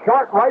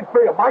 Short right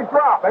field. Might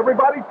drop.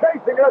 Everybody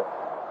chasing it.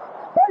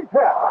 Base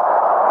hit.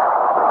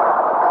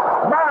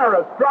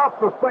 Maris drops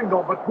a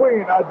single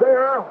between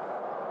Adair,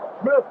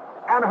 Smith,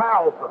 and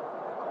Harrelson.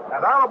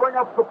 And that'll bring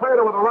up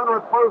Cepeda with a runner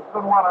at first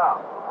and 1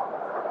 out.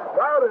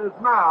 That is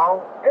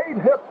now 8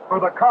 hits for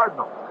the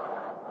Cardinals.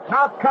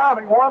 Not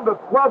counting one that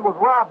Flood was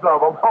robbed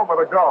of a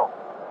moment ago.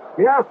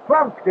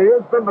 Yastrzemski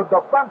has been the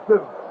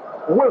defensive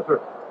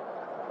wizard.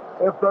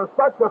 If there's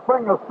such a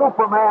thing as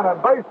Superman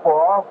in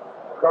baseball,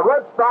 the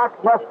Red Sox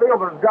left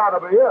fielder's got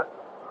to be it.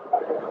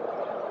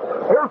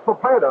 Here's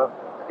Cepeda.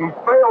 He's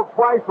failed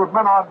twice with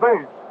men on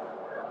base.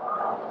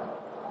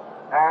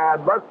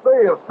 And let's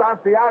see if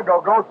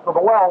Santiago goes to the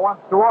well once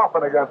too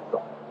often against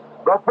him.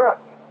 The pitch.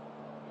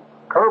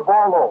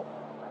 Curveball low.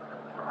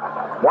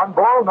 1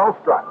 ball, no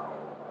strike.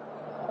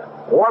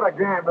 What a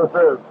game this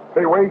is,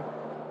 Pee Wee.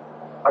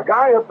 A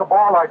guy hits the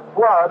ball like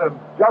Flood and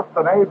just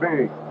an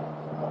A.B.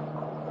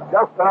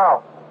 Just an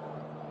out.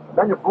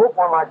 Then you bloop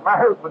one like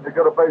Myers when you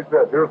get a base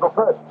hit. Here's the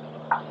pitch.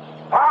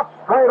 Pop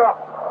straight up.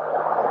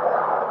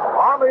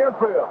 On the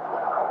infield.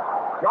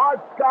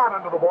 George Scott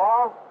into the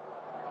ball.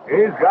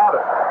 He's got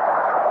it.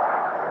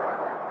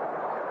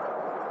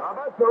 I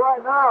bet you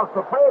right now,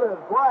 Cepeda is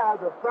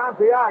glad that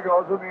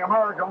Santiago's in the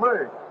American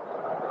League.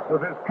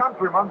 Because his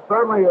countryman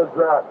certainly has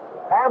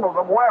handled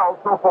them well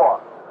so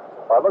far.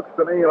 It looks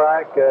to me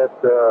like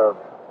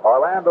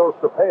Orlando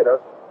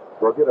Cepeda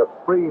will get a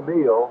free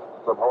meal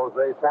from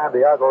Jose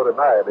Santiago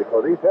tonight,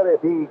 because he said if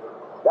he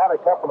got a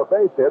couple of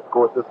base hits, of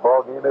course this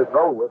ball game isn't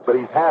over with, but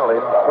he's handling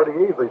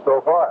pretty easily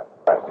so far.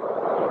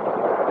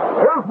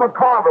 Here's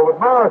McCarver with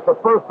Maris at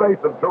first base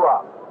and 2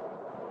 outs.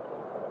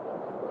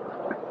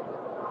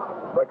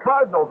 The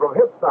Cardinals have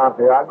hit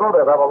Santiago.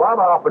 They've had a lot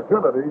of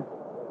opportunities.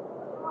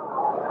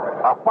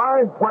 A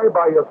fine play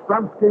by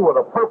Yastrzemski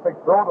with a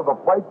perfect throw to the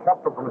plate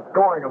kept him from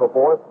scoring in the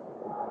fourth.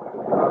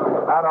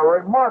 And a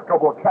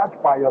remarkable catch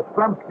by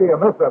Yastrzemski in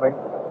this inning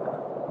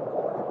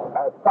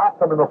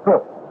stopped him in the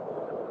fifth.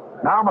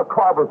 Now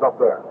McCarver's up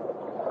there.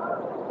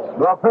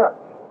 The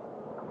pitch.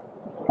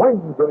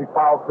 Swings and he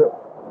fouls it.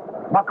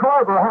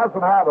 McCarver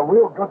hasn't had a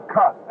real good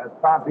cut at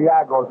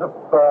Santiago's.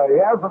 He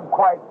hasn't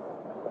quite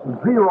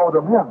zeroed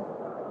him in.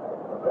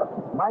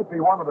 Might be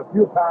one of the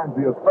few times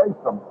he has faced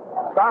him.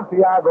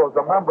 Santiago's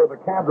a member of the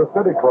Kansas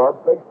City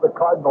Club, faced the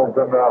Cardinals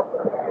in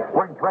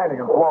spring training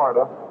in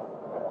Florida.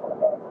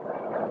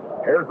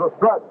 Here's the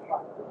stretch.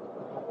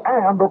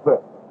 And the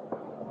pitch.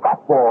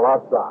 Fastball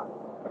outside.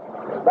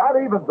 That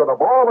evens it. A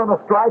ball and a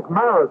strike.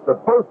 Maris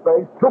at first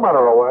base, 2 men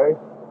are away.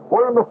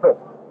 We're in the fifth.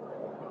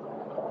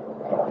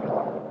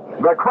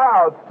 The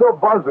crowd's still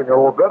buzzing a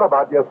little bit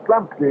about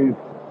Yastrzemski's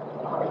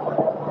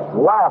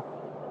last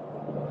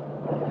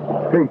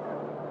piece.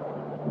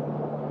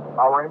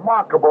 A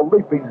remarkable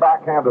leaping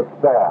backhanded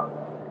stab.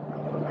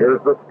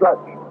 Here's the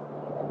stretch.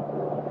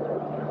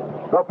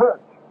 The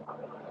pitch.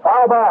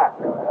 Foul back.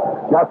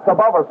 Just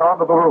above us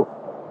onto the roof.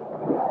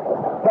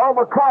 So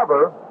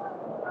McCarver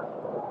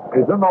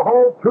He's in the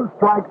hole, 2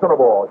 strikes and a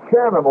ball.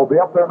 Shannon will be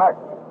up there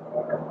next.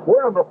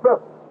 We're in the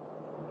 5th.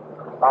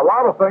 A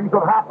lot of things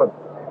have happened,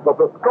 but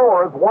the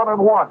score is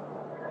 1-1.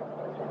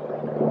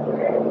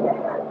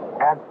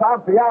 And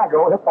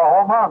Santiago hit the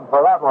home run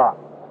for that run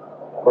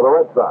for the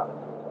Red Sox.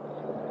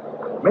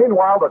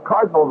 Meanwhile, the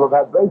Cardinals have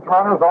had base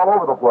runners all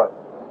over the place.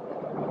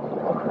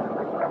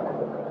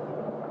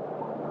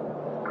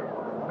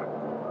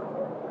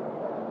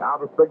 Now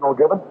the signal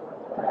given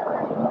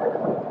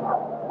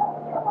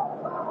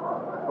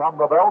from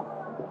the belt.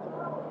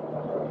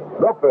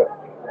 The pitch.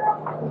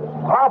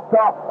 Popped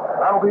up.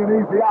 That'll be an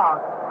easy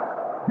out.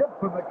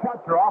 Gibson, the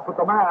catcher, off at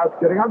the mask,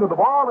 getting under the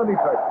ball, and he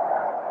takes it.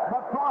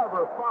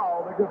 McCarver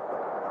fouled to Gibson.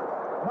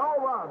 No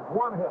runs,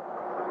 1 hit.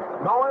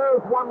 No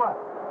errors, 1 left.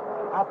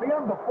 At the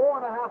end of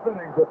 4.5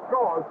 innings, the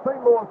score,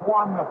 St. Louis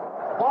 1,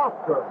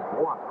 Boston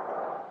 1.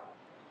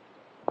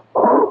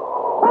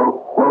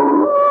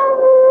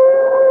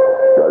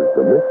 Does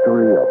the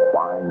mystery of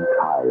buying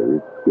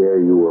tires scare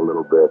you a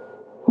little bit?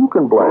 Who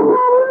can blame it?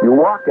 You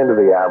walk into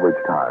the average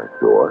tire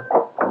store,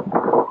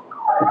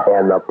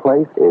 and the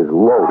place is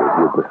loaded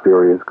with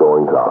mysterious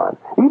goings-on.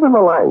 Even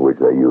the language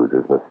they use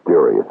is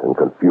mysterious and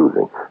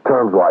confusing.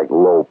 Terms like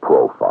low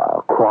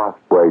profile,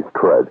 cross-brace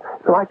treads.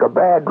 It's like a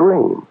bad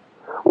dream.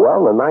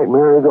 Well, the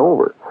nightmare is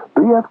over.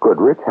 B.F.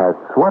 Goodrich has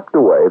swept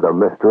away the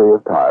mystery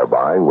of tire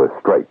buying with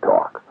straight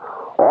talk.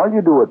 All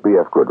you do at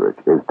B.F. Goodrich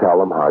is tell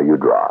them how you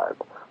drive,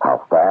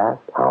 how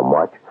fast, how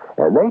much,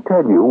 and they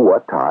tell you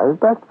what tire is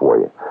best for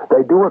you.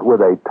 They do it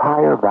with a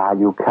tire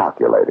value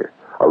calculator,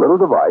 a little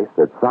device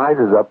that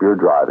sizes up your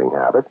driving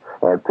habits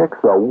and picks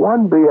the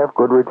one B.F.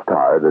 Goodrich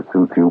tire that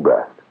suits you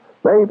best.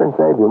 They even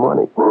save you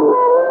money.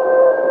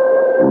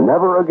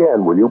 Never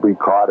again will you be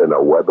caught in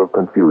a web of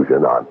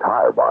confusion on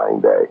tire buying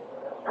day.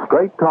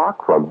 Straight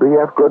talk from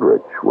B.F.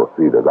 Goodrich will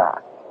see to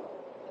that.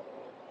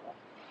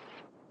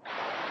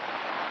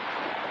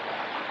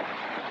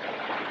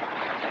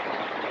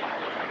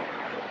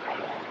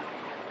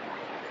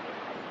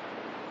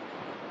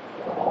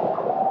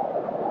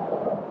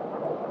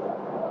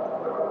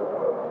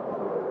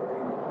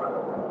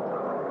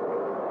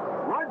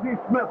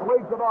 Smith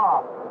leads it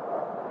off.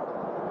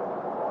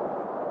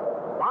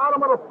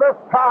 Bottom of the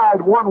 5th, tied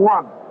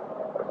 1-1.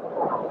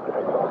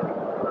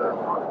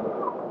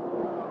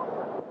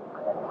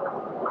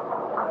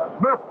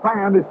 Smith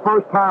fanned his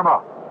first time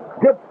up.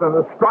 Gibson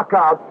has struck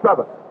out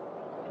 7.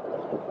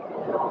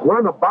 We're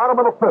in the bottom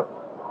of the 5th.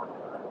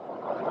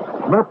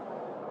 Smith,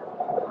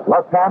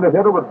 left-handed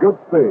hitter with good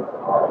speed.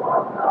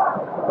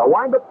 The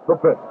windup, the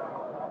pitch.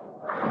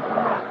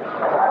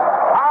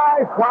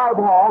 High fly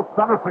ball,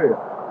 center field.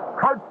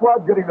 Kurt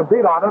Flood getting the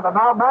beat on it, and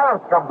now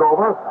Maris comes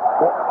over,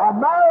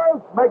 and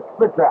Maris makes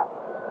the catch.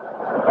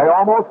 They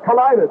almost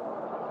collided.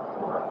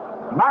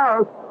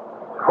 Maris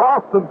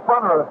crossed in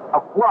front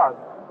of Flood.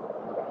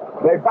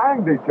 They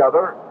banged each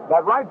other.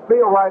 That right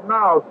field right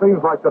now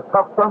seems like the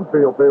tough sun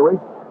field, Pee-wee.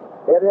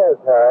 It is,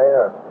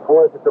 Harry. Of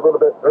course, it's a little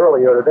bit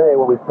earlier today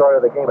when we started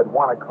the game at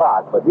 1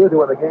 o'clock, but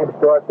usually when the game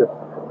starts at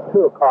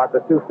 2 o'clock,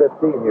 the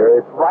 2:15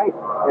 here, it's right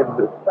in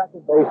the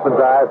second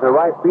baseman's eyes, the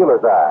right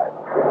fielder's eyes.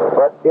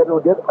 But it'll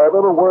get a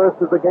little worse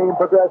as the game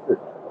progresses.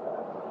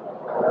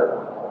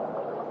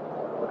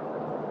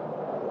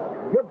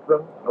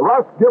 Gibson,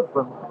 Russ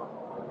Gibson,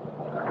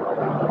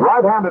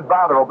 right-handed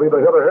batter, will be the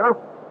hitter here.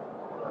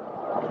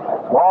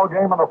 Ball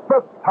game in the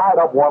 5th, tied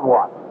up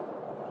 1-1.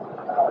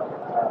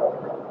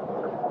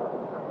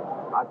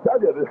 I tell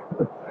you,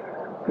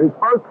 these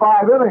first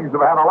 5 innings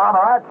have had a lot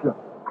of action.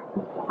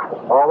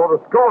 Although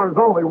the score is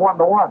only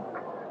 1-1.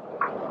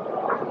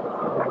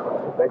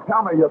 They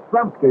tell me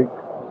Yastrzemski.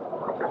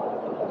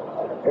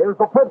 Here's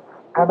the pitch,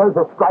 and there's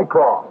a strike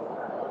call.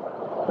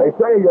 They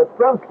say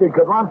Yastrzemski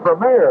could run for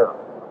mayor.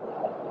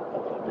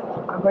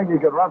 I think he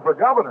could run for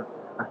governor.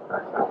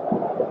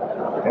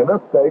 In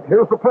this state,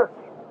 here's the pitch.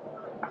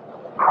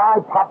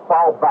 High pop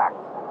foul back.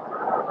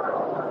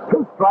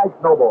 2 strikes,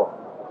 no ball.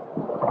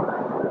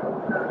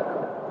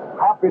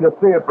 Happy to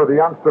see it for the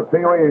youngster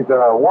Pee-wee. He's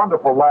a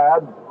wonderful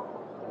lad.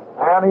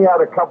 And he had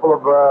a couple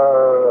of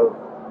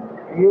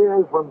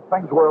years when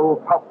things were a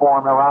little tough for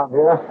him around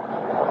here.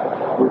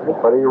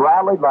 But he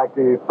rallied like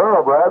the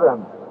thoroughbred,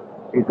 and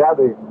he's had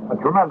a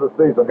tremendous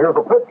season. Here's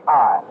a pitch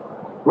high.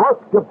 Russ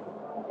Gibson,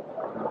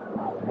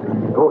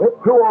 who hit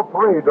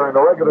 203 during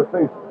the regular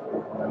season.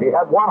 He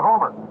had 1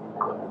 homer.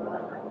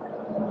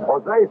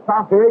 Jose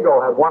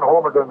Santiago had 1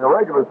 homer during the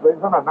regular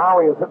season, and now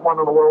he has hit 1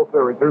 in the World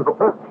Series. Here's a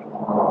pitch.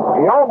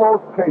 He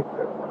almost chased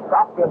it.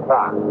 Stopped in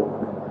time.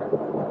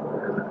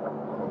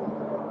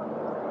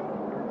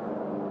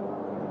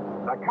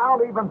 The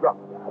count evens up.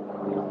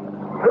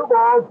 2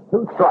 balls,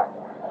 2 strikes.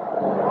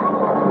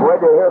 Wait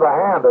to hear the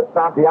hand that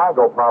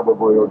Santiago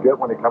probably will get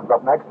when he comes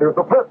up next. Here's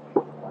the pitch.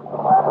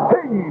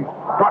 He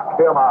struck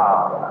him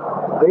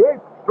out. The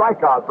 8th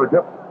strikeout for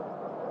Gibson.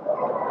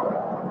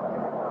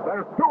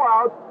 There's 2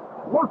 outs.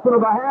 Listen to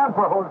the hand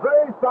for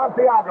Jose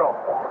Santiago.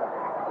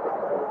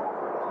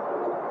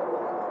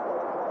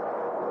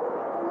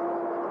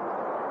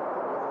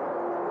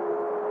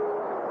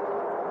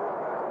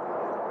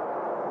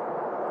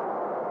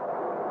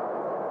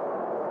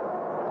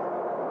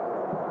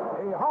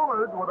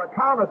 homered with a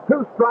count of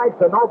 2 strikes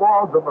and no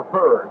balls in the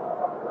third.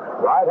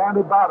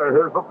 Right-handed batter.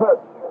 Here's the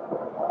pitch.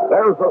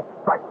 There's a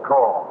strike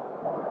call.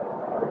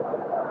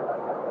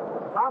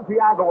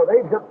 Santiago with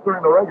 8 hits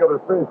during the regular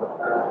season.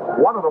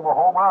 One of them a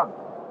home run.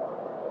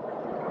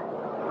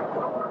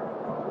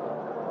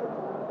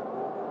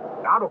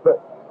 Now to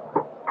pitch.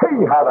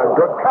 He had a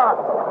good cut.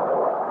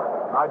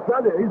 I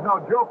tell you, he's no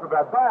joke with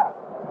that bat.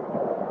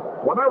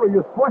 Whenever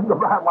you swing the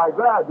bat like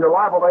that, you're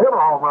liable to hit a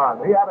home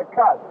run. He had a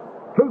cut.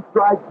 2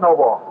 strikes, no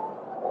ball.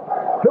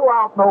 2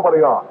 out,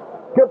 nobody on.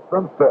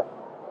 Gibson pitch.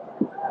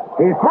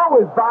 He threw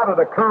his bat at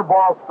a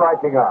curveball,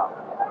 striking out.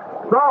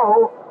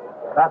 So,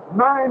 that's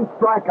 9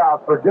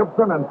 strikeouts for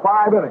Gibson in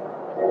 5 innings.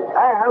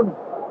 And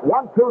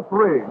 1, 2,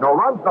 3. No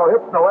runs, no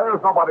hits, no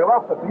errors, nobody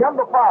left. At the end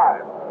of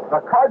 5,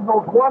 the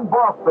Cardinals won,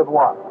 Boston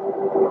won.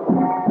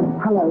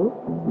 Hello,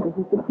 this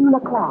is Petula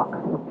Clark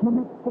of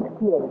Plymouth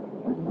 68.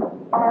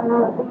 And the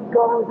beat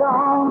goes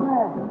on.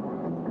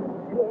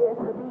 Yes,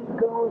 the beat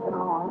goes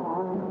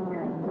on.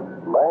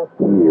 Last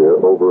year,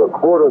 over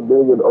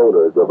 250,000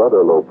 owners of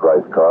other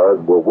low-priced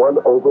cars were won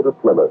over to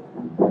Plymouth.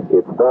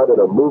 It started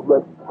a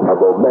movement, a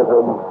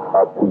momentum,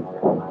 a beat.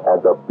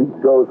 And the beat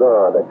goes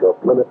on at your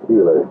Plymouth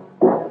dealers.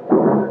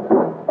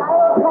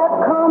 Styles have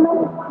come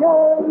and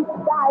surely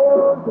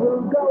styles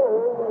will go.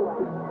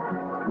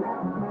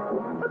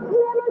 But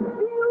Plymouth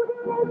Beauty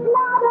is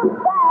not a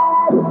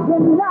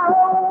fashion, no.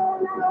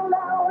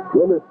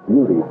 Plymouth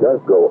Beauty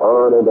does go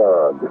on and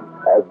on,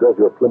 as does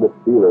your Plymouth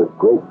dealer's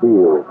great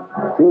deals.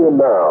 See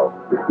him now.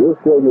 He'll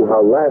show you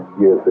how last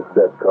year's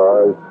success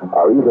cars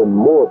are even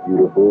more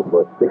beautiful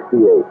for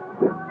 68.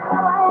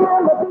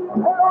 And the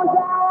beat goes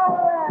on.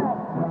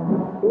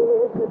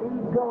 Yes, the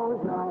beat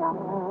goes on.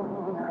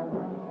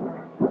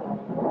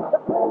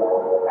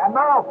 And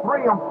now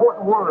 3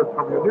 important words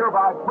from your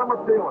nearby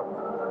Plymouth dealer.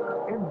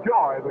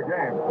 Enjoy the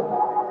game.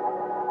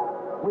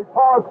 We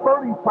pause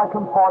 30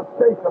 seconds for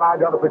station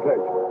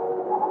identification.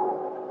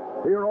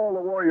 Hear all the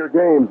Warrior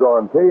games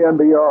on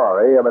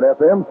KNBR, AM and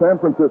FM, San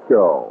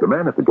Francisco. The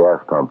man at the gas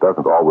pump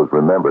doesn't always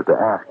remember to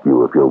ask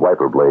you if your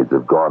wiper blades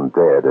have gone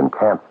dead and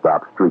can't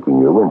stop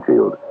streaking your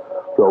windshield.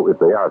 So if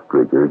they are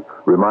streakers,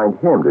 remind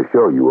him to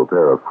show you a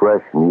pair of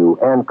fresh, new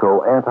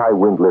Anco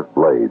anti-wind lift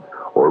blades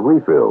or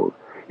refills.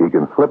 He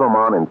can slip them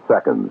on in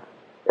seconds,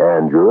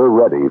 and you're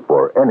ready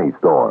for any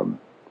storm.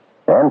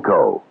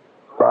 Anco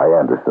by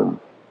Anderson.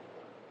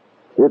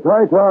 It's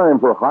high time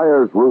for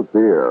Hires Root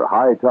Beer.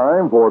 High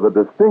time for the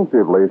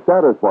distinctively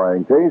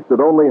satisfying taste that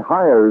only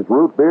Hires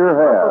Root Beer This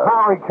is has.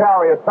 Harry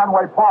Carey at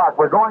Fenway Park.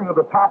 We're going to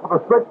the top of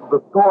the 6th.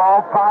 The score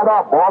all tied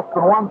up.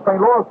 Boston won,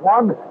 St. Louis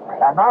won.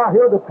 And now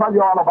here to tell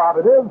you all about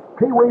it is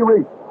Pee Wee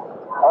Reese.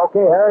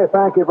 Okay, Harry,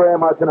 thank you very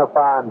much and a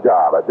fine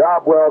job. A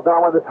job well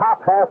done. In the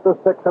top half of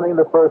the 6th inning,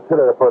 the first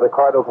hitter for the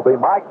Cardinals will be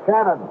Mike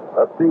Shannon.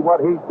 Let's see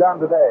what he's done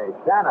today.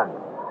 Shannon.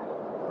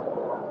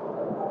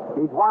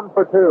 He's 1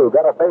 for 2.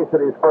 Got a base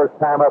at his first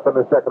time up in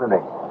the 2nd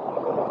inning.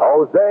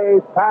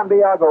 Jose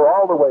Santiago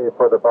all the way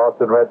for the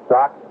Boston Red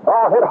Sox.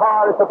 Oh, hit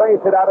hard. It's a base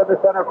hit out in the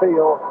center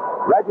field.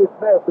 Reggie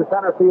Smith, the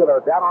center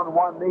fielder, down on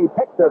one knee,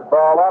 picks the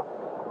ball up,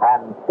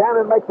 and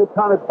Shannon makes a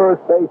turn at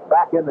first base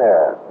back in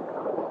there.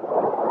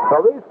 So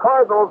these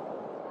Cardinals,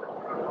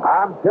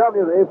 I'm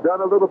telling you, they've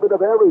done a little bit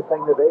of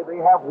everything today. They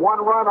have 1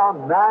 run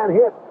on 9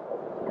 hits.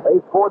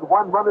 They scored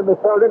 1 run in the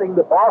 3rd inning.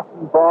 The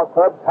Boston Ball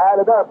Club tied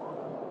it up.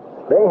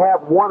 They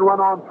have 1 run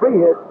on 3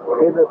 hits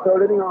in the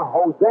 3rd inning on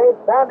Jose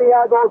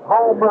Santiago's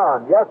home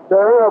run. Yes,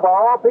 sir, of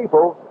all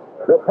people,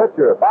 the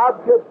pitcher,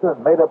 Bob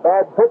Gibson, made a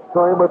bad pitch to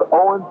him with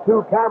 0-2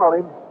 count on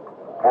him,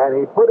 and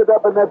he put it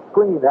up in that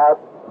screen out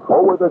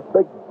over the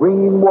big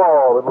green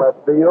wall in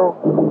left field.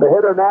 The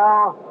hitter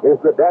now is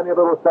the dandy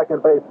little second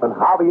baseman,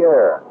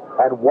 Javier,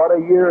 and what a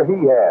year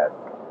he had.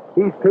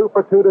 He's 2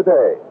 for 2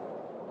 today.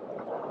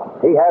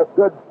 He has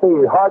good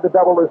speed. Hard to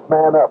double this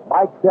man up.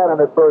 Mike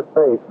Shannon at first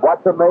base.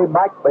 Watch them. They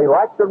like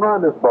to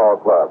run this ball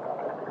club.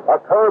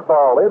 A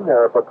curveball in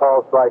there for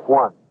call strike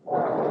 1.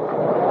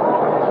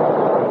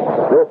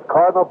 This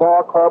Cardinal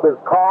ball club is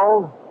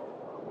called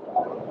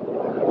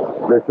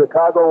the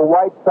Chicago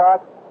White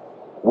Sox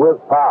with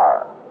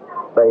power.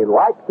 They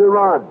like to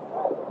run,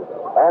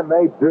 and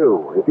they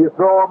do. If you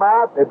throw them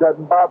out, it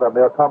doesn't bother them.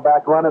 They'll come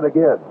back running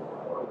again.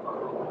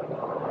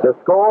 The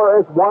score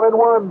is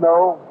 1-1,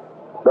 though.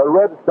 The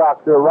Red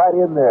Sox are right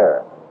in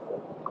there.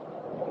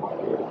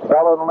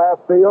 Fellow in the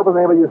left field, the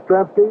name of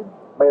Yastrzemski,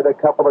 made a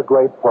couple of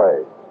great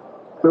plays.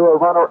 Threw a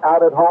runner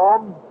out at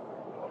home.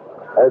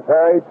 As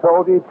Harry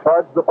told you,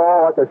 charged the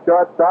ball like a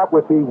shortstop,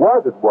 which he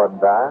was at one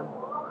time.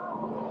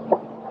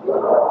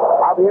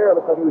 Javier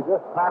looked like he was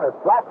just trying to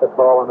slap the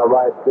ball in the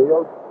right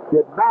field.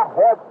 Did not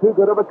have too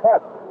good of a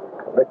cut.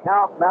 The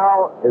count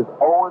now is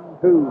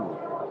 0-2.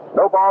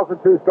 No balls and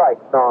 2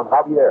 strikes on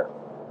Javier.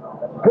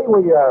 Pee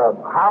Wee,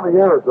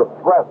 Javier is a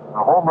threat,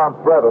 a home run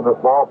threat in this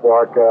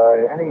ballpark.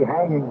 Any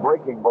hanging,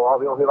 breaking ball,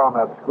 he'll hit on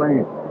that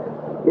screen.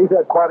 He's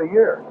had quite a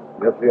year.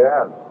 Yes, he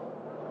has.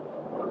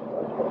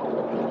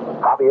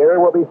 Javier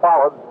will be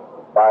followed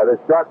by the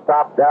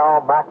shortstop,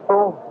 Darryl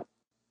Maxwell,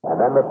 and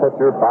then the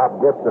pitcher,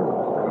 Bob Gibson.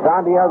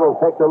 Santiago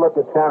takes a look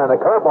at Shannon. The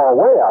curveball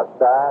way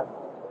outside.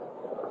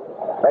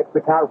 Makes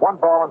the count 1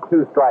 ball and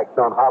 2 strikes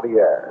on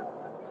Javier.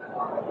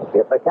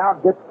 If the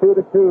count gets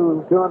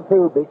 2-2,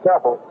 2-2, be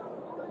careful.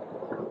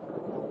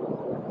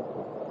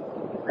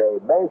 They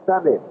may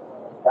send him.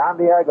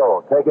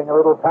 Santiago taking a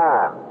little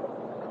time.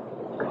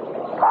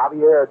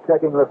 Javier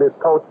checking with his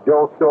coach,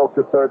 Joe Schultz,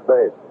 at third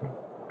base.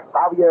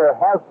 Javier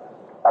has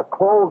a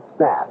closed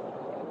stance.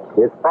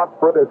 His front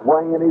foot is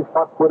way in, his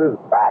front foot is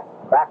back.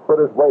 Back foot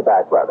is way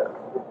back, rather.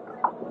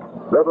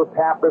 Little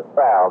tap is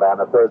foul down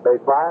the third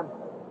base line.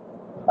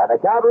 And the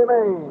count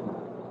remains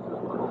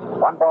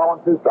 1 ball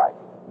and 2 strikes.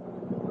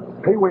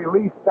 Pee Wee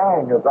Lee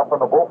Stang is up in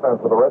the bullpen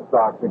for the Red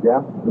Sox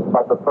again. It's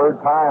about the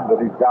 3rd time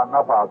that he's gotten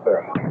up out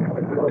there.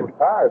 He's a little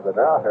tired, but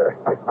now here.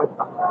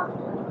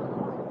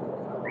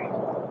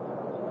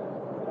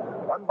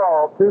 1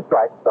 ball, 2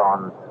 strikes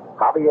on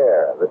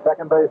Javier, the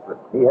second baseman.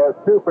 He has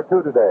 2 for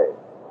 2 today.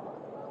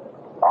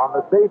 On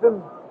the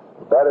season,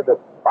 batted a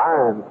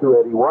fine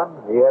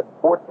 .281. He had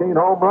 14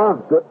 home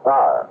runs. Good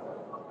power.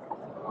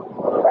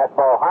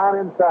 Fastball high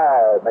and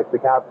inside makes the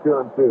count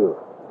 2-2.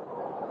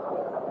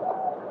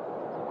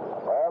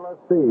 Well,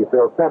 let's see if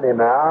they'll send him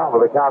now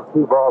with a count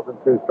 2 balls and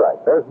 2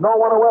 strikes. There's no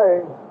one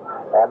away.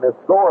 And the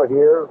score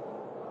here,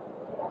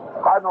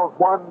 Cardinals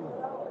 1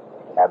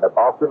 and the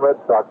Boston Red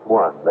Sox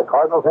 1. The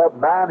Cardinals have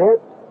 9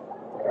 hits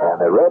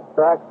and the Red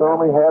Sox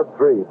only have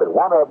 3. But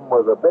one of them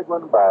was a big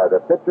one by the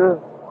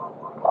pitcher,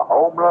 a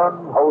home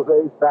run,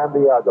 Jose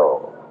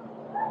Santiago.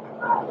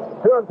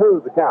 2-2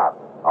 is the count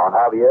on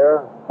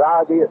Javier.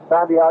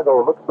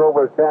 Santiago looks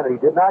over at Shannon. He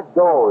did not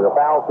go. The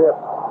foul tip.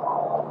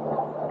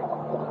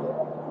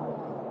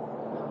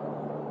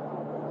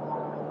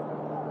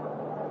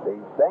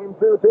 These same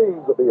 2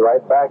 teams will be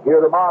right back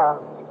here tomorrow.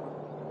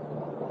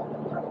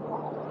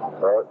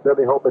 So I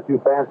certainly hope that you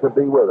fans can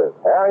be with us.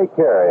 Harry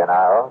Carey and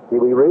I, Pee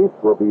Wee Reese,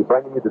 will be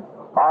bringing you to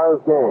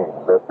tomorrow's game,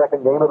 the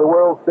second game of the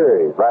World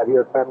Series, right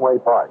here at Fenway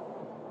Park.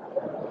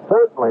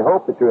 Certainly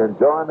hope that you're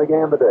enjoying the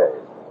game today.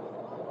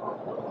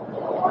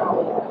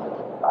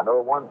 I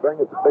know one thing,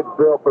 it's a big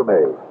thrill for me.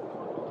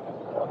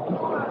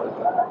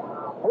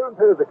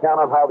 2-2 the count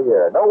on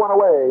Javier. No one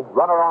away.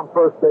 Runner on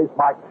first base,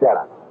 Mike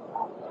Shannon.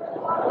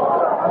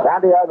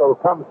 Santiago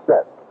comes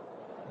set.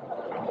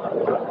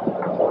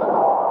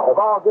 The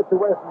ball gets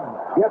away from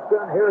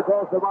Gibson. Here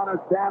goes the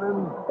runner,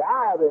 Shannon,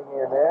 diving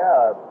in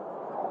there.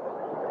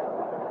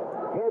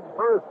 Head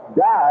first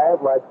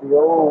dive like the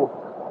old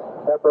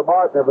Pepper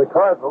Martin of the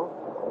Cardinals.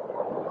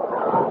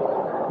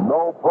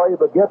 No play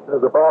but Gibson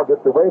as the ball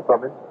gets away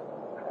from him.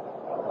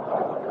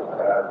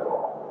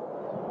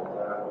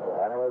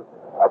 And it was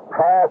a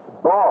pass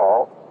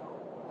ball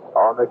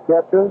on the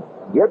catcher,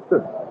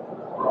 Gibson.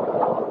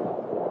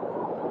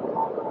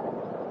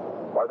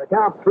 Well, the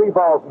count 3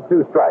 balls and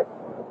 2 strikes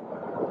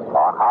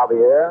on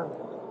Javier,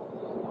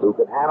 who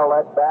can handle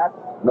that bat.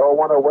 No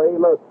one away.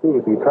 Let's see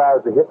if he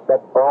tries to hit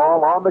that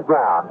ball on the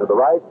ground to the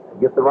right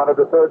and get the runner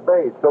to third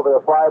base so that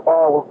a fly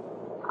ball will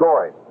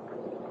score him.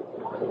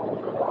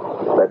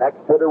 The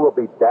next hitter will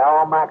be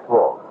Dal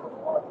Maxwell.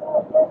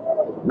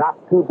 Not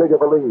too big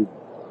of a lead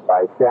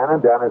by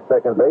Shannon down at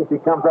second base. He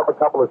comes up a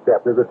couple of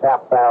steps. There's a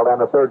tap foul down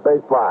the third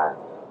base line.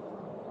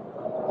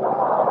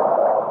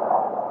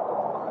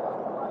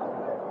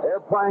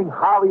 They're playing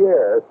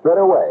Javier straight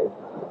away.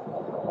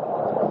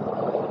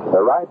 The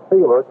right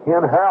fielder,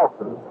 Ken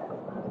Harrelson,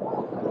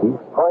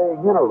 he's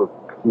playing in a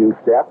few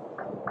steps.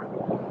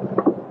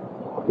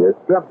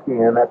 Yastrzemski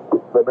in that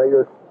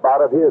familiar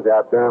spot of his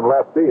out there in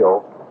left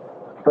field.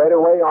 Straight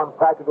away on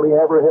practically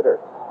every hitter.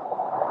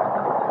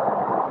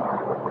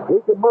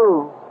 He can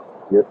move.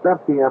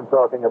 Yastrzemski I'm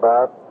talking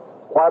about.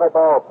 Quite a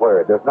ball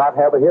player. Does not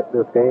have a hit in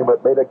this game,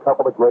 but made a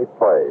couple of great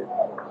plays.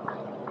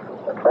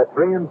 A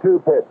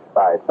 3-2 pitch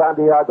by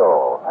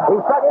Santiago. He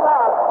struck him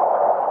out.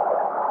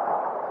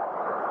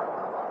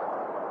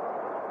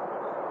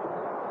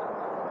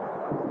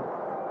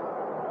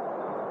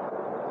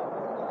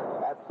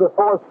 The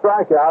 4th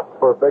strikeout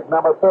for big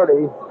number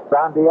 30,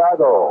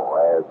 Santiago,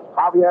 as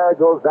Javier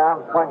goes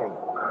down swinging.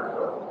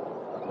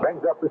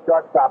 Brings up the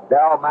shortstop,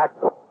 Dal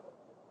Maxwell.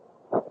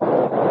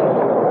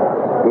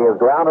 He has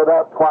grounded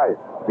out twice.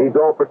 He's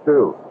 0 for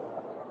 2.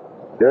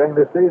 During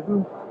the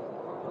season,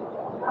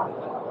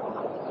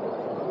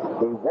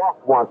 he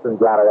walked once and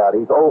grounded out.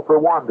 He's 0 for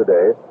 1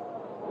 today.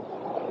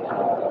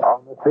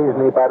 On the season,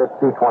 he batted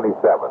 .227.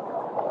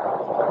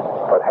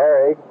 But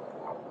Harry,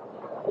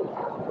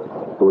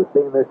 who has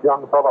seen this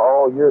young fellow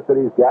all year, said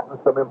he's gotten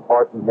some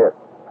important hits.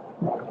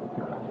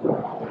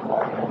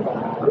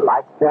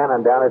 Mike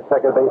Shannon down at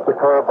second base, the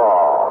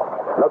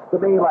curveball. Looks to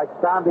me like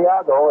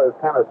Santiago has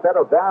kind of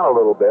settled down a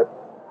little bit.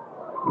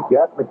 He's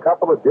gotten a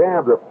couple of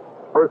jams the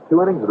first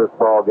 2 innings of this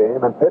ball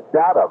game and pitched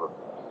out of them.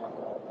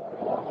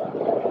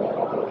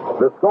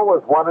 The score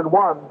was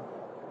 1-1.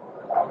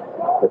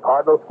 The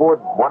Cardinals scored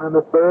 1 in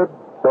the 3rd.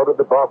 So did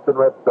the Boston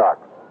Red Sox.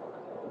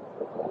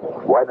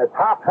 When the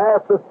top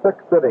half of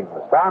 6th inning,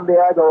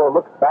 Santiago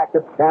looks back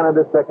at Shannon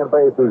at second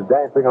base, who's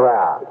dancing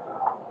around.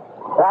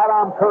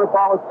 Sidearm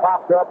curveball is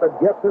popped up, and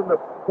Gibson, the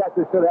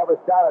catcher, should have a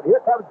shot at it.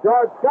 Here comes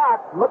George Scott.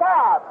 Look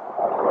out!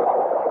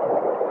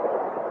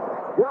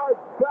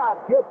 George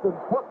Scott, Gibson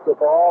took the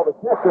ball, the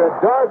catcher, and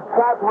George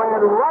Scott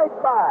ran right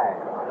by.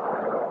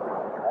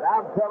 And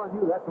I'm telling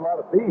you, that's a lot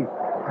of beef.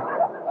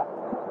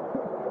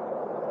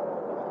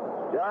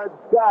 George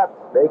Scott,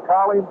 they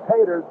call him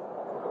Taters.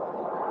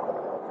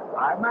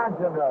 I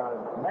imagine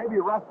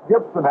maybe Russ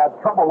Gibson had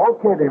trouble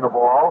locating the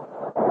ball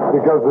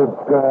because it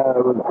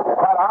was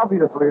quite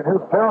obviously in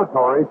his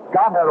territory.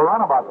 Scott had to run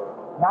about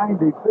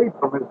 90 feet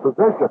from his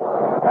position.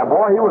 And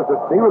boy, he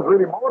was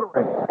really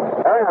motoring.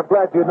 Harry, I'm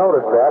glad you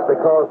noticed that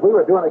because we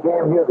were doing a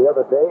game here the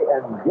other day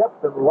and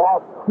Gibson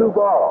lost 2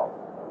 balls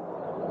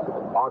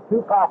on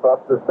 2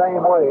 pop-ups the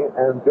same way,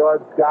 and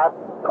George Scott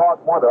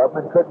caught one of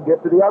them and couldn't get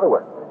to the other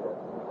one.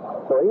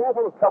 So he has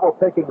a little trouble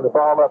picking the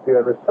ball up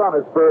here, and the sun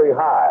is very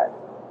high.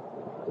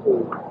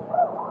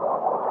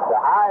 The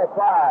high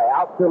fly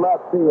out to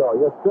left field.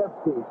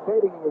 Yastrzemski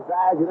shading his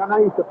eyes. He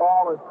underneath the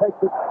ball and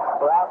takes it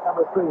for out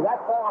number 3.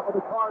 That's all for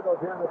the Cardinals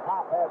here in the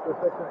top half of the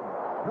 6th inning.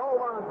 No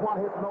runs,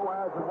 1 hit, no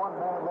errors, and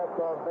 1 man left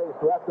on base.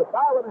 So after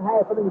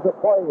 5.5 innings of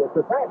play, it's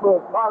the St.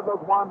 Louis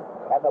Cardinals 1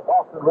 and the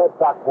Boston Red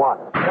Sox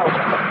 1.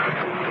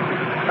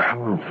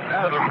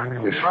 My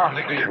name is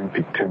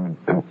Timothy Timmons.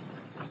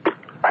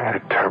 I had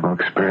a terrible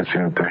experience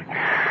the other day.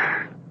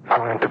 I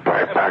went to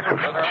buy a pack of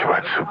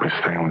Gillette Super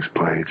Stainless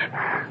blades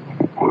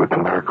with the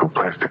miracle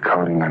plastic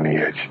coating on the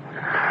edge.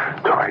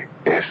 So I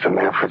asked the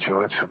man for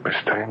Gillette Super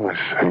Stainless,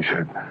 and he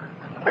said,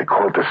 they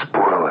call it the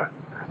spoiler.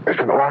 They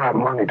spent all that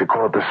money to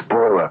call it the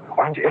spoiler.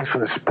 Why don't you ask for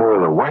the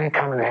spoiler? Why are you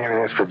coming here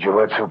and ask for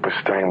Gillette Super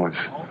Stainless?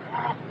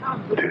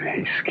 Did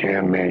he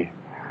scare me?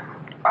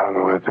 I don't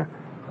know whether to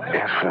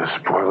ask for the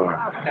spoiler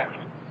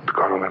to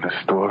go to another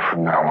store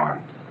from now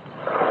on.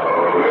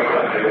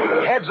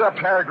 Heads Up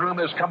Hair Groom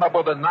has come up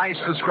with a nice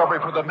discovery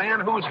for the man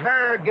whose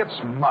hair gets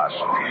mussed.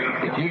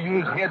 If you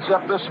use Heads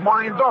Up this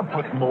morning, don't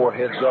put more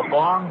Heads Up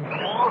on.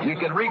 You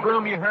can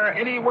regroom your hair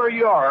anywhere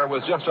you are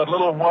with just a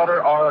little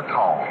water or a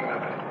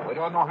comb. We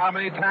don't know how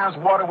many times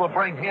water will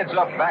bring Heads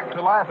Up back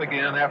to life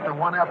again after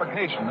one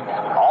application.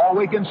 All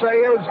we can say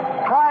is,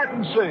 try it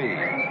and see.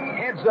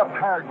 Heads Up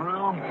Hair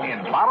Groom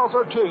in bottles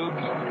or tubes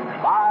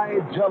by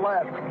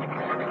Gillette.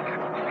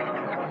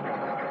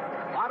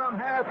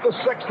 Half the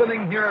 6th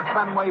inning here at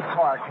Fenway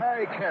Park.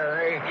 Harry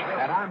Carey,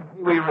 and I'm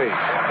Pee Wee Reed,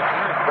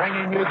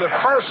 bringing you the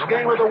first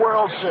game of the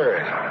World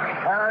Series.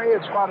 Harry,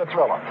 it's quite a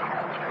thriller.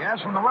 Yes,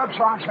 when the Red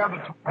Sox have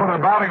the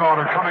batting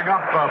order coming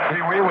up,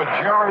 Pee Wee, with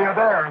Jerry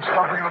Adair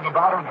stepping into the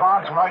batter's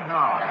box right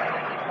now.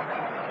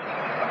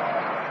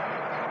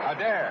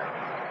 Adair.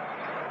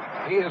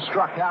 He has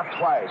struck out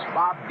twice.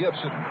 Bob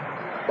Gibson.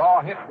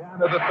 Ball hit down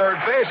to the third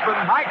baseman.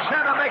 Mike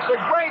Shannon makes a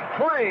great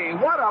play.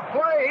 What a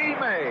play he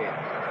made.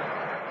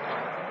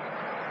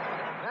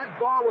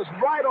 Ball was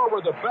right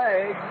over the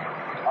bag,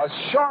 a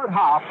short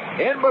hop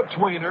in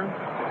between her,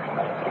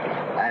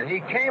 and he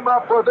came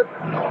up with it,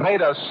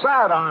 made a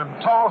sidearm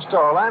toss to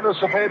Orlando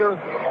Cepeda,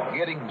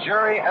 getting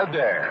Jerry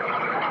Adair.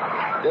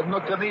 Didn't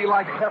look to me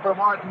like Pepper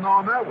Martin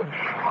on that one.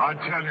 I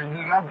tell you,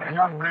 that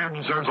young man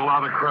deserves a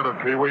lot of credit,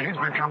 Pee Wee. He's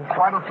become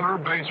quite a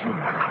third baseman.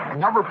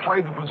 Never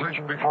played the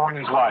position before in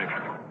his life.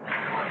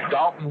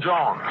 Dalton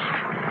Jones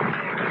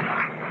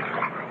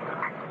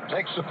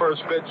takes the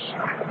first pitch,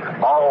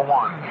 ball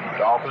 1.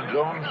 Dalton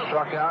Jones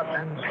struck out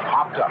and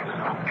popped up.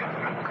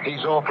 He's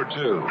 0 for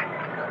 2.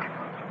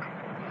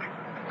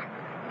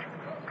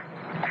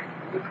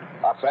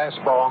 A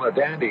fastball and a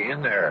dandy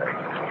in there.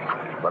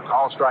 But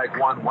call strike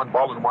 1, 1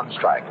 ball and 1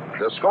 strike.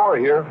 The score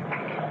here,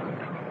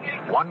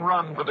 1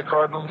 run for the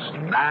Cardinals,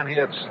 9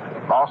 hits.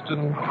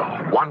 Boston,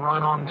 1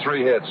 run on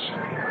 3 hits.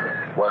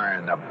 We're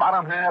in the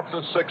bottom half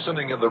of the 6th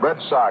inning of the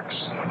Red Sox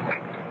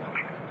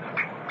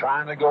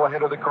trying to go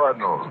ahead of the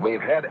Cardinals. We've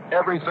had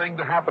everything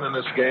to happen in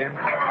this game.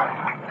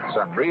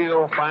 Some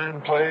real fine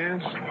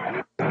plays.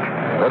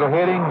 Little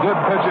hitting, good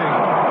pitching.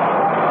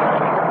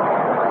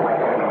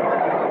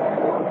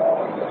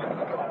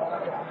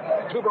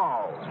 Two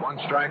balls, 1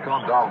 strike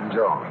on Dalton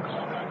Jones.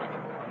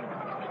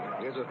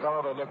 Here's a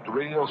fellow that looked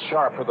real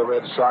sharp for the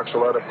Red Sox the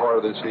latter part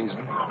of the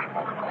season.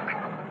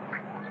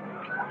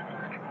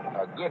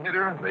 A good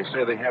hitter. They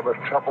say they have a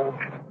trouble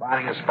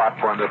finding a spot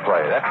for him to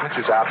play. That pitch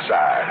is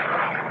outside.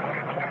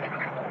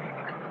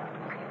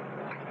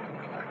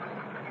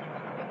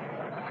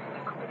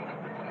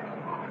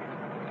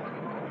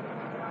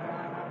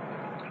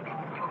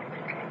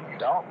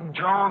 Dalton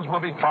Jones will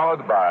be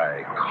followed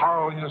by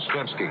Carl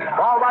Yastrzemski.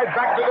 Ball right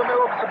back to the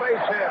middle of the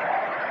base hit.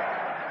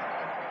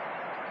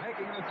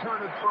 Making the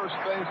turn at first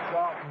base,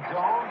 Dalton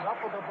Jones.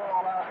 Up with the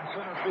ball out in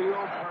center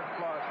field, Kurt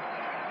Clark.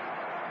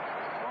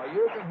 Well,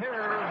 you can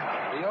hear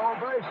the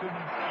ovation.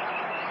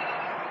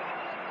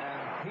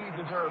 And he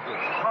deserves it.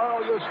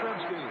 Carl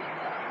Yastrzemski.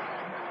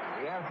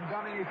 He hasn't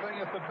done anything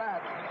at the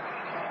bat.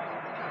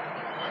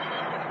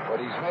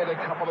 But he's made a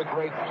couple of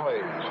great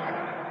plays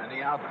in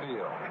the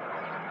outfield.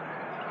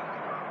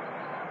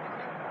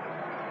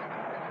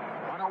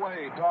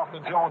 Away,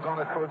 Dalton Jones on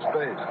at first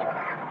base.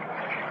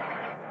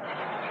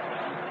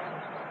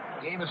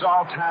 Game is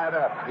all tied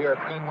up here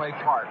at Fenway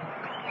Park.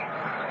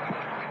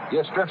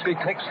 Yastrzemski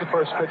takes the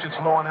first pitch. It's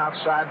low and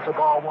outside for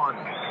ball one.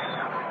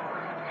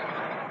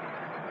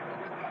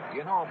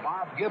 You know,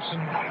 Bob Gibson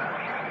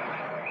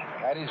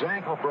had his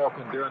ankle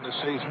broken during the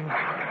season.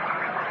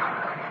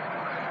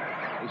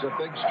 He's a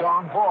big,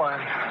 strong boy.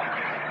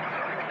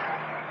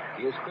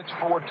 He has pitched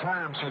 4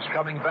 times since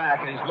coming back,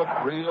 and he's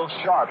looked real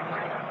sharp.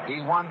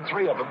 He won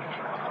 3 of them.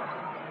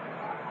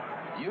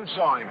 You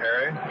saw him,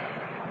 Harry.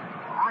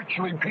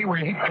 Actually, Pee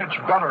Wee, he pitched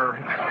better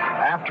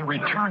after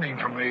returning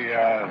from the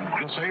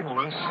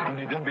disabledness than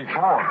he did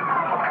before.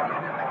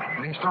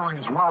 And he's throwing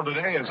as well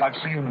today as I've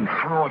seen him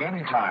throw at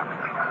any time.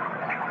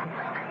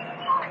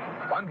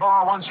 1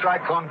 ball, 1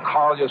 strike on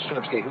Carl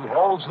Yastrzemski, who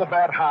holds the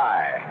bat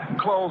high.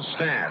 Closed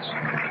stance.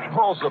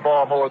 Pulls the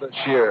ball more this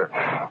year.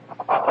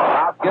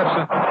 Bob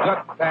Gibson,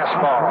 good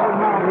fastball.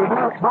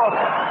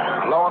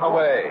 Low and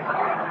away.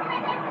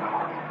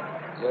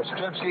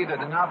 Yastrzemski did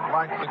not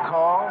like the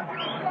call.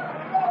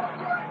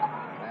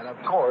 And, of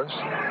course,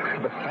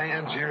 the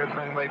fans here at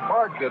Fenway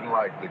Park didn't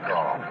like the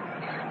call.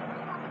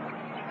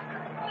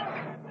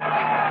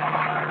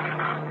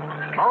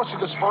 Most of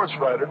the sports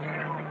writers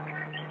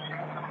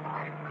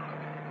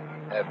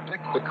have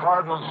picked the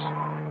Cardinals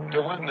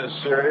to win this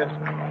series.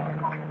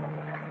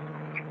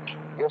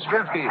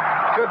 Yastrzemski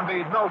should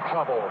be no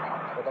trouble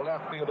for the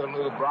left fielder,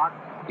 Lou Brock.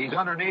 He's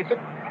underneath it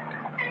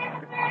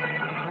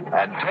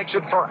and takes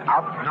it for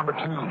out number 2.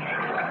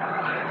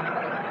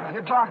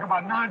 You talk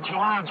about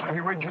nonchalance,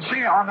 Pee Wee. You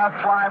see on that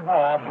fly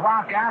ball,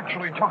 Brock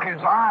actually took his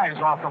eyes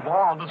off the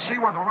ball to see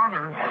where the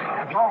runner,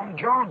 Dalton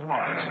Jones,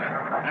 was.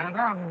 And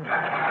then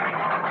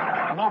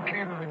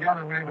located again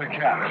and made the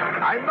catch.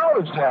 I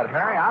noticed that,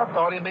 Harry. I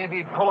thought he may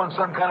be pulling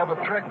some kind of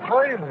a trick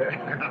play there.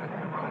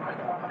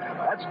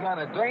 That's kind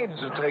of dangerous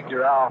to take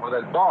your eye off of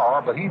that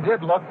ball, but he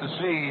did look to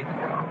see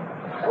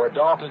where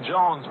Dalton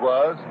Jones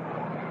was.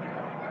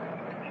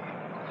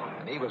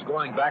 And he was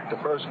going back to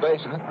first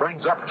base, and it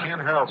brings up Ken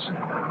Harrelson.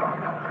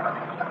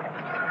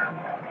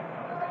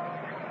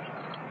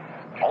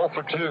 0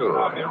 for 2.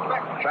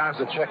 Tries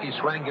to check his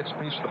swing, gets a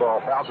piece of the ball,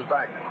 fouls it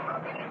back.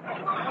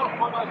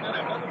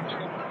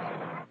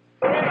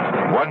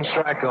 1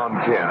 strike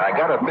on Ken. I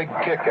got a big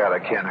kick out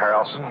of Ken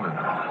Harrelson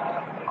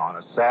on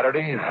a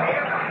Saturday.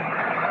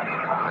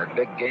 That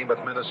big game with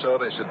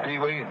Minnesota. He said, Pee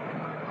Wee,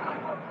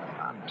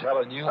 I'm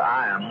telling you,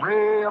 I am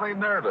really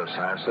nervous.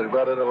 I said,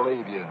 well, it'll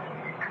leave you,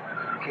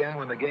 Ken,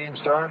 when the game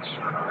starts.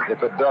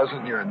 If it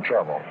doesn't, you're in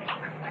trouble.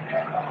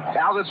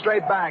 Fouls it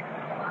straight back.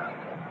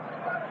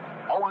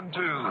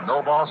 0-2.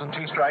 No balls and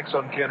 2 strikes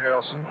on Ken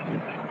Harrelson.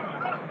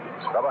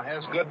 This fellow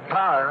has good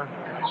power.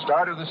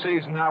 Started the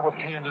season now with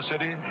Kansas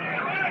City.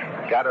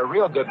 Got a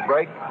real good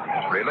break,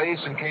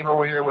 release, and came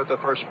over here with the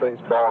first base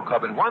ball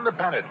club and won the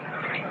pennant.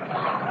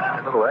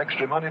 A little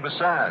extra money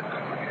besides.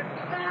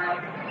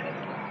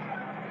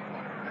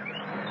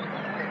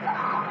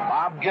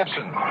 Bob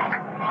Gibson.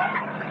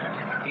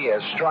 He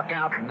has struck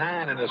out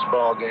 9 in this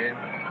ball game,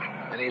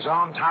 and he's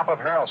on top of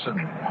Harrelson.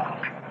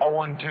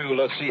 0-2.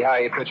 Let's see how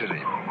he pitches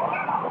him.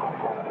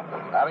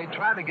 Well, he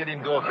tried to get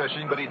him go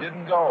fishing, but he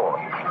didn't go.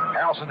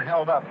 Harrelson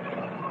held up.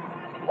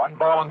 1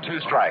 ball and 2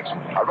 strikes.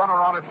 A runner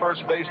on at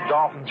first base,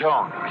 Dalton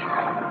Jones.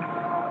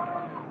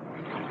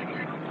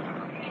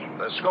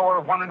 The score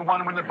of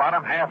 1-1 in the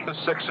bottom half of the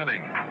 6th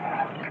inning.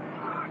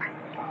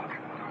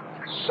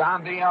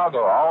 Santiago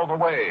all the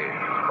way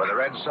for the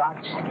Red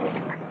Sox.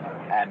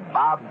 And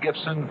Bob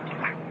Gibson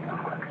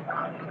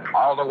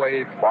all the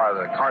way for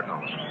the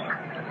Cardinals.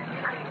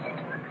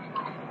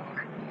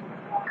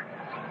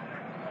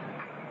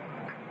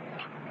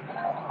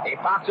 He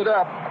pops it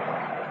up.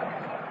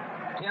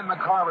 Tim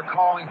McCarver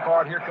calling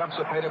for it. Here comes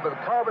Cepeda, but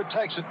McCarver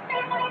takes it.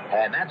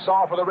 And that's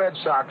all for the Red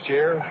Sox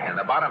here in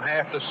the bottom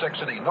half of the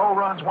 6th inning. No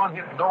runs, 1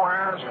 hit, no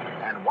errors,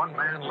 and 1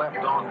 man left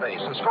on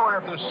base. The score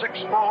after 6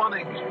 full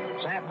innings.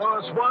 St.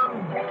 Louis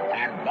 1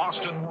 and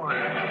Boston 1.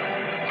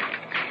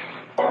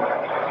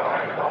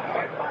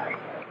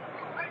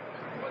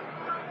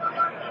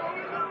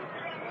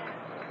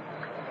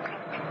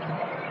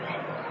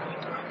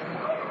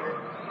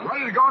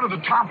 Ready to go to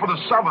the top of the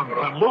 7th,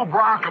 and Lou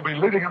Brock will be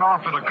leading it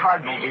off for the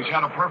Cardinals. He's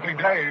had a perfect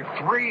day,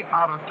 3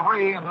 out of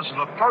 3, and this is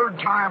the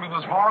 3rd time in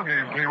this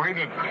ballgame, Pee Wee,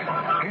 that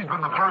he's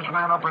been the first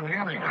man up in the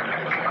inning.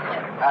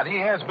 And he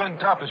has been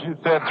tough, as you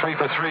said, 3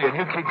 for 3, and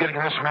you keep getting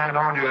this man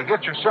on you and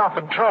get yourself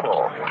in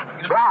trouble.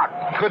 Brock,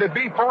 could it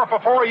be 4 for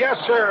 4? Yes,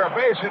 sir. A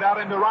base hit out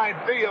into right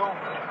field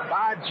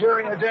by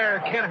Jerry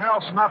Adair. Ken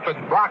Harrelson up,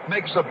 and Brock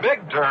makes a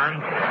big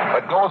turn,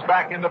 but goes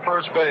back into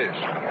first base.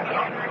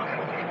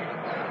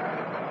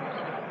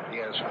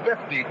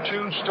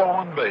 52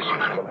 stolen bases.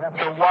 We'll have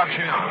to watch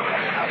him.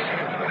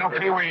 You know,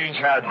 Pee Wee's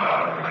had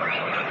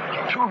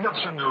 2 hits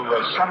into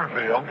center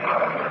field,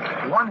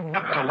 1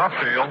 hit to left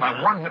field,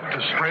 and 1 hit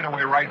to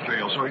straightaway right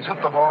field. So he's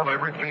hit the ball to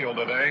every field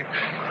today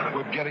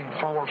with getting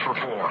 4 for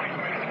 4.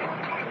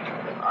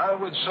 I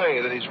would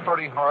say that he's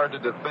pretty hard to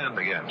defend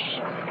against.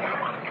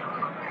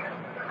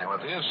 And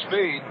with his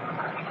speed,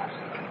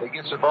 if he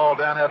gets the ball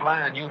down that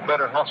line, you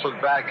better hustle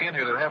it back in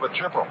here to have a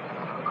triple.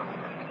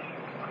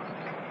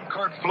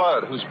 Curt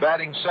Flood, who's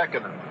batting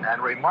second,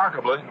 and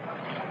remarkably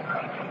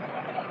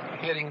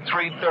hitting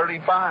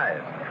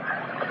 .335.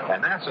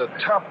 And that's a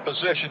tough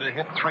position to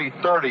hit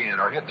 .330 in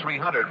or hit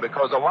 .300,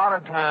 because a lot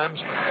of times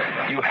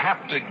you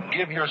have to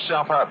give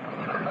yourself up.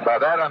 By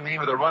that I mean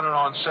with a runner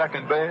on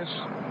second base,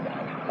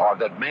 or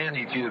that man,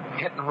 if you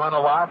hit and run a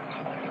lot,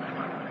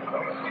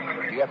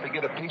 you have to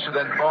get a piece of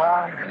that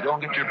ball. You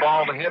don't get your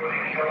ball to hit.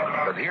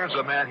 But here's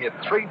a man hit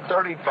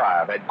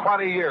 .335. Had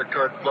quite a year,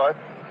 Curt Flood.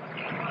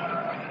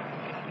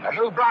 And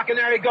Lou Brock, and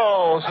there he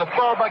goes. The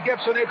throw by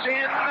Gibson. It's in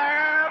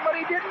there, but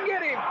he didn't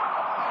get him.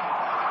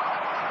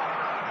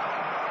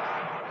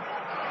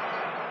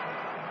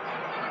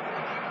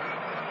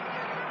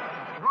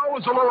 Throw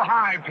was a little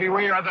high,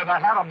 Pee-wee. That I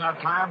had him that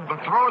time. The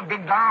throw had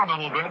been down a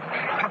little bit.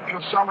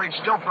 Petroselli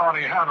still thought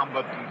he had him,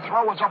 but the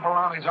throw was up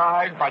around his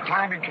eyes. By the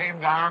time he came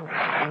down,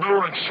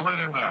 Lou had slid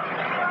in there.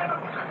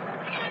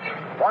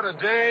 What a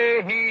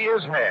day he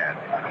has had.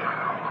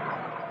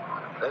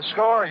 The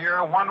score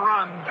here, 1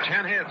 run,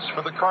 10 hits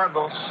for the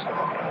Cardinals.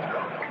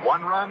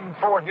 1 run,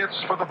 4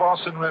 hits for the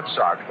Boston Red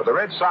Sox. But the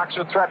Red Sox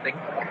are threatening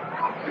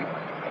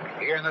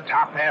here in the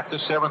top half of the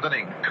 7th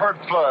inning. Curt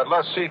Flood,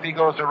 let's see if he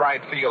goes to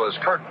right field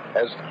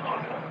as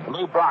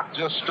Lou Brock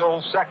just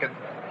stole second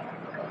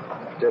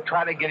to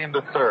try to get him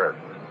to third.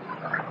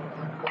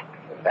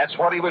 That's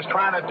what he was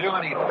trying to do,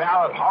 and he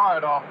fouled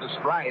hard off the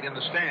right in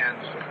the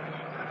stands.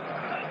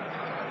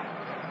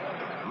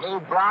 Lou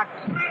Brock,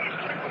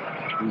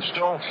 who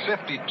stole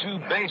 52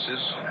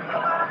 bases,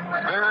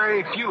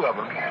 very few of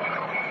them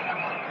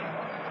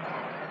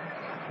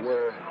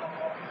were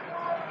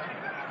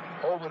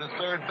over to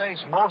third base.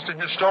 Most of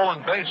his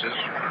stolen bases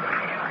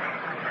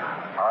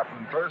are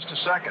from first to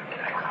second.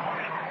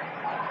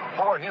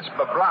 4 hits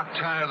by Brock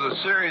ties the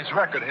series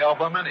record held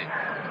by many.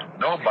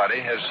 Nobody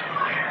has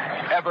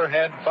ever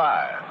had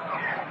 5.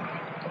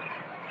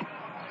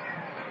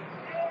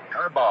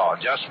 Curveball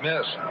just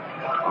missed.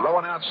 Low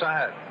and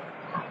outside.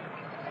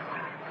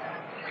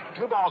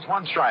 2 balls,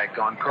 1 strike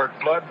on Curt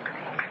Flood.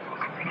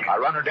 A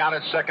runner down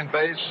at second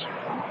base.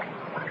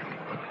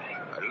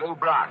 Lou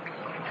Brock.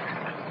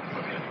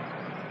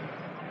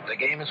 The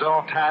game is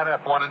all tied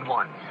up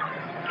 1-1.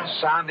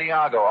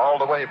 Santiago all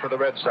the way for the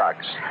Red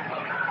Sox.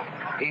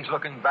 He's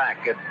looking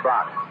back at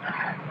Brock.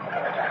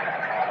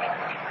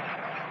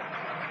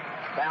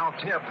 Foul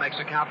tip makes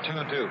the count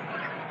 2-2.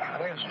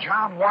 There's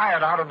John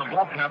Wyatt out in the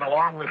bullpen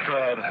along with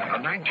a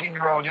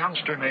 19-year-old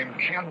youngster named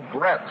Ken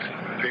Brett,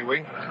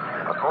 Pee-wee.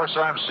 Of course,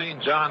 I've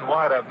seen John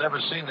Wyatt. I've never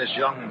seen this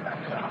young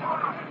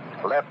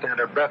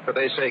left-hander Brett, but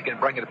they say he can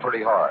bring it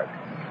pretty hard.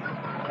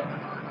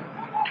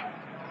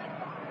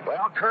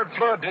 Well, Curt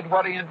Flood did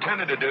what he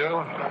intended to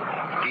do.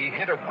 He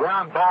hit a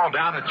ground ball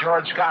down to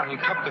George Scott, who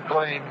took the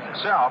play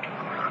himself.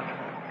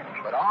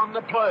 But on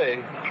the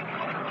play,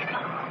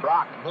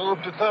 Brock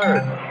moved to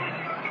third.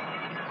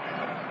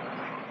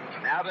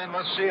 Now then,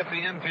 let's see if the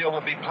infield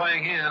will be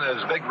playing in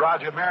as big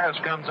Roger Maris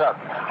comes up.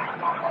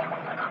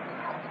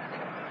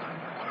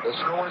 The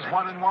score is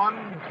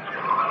 1-1.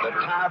 The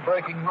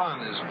tie-breaking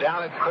run is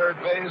down at third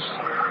base.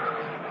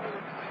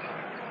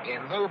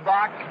 In Lou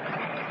Brock.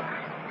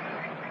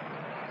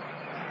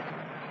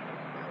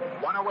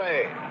 1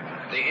 away.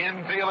 The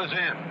infield is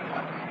in.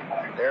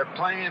 They're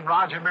playing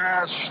Roger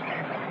Maris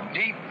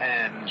deep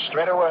and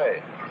straight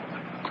away.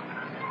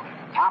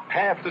 Top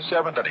half the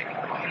 7th inning.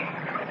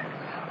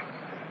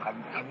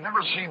 I've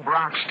never seen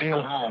Brock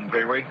steal home,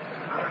 Pee-wee.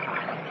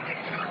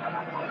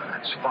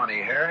 That's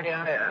funny, Harry.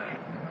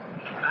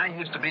 I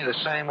used to be the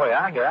same way.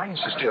 I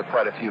used to steal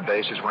quite a few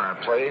bases when I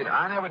played.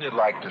 I never did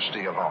like to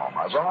steal home.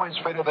 I was always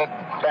afraid of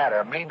that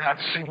batter may not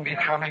see me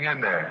coming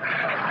in there.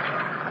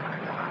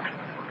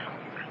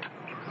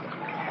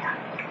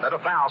 Little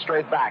foul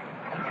straight back.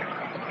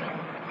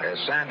 There's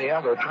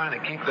Santiago trying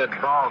to keep that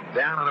ball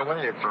down and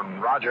away from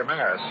Roger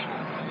Maris.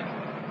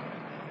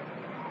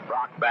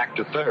 Brock back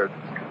to third.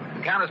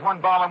 The count is 1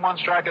 ball and 1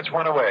 strike. It's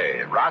 1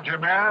 away. Roger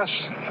Maris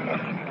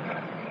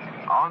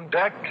on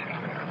deck.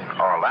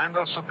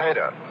 Orlando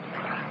Cepeda.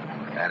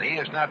 And he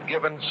has not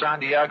given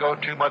Santiago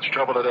too much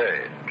trouble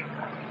today.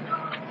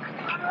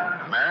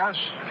 Maris.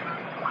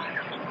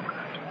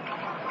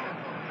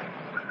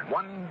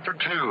 1 for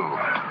 2.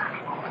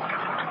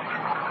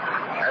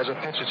 As a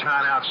pitch, it's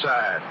high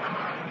outside.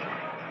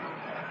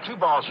 2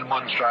 balls and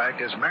 1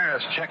 strike as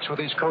Maris checks with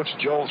his coach,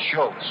 Joel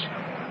Schultz.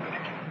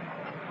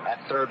 At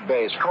third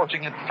base.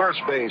 Coaching at first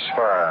base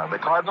for the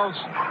Cardinals,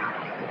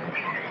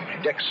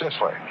 Dick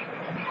Sisler.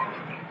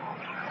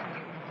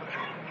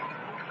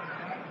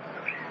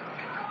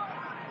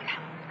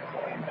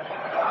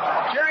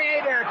 Jerry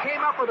Adair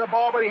came up with the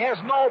ball, but he has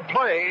no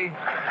play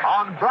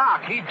on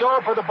Brock. He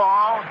dove for the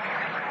ball.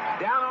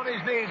 Down on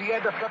his knees, he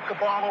had to flip the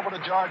ball over to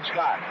George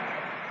Scott.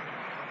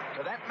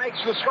 So that makes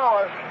the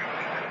score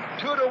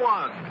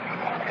 2-1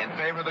 in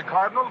favor of the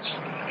Cardinals.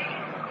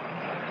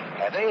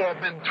 And they have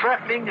been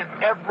threatening in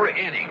every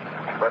inning,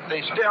 but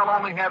they still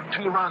only have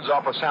 2 runs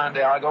off of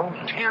Santiago,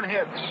 10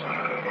 hits.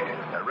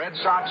 The Red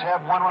Sox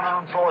have 1 run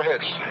on 4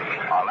 hits.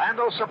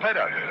 Orlando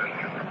Cepeda.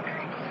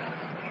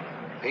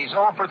 He's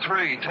 0 for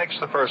 3. Takes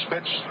the first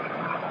pitch.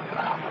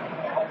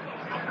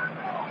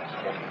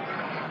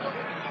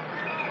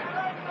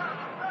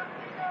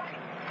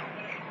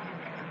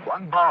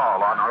 1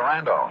 ball on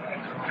Orlando.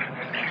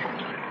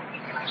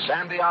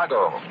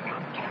 Santiago.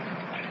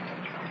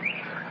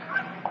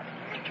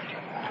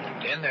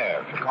 In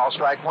there. Call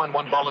strike 1,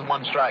 1 ball and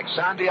 1 strike.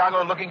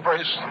 Santiago looking for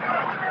his...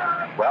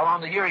 Well,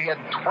 on the year he had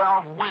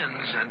 12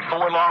 wins and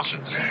 4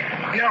 losses.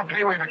 You know,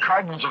 Pee Wee, the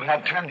Cardinals have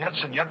had 10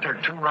 hits, and yet their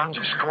 2 runs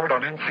have scored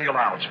on infield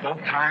outs. Both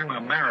time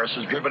Maris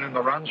has driven in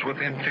the runs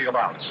with infield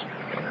outs.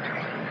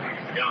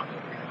 Yeah.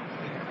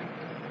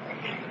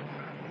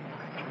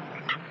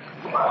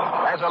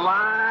 There's a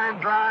line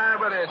drive,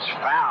 but it's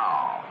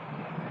foul.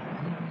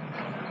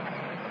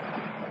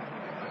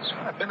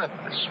 It's been a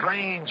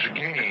strange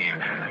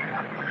game.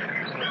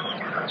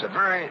 It's a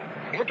very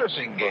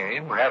interesting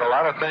game. We had a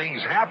lot of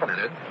things happen in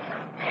it.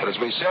 But as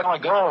we said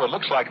ago, it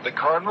looks like the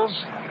Cardinals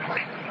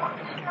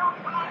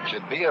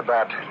should be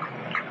about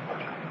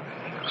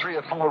 3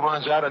 or 4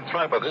 runs out in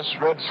front. But this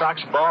Red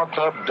Sox ball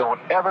club, don't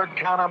ever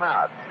count them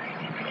out.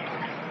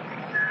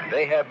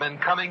 They have been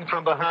coming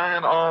from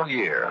behind all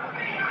year.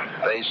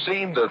 They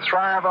seem to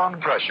thrive on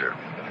pressure.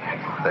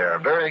 They're a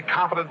very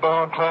competent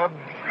ball club.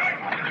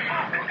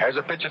 There's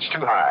a pitch that's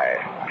too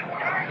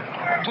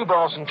high. 2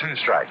 balls and 2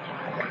 strikes.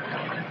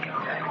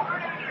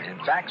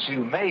 In fact,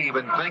 you may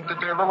even think that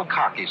they're a little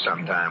cocky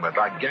sometime, but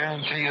I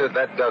guarantee you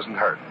that doesn't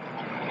hurt.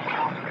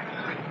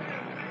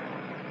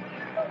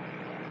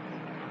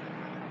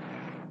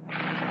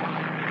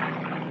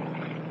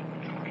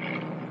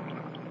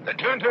 The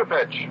 2-2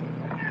 pitch.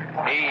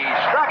 He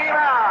struck him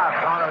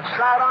out on a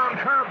side-on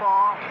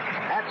curveball.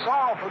 That's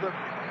all for the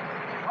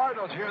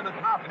Cardinals here in the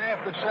top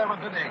half of the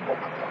 7th inning.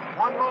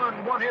 1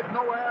 run, 1 hit,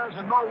 no errors,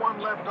 and no one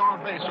left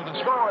on base. So the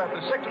score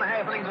after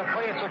 6.5 innings of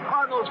play, it's the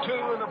Cardinals 2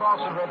 and the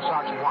Boston Red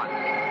Sox 1.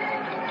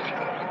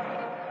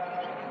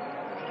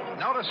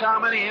 Notice how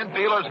many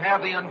infielders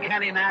have the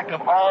uncanny knack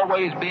of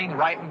always being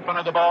right in front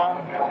of the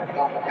ball.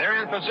 They're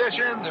in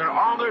position, they're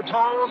on their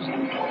toes,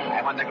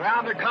 and when the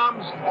grounder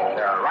comes,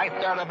 they're right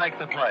there to make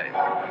the play.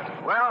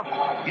 Well,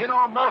 you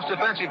know, most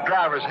defensive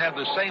drivers have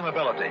the same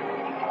ability.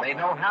 They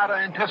know how to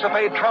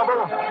anticipate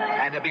trouble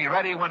and to be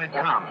ready when it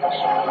comes.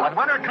 When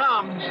winter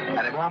comes,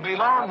 and it won't be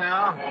long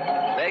now,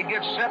 they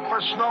get set for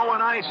snow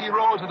and icy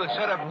roads with a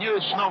set of new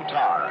snow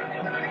tires.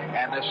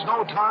 And the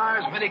snow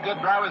tires many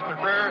good drivers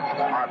prefer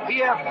are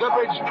B.F.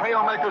 Goodrich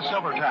Trailmaker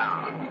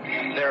Silvertown.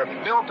 They're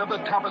built of the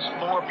toughest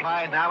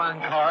 4-ply nylon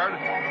card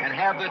and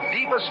have the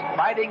deepest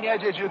biting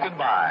edges you can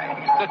buy.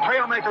 The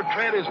Trailmaker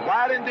tread is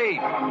wide and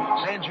deep,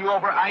 sends you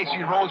over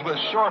icy roads with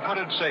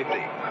sure-footed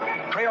safety.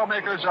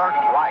 Trailmakers are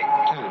light,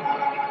 too,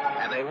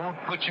 and they won't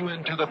put you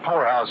into the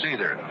poorhouse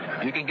either.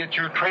 You can get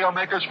your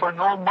Trailmakers for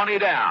no money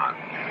down.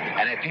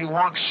 And if you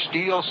want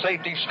steel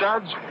safety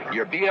studs,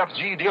 your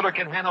BFG dealer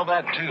can handle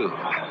that, too.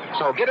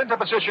 So get into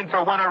position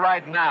for winter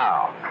right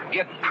now.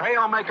 Get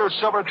Trailmaker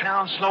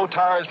Silvertown snow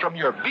tires from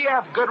your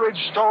BF Goodrich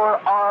store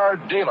or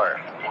dealer.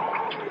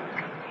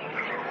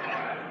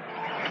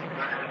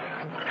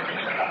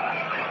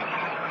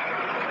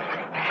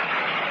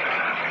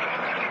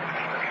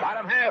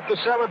 Bottom half, the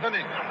 7th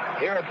inning.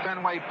 Here at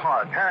Fenway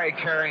Park, Harry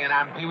Carey and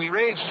I'm Pee Wee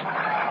Reese,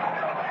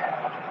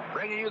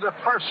 bringing you the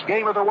first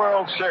game of the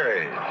World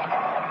Series.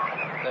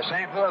 The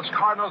St. Louis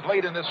Cardinals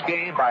lead in this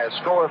game by a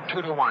score of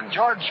 2-1.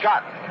 George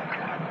Scott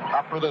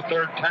up for the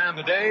 3rd time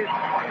today.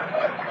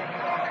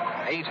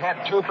 He's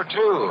had 2 for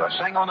 2, a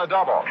single and a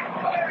double.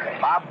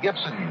 Bob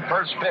Gibson,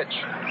 first pitch.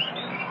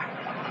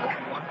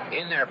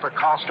 In there for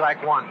call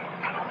strike 1.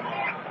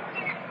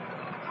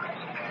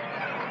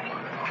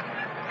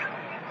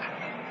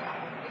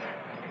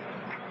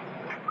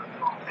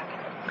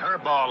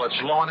 Curveball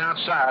that's low and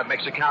outside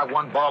makes the count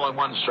 1 ball and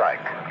 1 strike.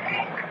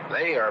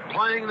 They are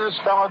playing this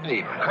fellow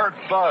deep. Kurt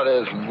Flood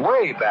is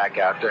way back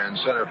out there in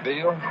center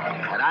field.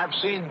 And I've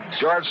seen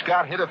George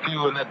Scott hit a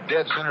few in that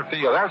dead center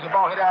field. There's the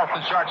ball hit off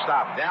the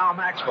shortstop. Down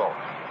Maxwell.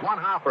 One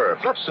hopper.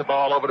 Flips the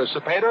ball over to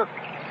Cepeda.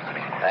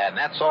 And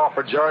that's all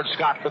for George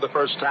Scott for the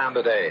first time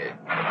today.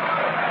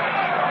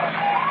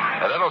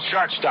 A little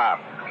shortstop.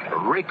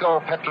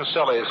 Rico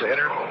Petrocelli is the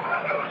hitter.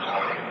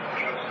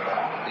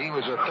 He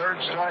was a 3rd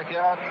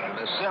strikeout and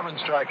a 7th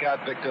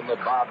strikeout victim of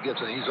Bob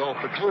Gibson. He's 0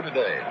 for 2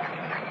 today.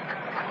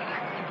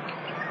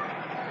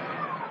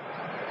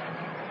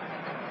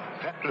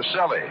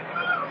 Petrocelli,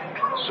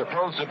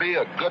 supposed to be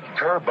a good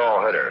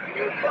curveball hitter.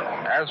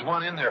 There's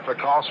one in there for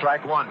call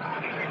strike 1.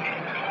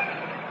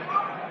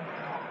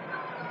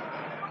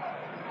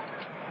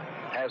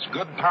 Has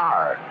good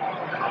power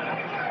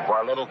for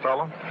a little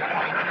fellow.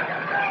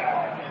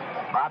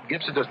 Bob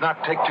Gibson does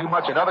not take too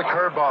much. Another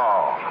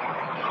curveball.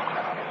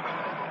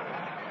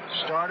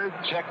 Started,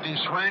 checked his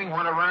swing,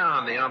 went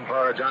around, the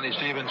umpire Johnny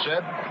Stevens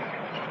said.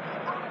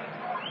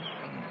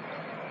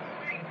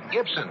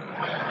 Gibson,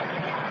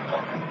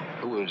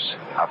 who is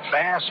a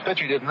fast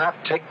pitcher, did not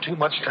take too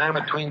much time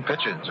between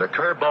pitches. A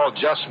curveball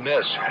just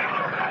missed.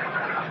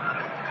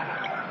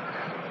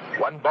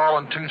 1 ball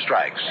and 2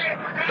 strikes.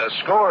 The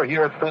score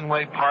here at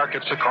Fenway Park,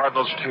 it's the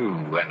Cardinals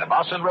 2 and the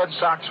Boston Red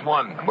Sox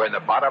 1. We're in the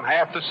bottom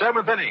half, the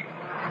 7th inning.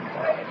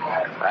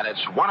 And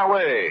it's 1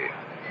 away.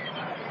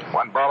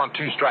 1 ball and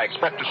 2 strikes.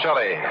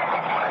 Petrocelli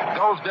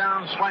goes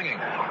down swinging.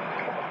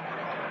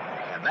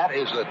 And that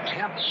is the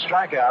 10th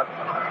strikeout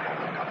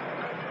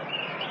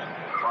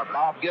for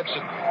Bob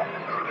Gibson.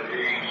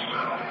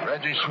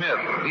 Reggie Smith,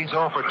 he's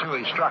 0 for 2.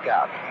 He struck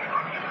out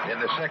in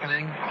the second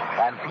inning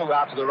and flew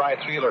out to the right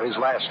fielder his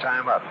last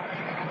time up.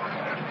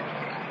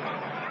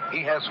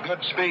 He has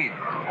good speed.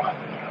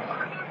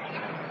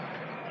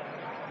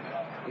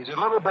 He's a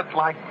little bit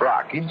like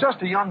Brock. He's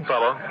just a young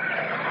fellow.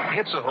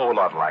 Hits a whole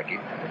lot like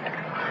him.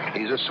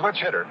 He's a switch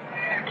hitter.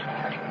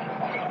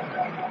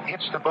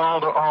 Hits the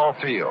ball to all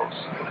fields.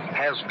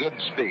 Has good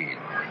speed.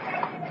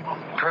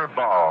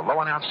 Curveball,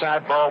 low and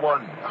outside, ball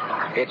one.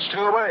 It's 2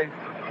 away.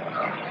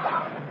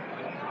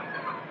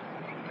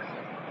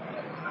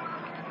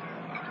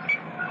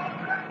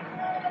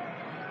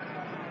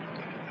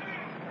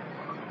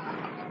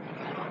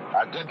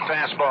 A good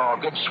fastball,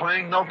 good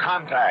swing, no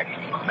contact.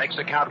 Makes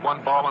the count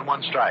 1 ball and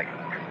 1 strike.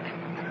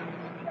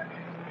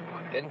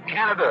 In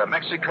Canada,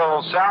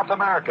 Mexico, South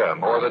America,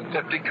 more than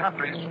 50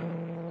 countries.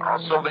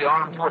 Also the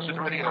Armed Forces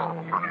Radio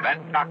from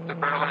Bangkok to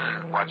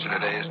Berlin watching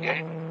today's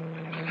game.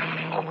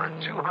 Over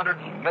 200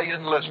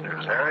 million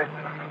listeners, Harry.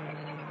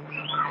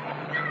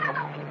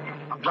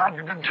 I'm glad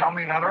you didn't tell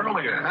me that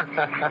earlier.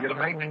 You'd have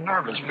made me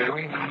nervous,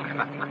 Pee-wee.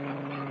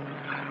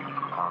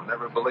 I'll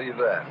never believe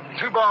that.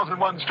 2 balls and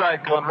 1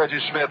 strike on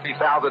Reggie Smith. He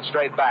fouled it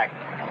straight back.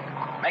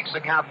 Makes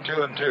the count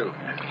 2-2.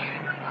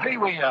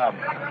 Pee-wee,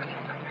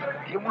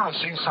 you want to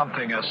see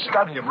something, a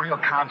study of real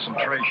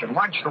concentration.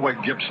 Watch the way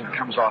Gibson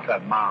comes off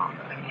that mound.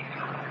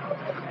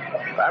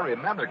 If I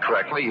remember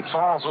correctly, he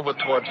falls over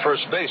toward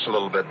first base a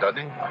little bit, doesn't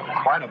he?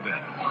 Quite a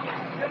bit.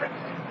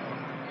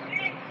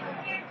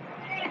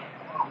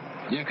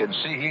 You can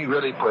see he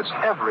really puts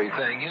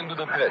everything into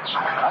the pitch.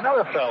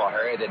 Another fellow,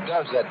 Harry, that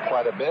does that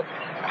quite a bit,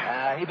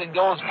 he even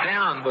goes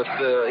down with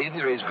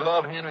either his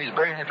glove hand or his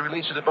bare hand to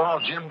release the ball,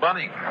 Jim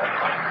Bunning.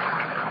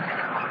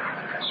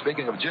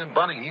 Speaking of Jim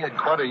Bunning, he had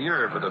quite a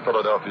year for the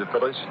Philadelphia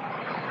Phillies.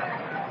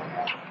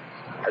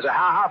 There's a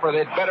high hopper.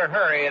 They'd better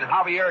hurry, and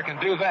Javier can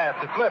do that.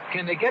 The flip,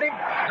 can they get him?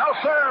 No,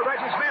 sir.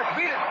 Reggie Smith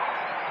beat it.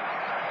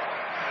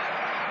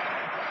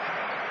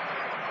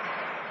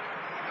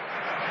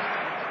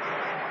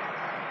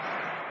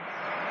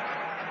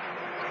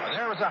 And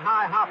there was a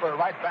high hopper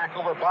right back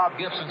over Bob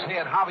Gibson's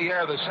head.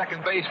 Javier, the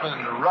second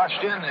baseman,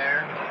 rushed in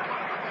there.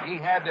 He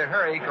had to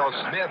hurry because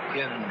Smith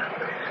can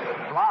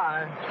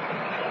fly,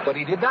 but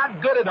he did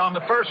not get it on the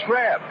first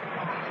grab.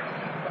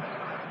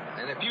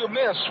 And if you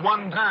miss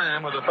one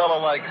time with a fellow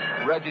like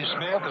Reggie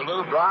Smith or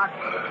Lou Brock,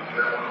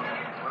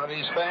 one of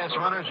these fast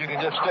runners, you can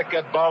just stick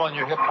that ball in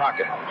your hip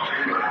pocket.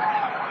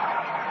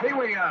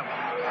 Pee-wee,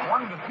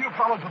 one of the few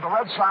fellows with the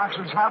Red Sox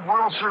who's had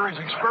World Series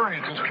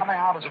experience is coming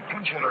out as a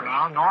pinch hitter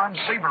now. Norm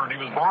Seaburn. He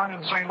was born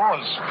in St.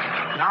 Louis.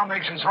 Now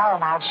makes his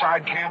home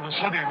outside Kansas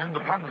City in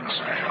Independence.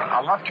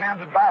 A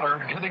left-handed batter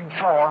hitting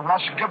for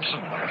Russ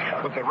Gibson,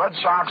 with the Red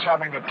Sox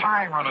having the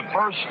tying run at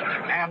first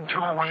and 2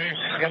 away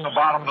in the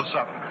bottom of the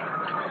 7th.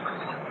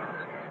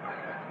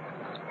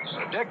 So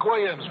Dick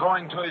Williams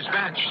going to his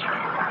bench.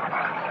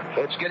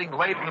 It's getting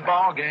late in the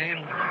ball game,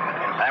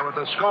 and with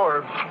the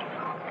score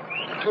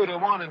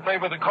 2-1 in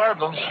favor of the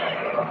Cardinals,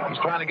 he's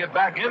trying to get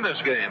back in this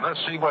game.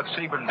 Let's see what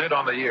Seaburn did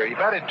on the year. He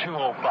batted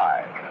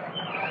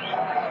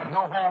 .205.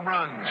 No home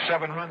runs,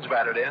 7 runs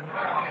batted in.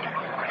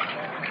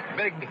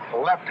 Big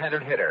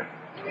left-handed hitter.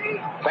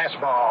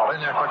 Fastball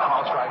in there for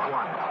call strike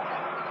 1.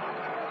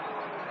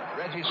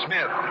 Reggie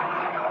Smith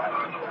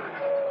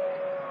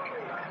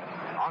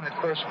on at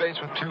first base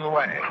with 2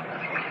 away.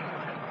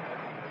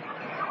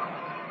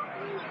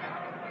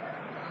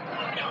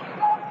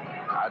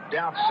 I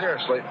doubt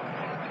seriously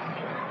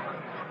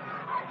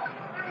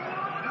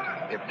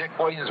if Dick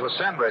Williams will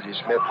send Reggie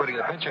Smith, putting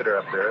the pinch hitter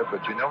up there,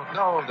 but you don't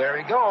know. There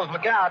he goes.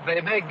 Look out. They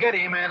may get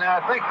him, and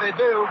I think they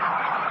do.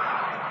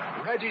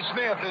 Reggie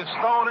Smith is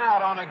thrown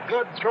out on a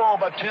good throw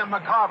by Tim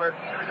McCarver.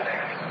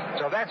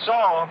 So that's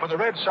all for the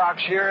Red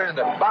Sox here in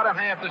the bottom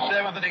half of the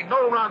 7th inning.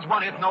 No runs,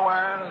 1 hit, no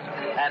errors,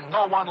 and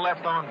no one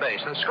left on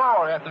base. The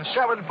score after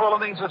 7 full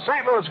innings, the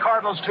St. Louis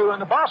Cardinals 2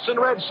 and the Boston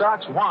Red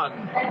Sox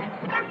 1.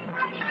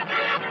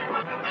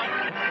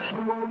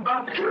 Move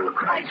up to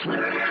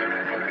Chrysler.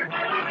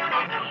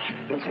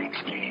 The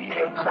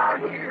 68s are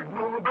here.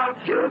 Move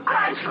up to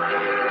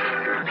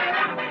Chrysler.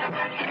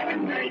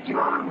 And make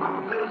your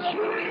move this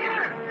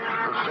year.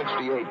 The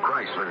 68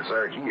 Chryslers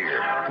are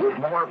here with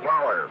more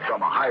power,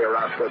 from a higher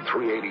output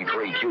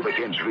 383 cubic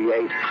inch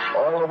V8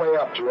 all the way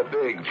up to a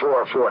big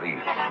 440.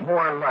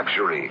 More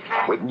luxury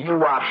with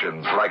new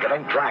options like an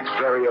 8-track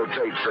stereo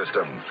tape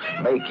system.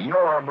 Make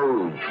your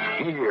move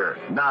here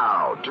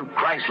now to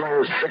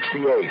Chrysler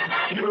 68.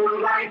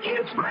 You like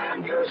its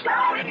brand new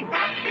styling,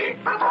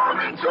 big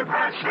performance,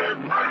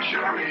 aggressive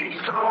luxury.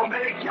 So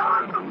make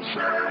your move,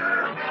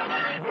 sir.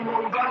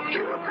 Move up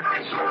to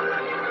Chrysler.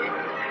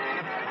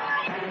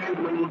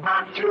 Move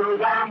up to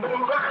the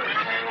mover.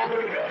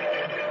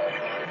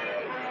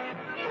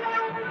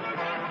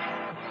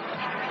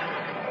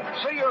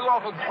 See your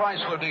local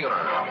Chrysler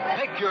dealer.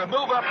 Make your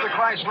move up to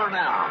Chrysler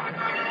now.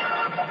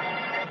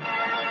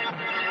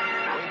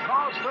 We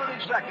pause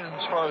 30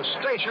 seconds for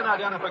station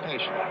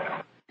identification.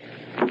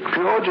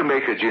 Pure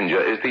Jamaica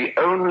ginger is the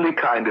only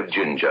kind of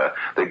ginger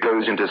that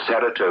goes into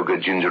Saratoga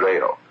ginger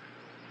ale.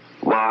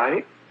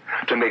 Why?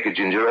 To make a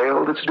ginger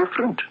ale that's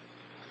different.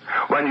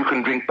 One you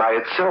can drink by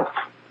itself,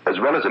 as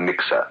well as a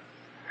mixer.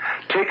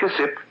 Take a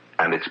sip,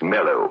 and it's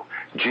mellow,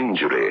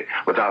 gingery,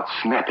 without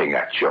snapping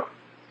at you.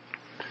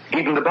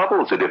 Even the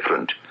bubbles are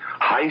different.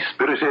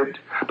 High-spirited,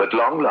 but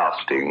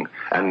long-lasting,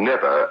 and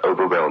never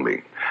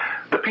overwhelming.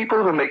 The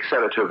people who make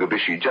Saratoga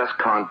Vichy just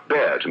can't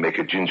bear to make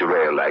a ginger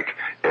ale like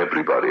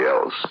everybody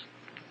else.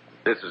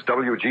 This is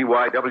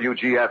WGY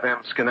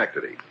WGFM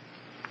Schenectady.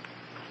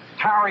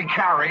 Harry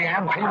Carey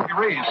and Pee Wee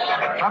Reese.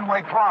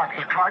 Fenway Park,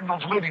 the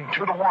Cardinals leading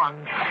 2-1,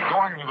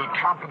 going to the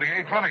top of the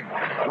 8th inning.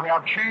 We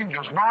have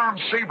changes. Norm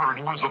Siebert,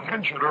 who was the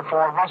pinch hitter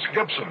for Russ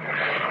Gibson.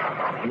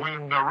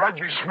 When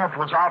Reggie Smith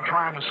was out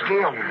trying to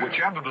steal,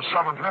 which ended the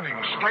 7th inning,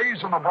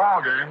 stays in the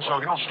ball game, so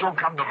he'll still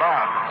come to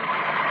bat.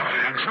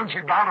 And since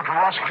he batted for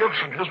Russ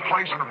Gibson, his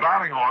place in the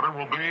batting order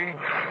will be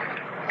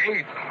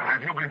 8th,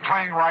 and he'll be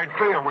playing right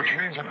field, which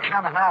means that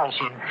Ken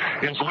Harrelson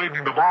is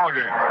leading the ball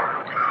game.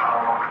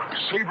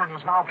 Siebert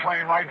is now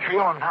playing right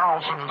field, and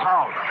Harrelson is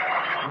out.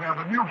 We have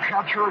a new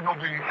catcher. He'll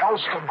be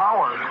Elston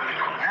Howard.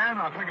 And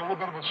I think a little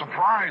bit of a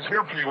surprise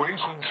here, Pee Wee,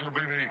 since he'll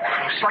be the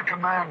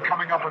second man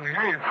coming up in the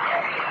 8th.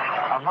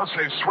 Unless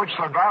they switch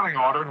their batting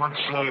order,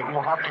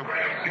 we'll have to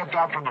get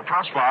that from the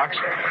press box.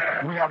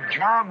 We have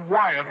John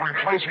Wyatt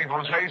replacing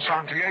Jose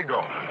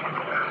Santiago.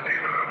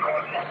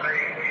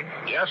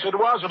 Yes, it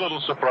was a little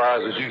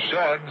surprise, as you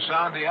said.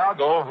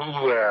 Santiago,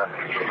 who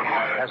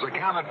has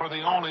accounted for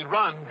the only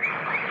run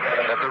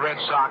that the Red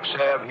Sox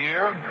have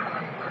here.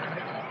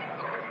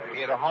 He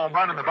had a home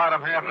run in the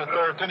bottom half of the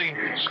 3rd inning,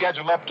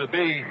 scheduled up to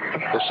be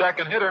the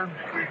second hitter.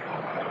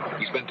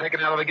 He's been taken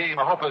out of the game.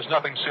 I hope there's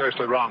nothing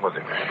seriously wrong with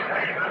him.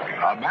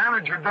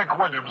 Manager Dick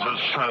Williams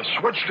has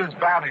switched his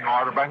batting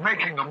order by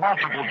making the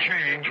multiple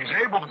change. He's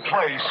able to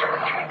place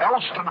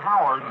Elston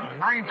Howard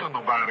 9th in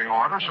the batting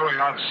order, so he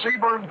has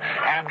Siebert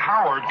and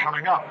Howard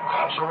coming up.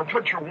 So the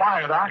pitcher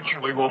Wyatt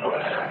actually will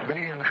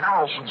be in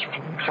Harrelson's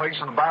place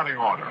in the batting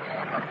order.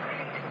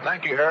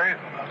 Thank you, Harry.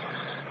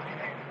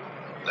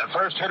 The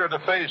first hitter to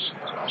face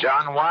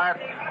John Wyatt,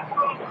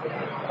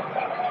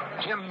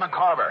 Tim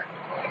McCarver.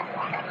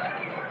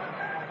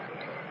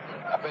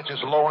 The pitch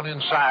is low and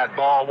inside,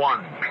 ball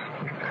 1.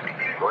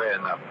 We're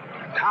in the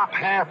top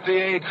half of the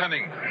 8th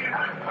inning.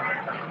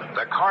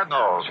 The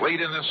Cardinals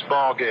lead in this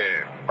ball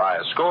game by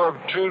a score of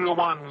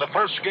 2-1, the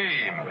first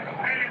game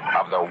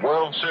of the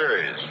World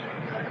Series.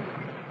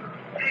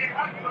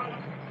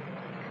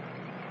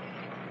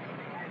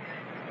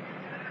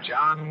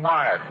 John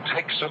Wyatt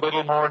takes a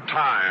little more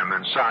time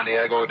than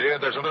Santiago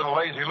did. There's a little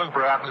lazy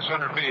looper out in the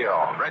center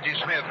field. Reggie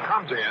Smith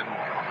comes in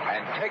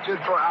and takes it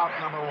for out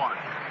number 1.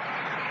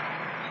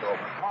 So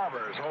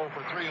McCarver is 0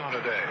 for 3 on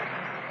the day.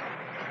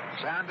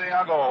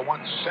 Santiago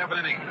went 7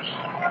 innings.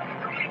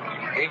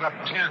 Gave up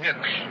 10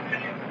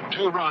 hits,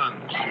 2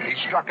 runs. He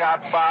struck out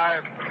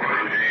 5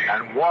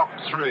 and walked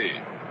 3.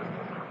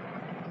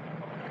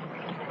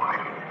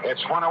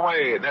 It's 1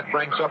 away, and that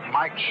brings up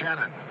Mike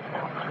Shannon.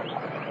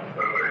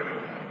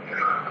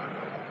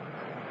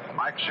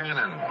 Mike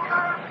Shannon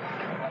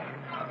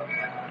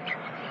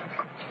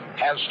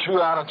has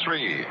 2 out of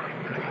 3.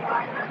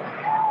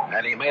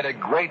 And he made a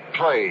great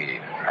play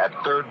at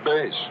third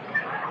base.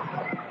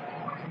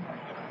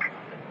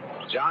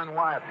 John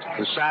Wyatt,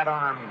 the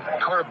sidearm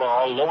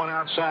curveball, low and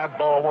outside,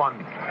 ball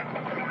 1.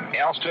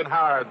 Elston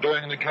Howard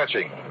doing the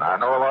catching. I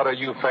know a lot of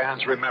you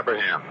fans remember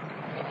him.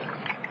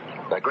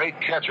 The great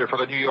catcher for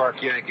the New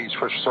York Yankees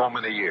for so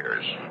many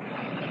years.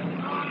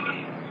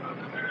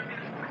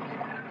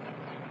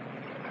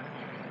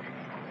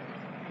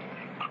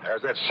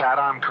 There's that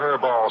sidearm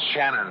curveball.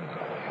 Shannon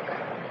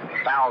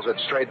fouls it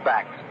straight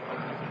back.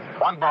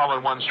 1 ball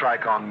and 1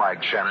 strike on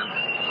Mike Shannon.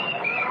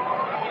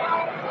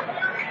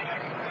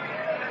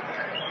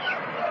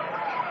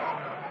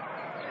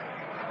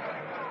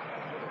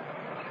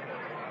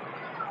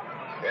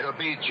 It'll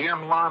be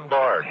Jim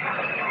Lombard.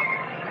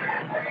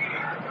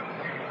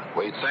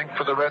 We think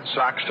for the Red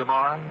Sox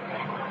tomorrow.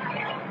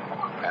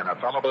 And a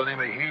fellow by the name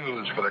of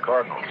Hughes for the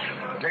Cardinals.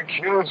 Dick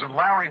Hughes and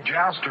Larry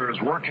Jaster is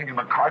working in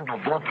the Cardinal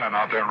bullpen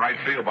out there in right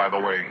field, by the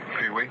way,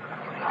 Pee Wee.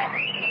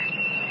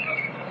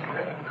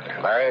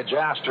 Larry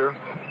Jaster,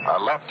 a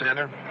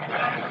left-hander,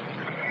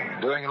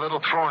 doing a little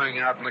throwing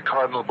out in the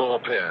Cardinal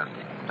bullpen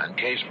in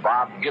case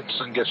Bob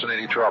Gibson gets in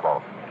any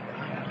trouble.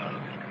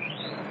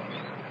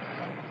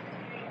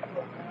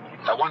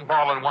 A 1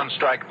 ball and 1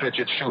 strike pitch,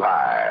 it's too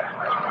high.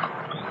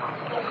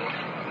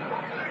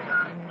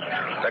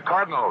 The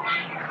Cardinals,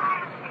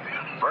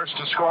 first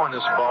to score in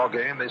this ball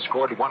game. They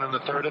scored 1 in the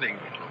 3rd inning.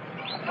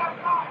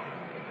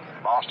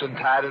 Boston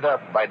tied it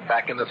up right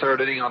back in the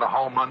 3rd inning on a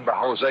home run by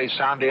Jose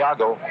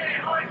Santiago.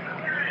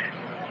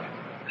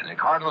 And the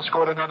Cardinals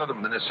scored another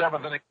in the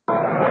 7th inning.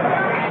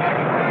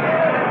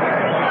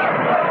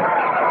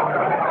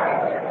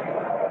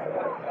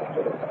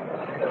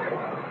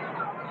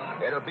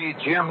 It'll be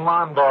Jim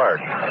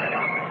Lombard.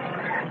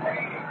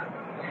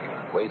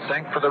 We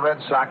think for the Red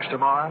Sox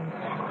tomorrow.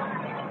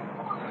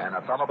 And a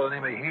A fellow by the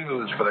name of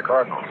Hughes for the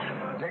Cardinals.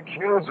 Dick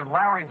Hughes and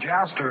Larry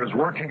Jaster is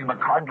working in the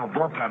Cardinal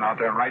bullpen out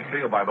there in right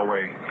field, by the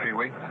way,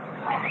 Pee-wee.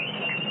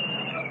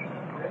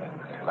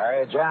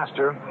 Larry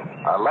Jaster,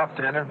 a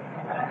left-hander,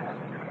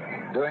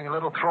 doing a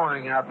little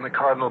throwing out in the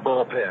Cardinal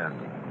bullpen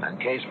in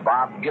case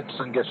Bob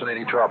Gibson gets in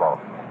any trouble.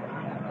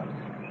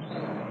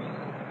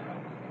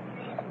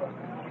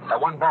 A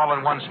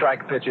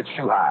 1-ball-and-1-strike pitch, it's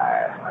too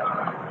high.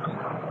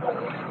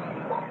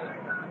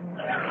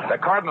 The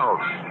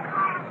Cardinals,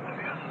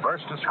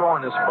 first to score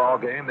in this ball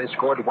game. They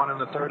scored 1 in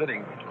the third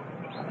inning.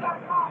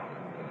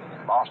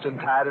 Boston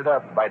tied it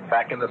up right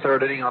back in the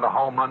third inning on a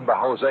home run by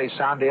Jose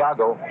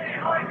Santiago.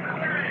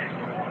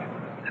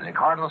 And the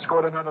Cardinals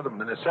scored another of them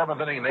in the seventh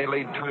inning. They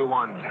lead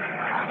 2-1.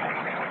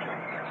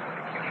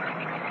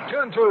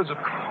 2-2 is a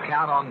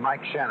count on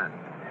Mike Shannon.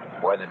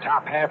 We're in the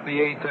top half of the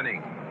eighth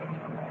inning.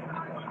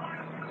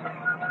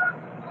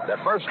 The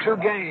first two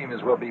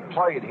games will be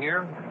played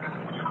here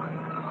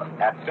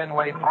at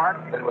Fenway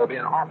Park. Then will be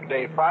an off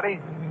day Friday.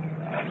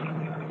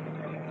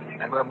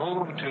 And we'll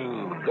move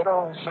to good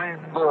old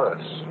St.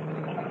 Louis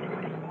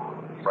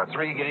for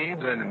 3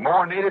 games. And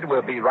more needed,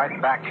 we'll be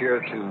right back here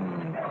to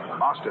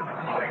Boston.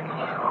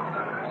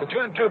 The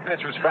 2-2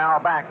 pitch was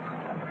fouled back.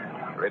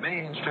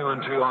 Remains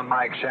 2-2 on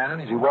Mike Shannon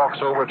as he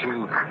walks over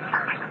to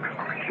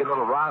get a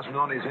little rosin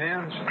on his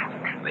hands.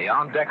 The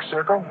on-deck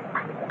circle.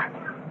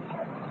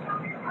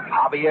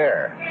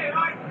 Javier.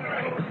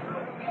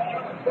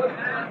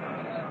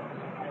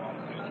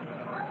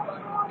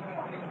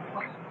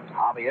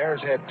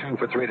 Javier's had 2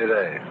 for 3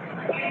 today.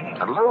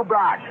 And Lou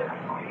Brock,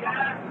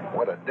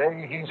 what a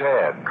day he's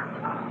had.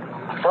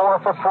 4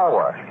 for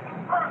 4.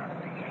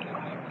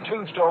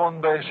 2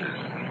 stolen bases.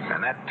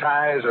 And that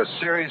ties a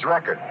series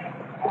record.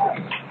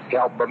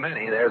 Cal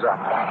Bermini, there's a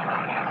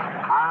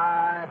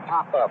high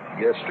pop-up.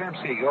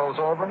 Yastrzemski goes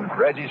over.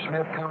 Reggie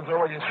Smith comes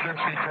over.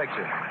 Yastrzemski takes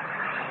it.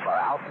 For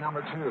out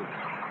number 2.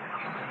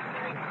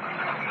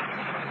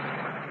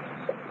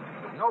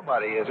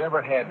 Nobody has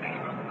ever had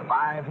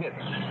 5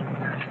 hits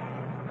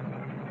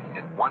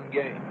in one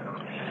game.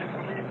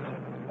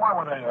 Why,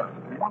 what a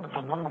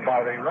wonderful move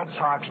by the Red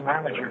Sox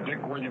manager,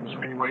 Dick Williams,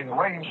 Pee-wee. The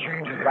way he's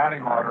changed his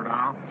batting order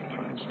now,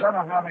 instead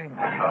of having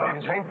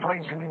his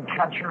 8th-place hitting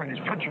catcher and his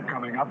pitcher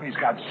coming up, he's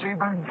got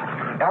Seaburn,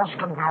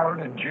 Elston Howard,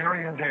 and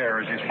Jerry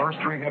Adair as his first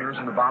 3 hitters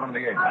in the bottom of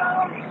the 8th.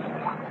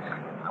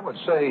 I would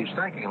say he's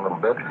thinking a little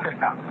bit.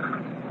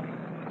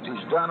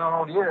 He's done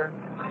all year.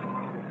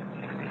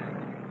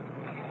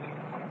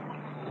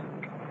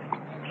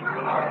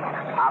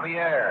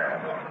 Javier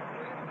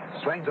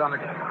swings on the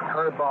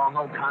curveball,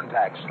 no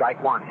contact,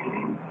 strike 1.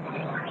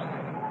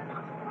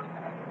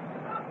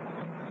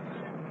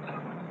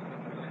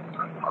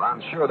 Well,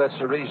 I'm sure that's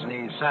the reason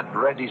he sent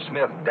Reggie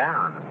Smith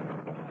down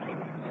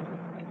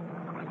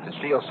to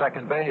steal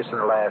second base in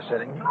the last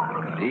inning.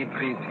 If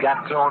he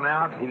got thrown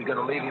out, he was going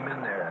to leave him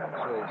in there,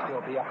 so he'd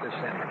still be up this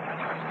inning.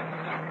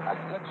 A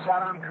good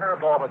shot on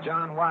curveball by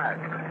John Wyatt,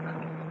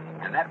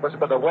 and that was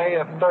by the way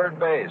of third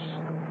base.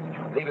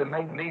 It even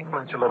made me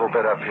flinch a little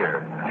bit up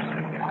here.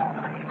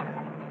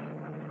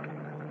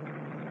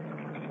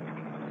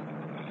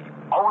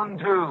 On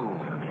 2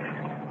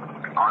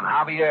 on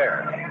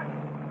Javier.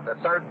 The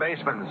third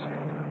baseman's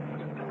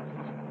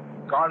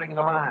guarding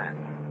the line.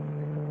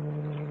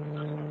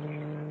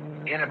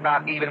 In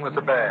about even with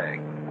the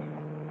bag.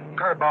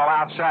 Curveball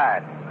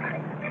outside.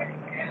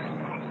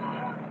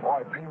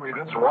 Boy, Pee-wee,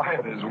 this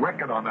Wyatt is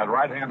wicked on that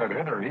right-handed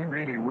hitter. He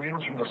really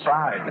wheels from the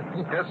side.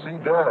 Yes, he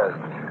does.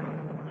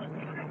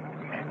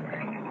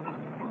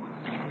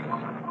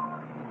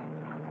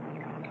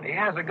 He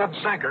has a good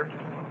sinker.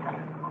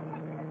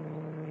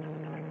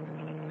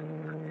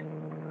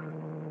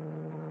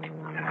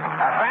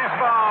 A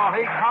fastball.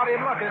 He caught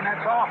him looking.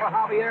 That's all for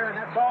Javier, and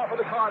that's all for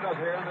the Cardinals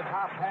here in the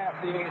top half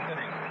of the 8th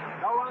inning.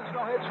 No runs,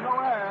 no hits, no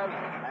errors,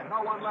 and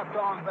no one left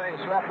on base.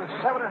 So after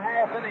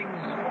 7.5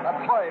 innings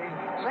of play,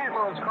 St.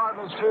 Louis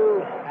Cardinals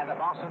 2 and the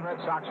Boston Red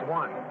Sox 1.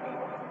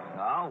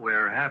 Now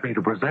we're happy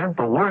to present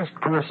the worst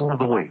person of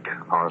the week.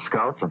 Our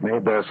scouts have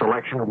made their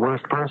selection of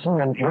worst person,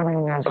 and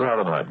giving us...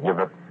 Rather than give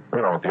it,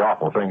 the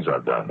awful things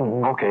I've done.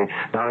 Okay.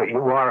 Now, you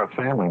are a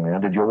family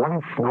man. Did your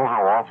wife know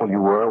how awful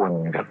you were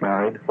when you got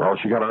married? Well,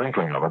 she got an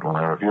inkling of it when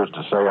I refused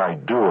to say I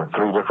do at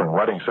 3 different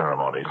wedding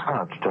ceremonies.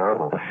 Oh, that's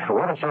terrible.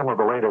 What are some of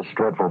the latest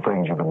dreadful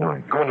things you've been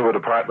doing? Going to a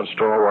department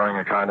store wearing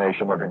a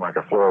carnation looking like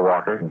a floor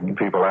walker.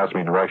 People ask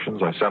me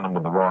directions. I send them to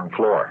the wrong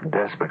floor.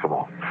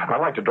 Despicable. I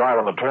like to drive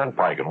on the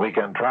turnpike in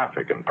weekend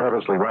traffic and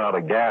purposely run out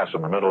of gas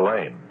in the middle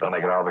lane. Then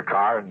I get out of the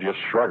car and just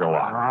shrug a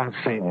lot. I've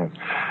seen you.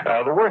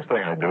 The worst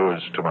thing I do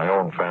is to my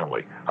own family.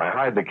 I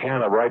hide the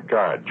can of Right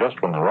Guard just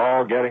when they're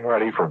all getting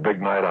ready for a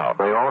big night out.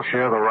 They all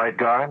share the Right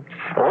Guard?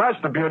 Well, that's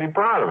the beauty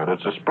part of it.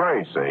 It's a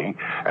spray, see?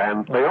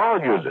 And they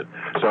all use it.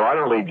 So I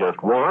don't leave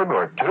just 1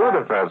 or 2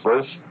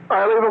 defenseless.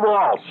 I leave them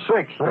all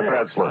 6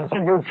 defenseless.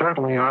 You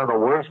certainly are the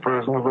worst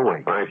person of the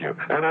week. Thank you.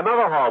 And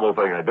another horrible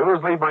thing I do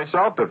is leave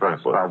myself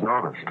defenseless. I've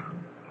noticed.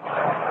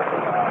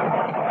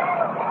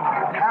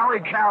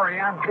 Carry,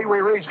 I'm Pee-wee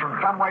Reese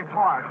from Fenway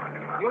Park.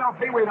 You know,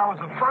 Pee Wee, that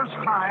was the first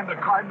time the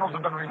Cardinals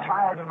have been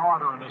retired in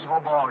order in this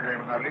whole ball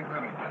game in that 8th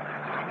inning.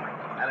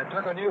 And it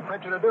took a new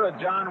pitcher to do it.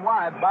 John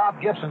White, Bob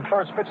Gibson,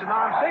 first pitch to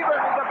Norm Siebert.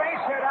 There's a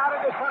base hit out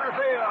into center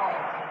field.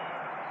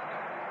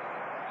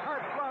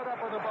 Hurt Flood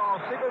up with the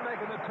ball. Siebert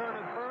making the turn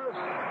at first.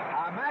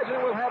 I imagine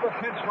we'll have a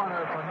pinch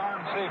runner for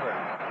Norm Siebert.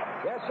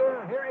 Yes,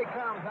 sir. Here he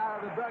comes out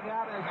of the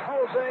dugout, and it's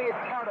Jose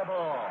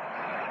Cardinals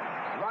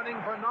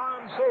running for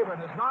Norm Siebert.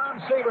 As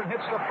Norm Siebert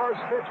hits the first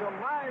pitch, a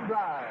line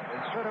drive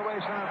in straightaway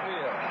center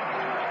field.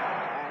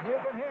 And you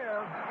can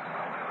hear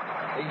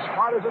these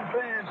partisan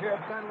fans here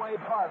at Fenway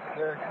Park.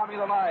 They're coming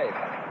to life.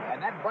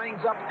 And that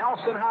brings up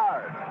Elson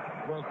Howard.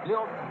 Will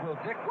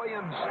Dick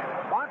Williams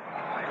bunt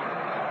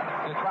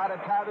to try to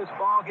tie this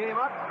ball game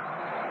up?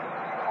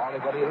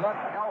 But he let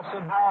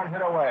Elson Howard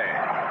hit away.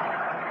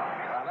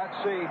 Now let's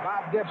see.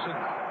 Bob Gibson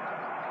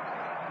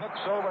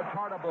looks over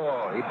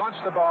Tartabull. He bunts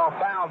the ball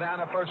foul down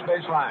the first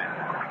base line.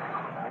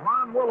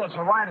 Ron Willis,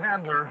 a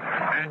right-hander,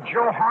 and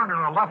Joe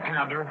Harner, a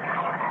left-hander,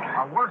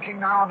 are working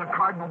now in the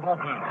Cardinal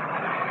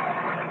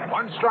bullpen.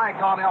 One strike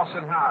on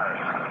Elson Howard.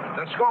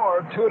 The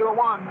score,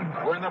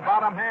 2-1. We're in the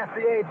bottom half of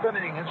the 8th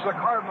inning. It's the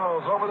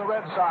Cardinals over the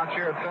Red Sox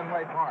here at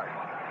Fenway Park.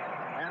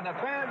 And the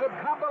fans have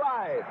come to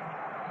life.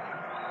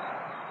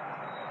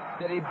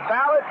 Did he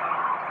foul it?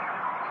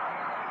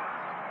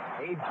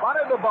 He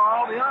bunted the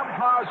ball. The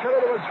umpire said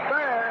it was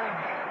fair.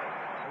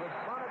 It was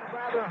bunted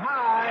rather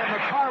high, and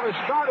McCarver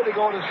started to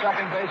go to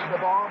second base with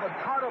the ball, but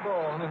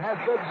Tartabull, who has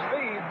good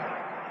speed,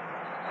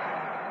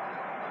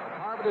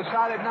 McCarver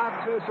decided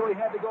not to, so he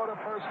had to go to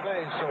first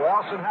base. So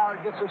Elson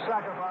Howard gets a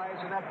sacrifice,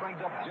 and that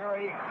brings up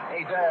Jerry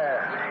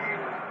Adair.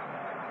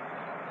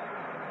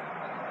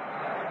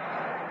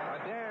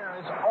 Adair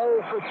is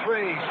 0 for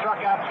 3, struck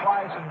out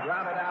twice and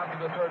grounded out to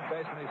the third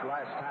baseman his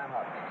last time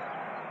up.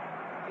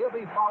 He'll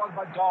be followed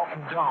by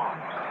Dalton Jones.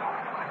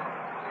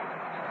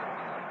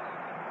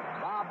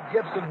 Bob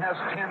Gibson has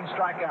 10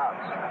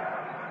 strikeouts.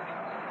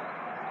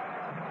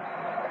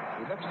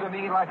 He looks to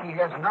me like he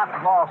has not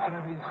lost any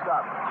of his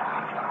stuff.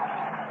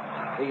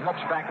 He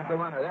looks back at the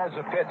runner. There's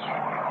a pitch.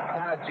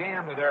 Kind of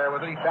jammed there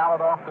with he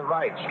fouled off the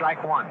right.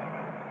 Strike one.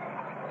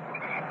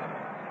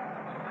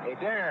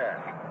 Adair,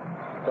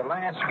 the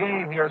last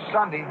game here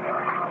Sunday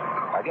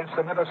against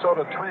the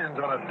Minnesota Twins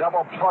on a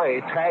double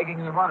play,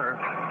 tagging the runner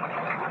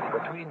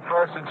between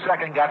first and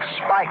second, got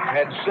spiked,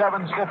 had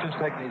 7 stitches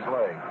taken his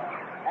leg.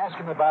 Asked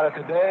him about it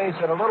today. He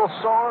said a little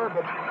sore,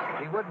 but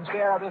he wouldn't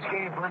stay out of this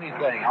game for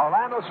anything.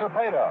 Orlando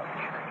Cepeda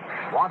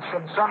wants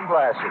some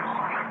sunglasses.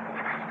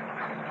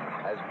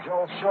 As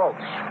Joel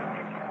Schultz,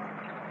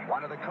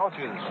 one of the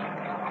coaches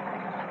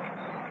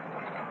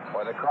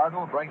for the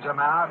Cardinals, brings him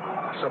out.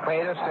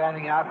 Cepeda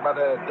standing out by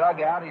the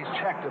dugout. He's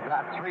checked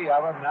about 3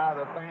 of them. Now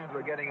the fans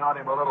are getting on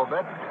him a little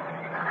bit.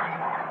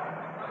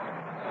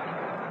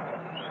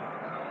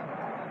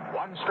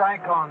 One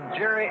strike on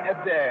Jerry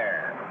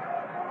Adair.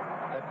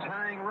 The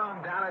tying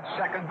run down at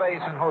second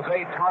base, and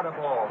Jose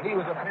Tartabull. He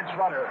was a pinch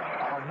runner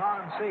for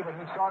Norm Siebert,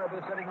 who started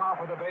this inning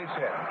off with a base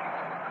hit.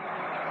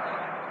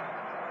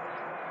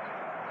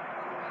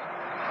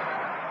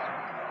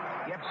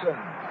 Gibson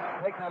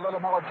taking a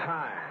little more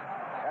time.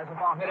 As the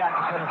ball hit out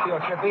to center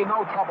field, should be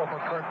no trouble for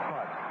Kurt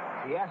Flood.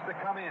 He has to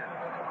come in.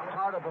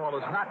 Tartabull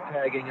is not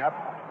tagging up.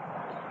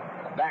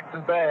 Back to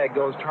the bag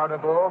goes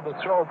Tartabull. The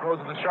throw goes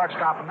to the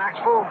shortstop,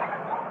 Maxwell.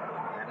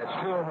 It's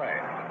 2 away.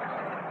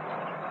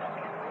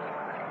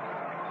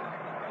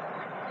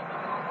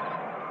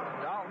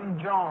 Dalton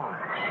Jones.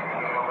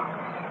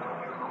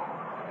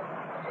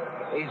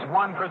 He's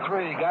 1 for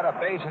 3. Got a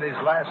base at his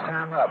last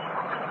time up.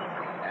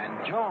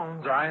 And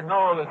Jones, I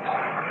know that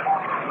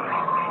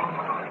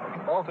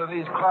both of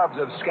these clubs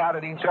have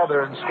scouted each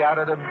other and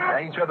scouted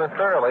each other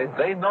thoroughly.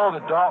 They know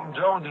that Dalton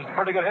Jones is a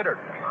pretty good hitter.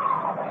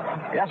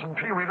 Yes, and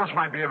Pee Wee, this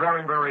might be a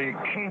very, very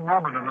key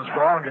moment in this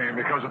ball game,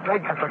 because if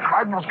the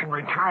Cardinals can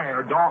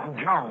retire Dalton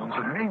Jones,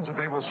 it means that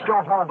they will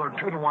still hold their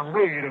 2-1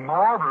 lead, and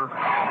moreover,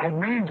 it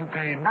means that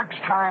the next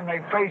time they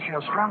face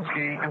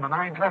Yastrzemski in the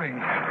 9th inning,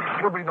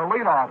 he'll be the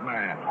leadoff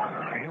man.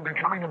 He'll be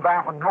coming to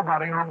bat with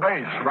nobody on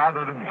base,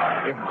 rather than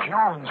if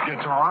Jones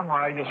gets on,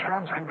 why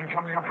Yastrzemski will be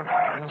coming up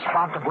in a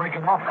spot to break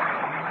him up.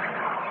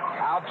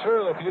 How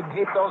true. If you can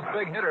keep those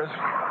big hitters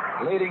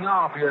leading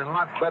off, you're in a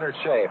lot better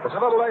shape. It's a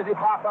little lazy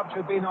pop-up,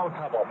 should be no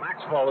trouble.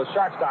 Maxwell, the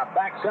shortstop,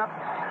 backs up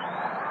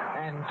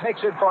and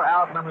takes it for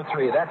out number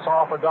 3. That's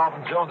all for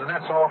Dalton Jones, and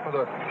that's all for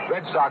the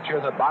Red Sox here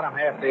in the bottom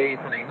half of the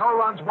 8th inning. No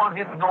runs, 1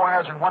 hit, no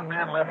errors, and 1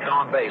 man left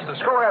on base. The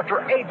score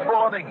after 8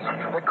 full innings,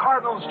 the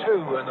Cardinals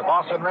 2 and the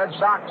Boston Red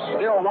Sox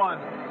still 1.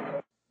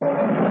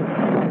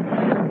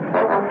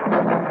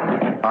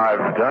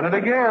 I've done it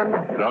again.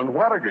 Done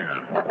what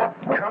again?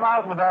 Come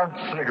out without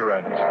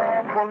cigarettes.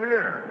 Well,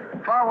 here.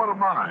 Try one of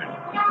mine.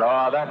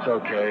 Oh, that's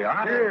okay.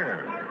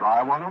 Here.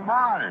 Try one of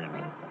mine.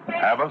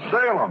 Have a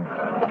Salem.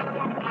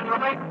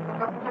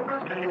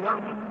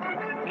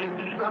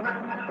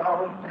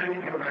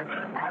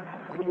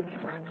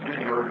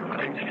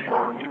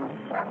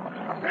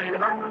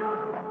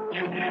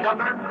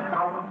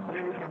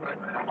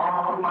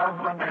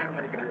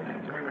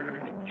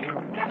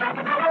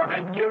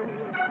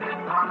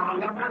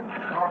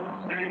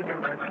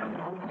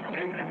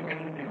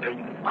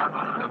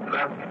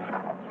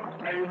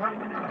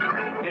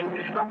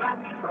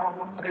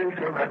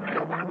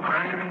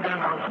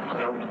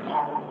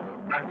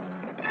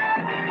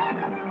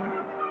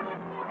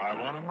 I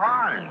want him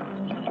right.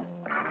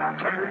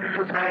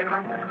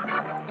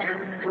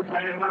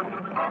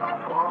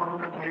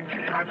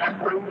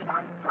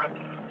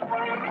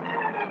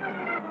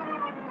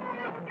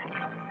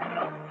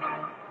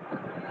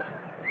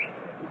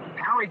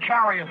 Harry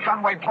Carey at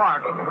Fenway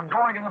Park.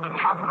 Going into the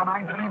top of the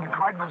ninth inning, the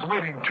Cardinals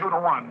leading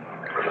 2-1.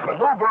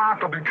 Lou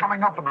Brock will be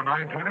coming up in the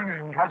ninth inning,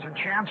 and he has a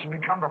chance to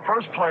become the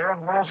first player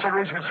in World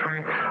Series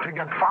history to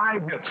get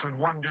 5 hits in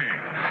one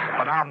game.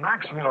 But now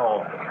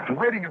Maxwell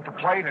waiting at the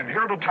plate, and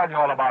here to tell you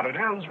all about it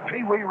is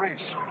Pee Wee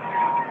Reese.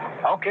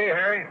 Okay,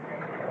 Harry.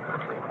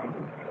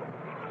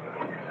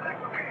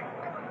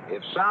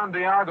 If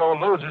Santiago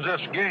loses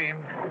this game,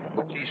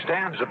 which he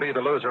stands to be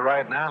the loser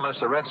right now unless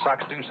the Red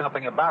Sox do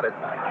something about it,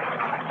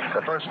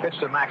 the first pitch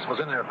to Max was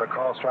in there for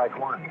call strike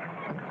 1.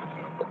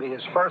 It'll be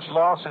his first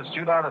loss since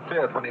July the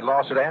 5th when he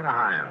lost at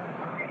Anaheim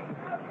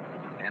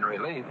in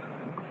relief.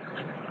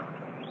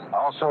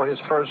 Also his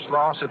first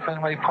loss at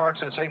Fenway Park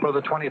since April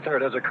the 23rd.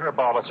 There's a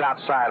curveball that's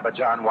outside by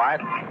John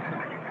White.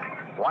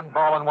 1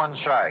 ball and 1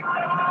 strike.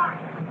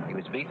 He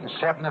was beaten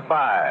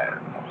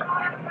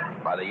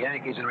 7-5 by the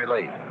Yankees in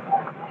relief.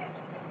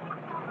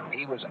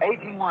 He was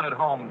 8-1 at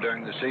home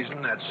during the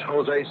season. That's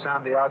Jose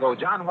Santiago.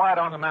 John White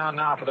on the mound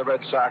now for the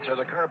Red Sox. There's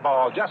a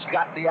curveball. Just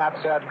got the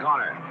outside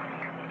corner.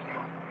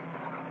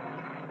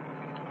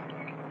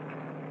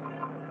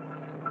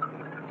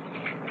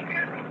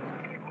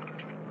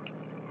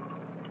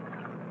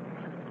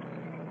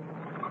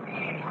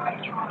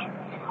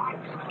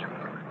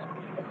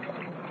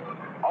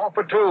 All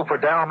for 2 for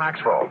Darryl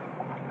Maxwell.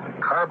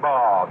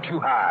 Curveball too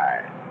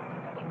high.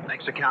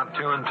 Makes the count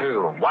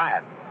 2-2.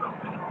 White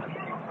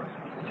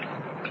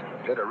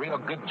did a real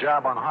good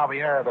job on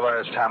Javier the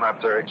last time up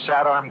there. He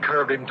sat-arm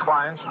curved him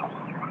twice.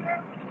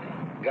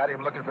 Got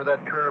him looking for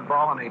that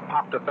curveball, and he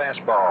popped a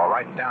fastball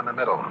right down the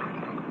middle.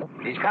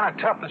 He's kind of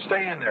tough to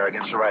stay in there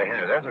against the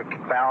right-hander. There's a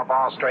foul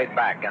ball straight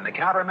back, and the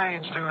count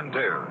remains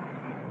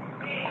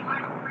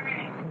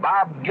 2-2.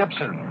 Bob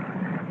Gibson,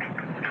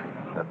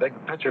 the big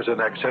pitcher's the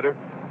next hitter.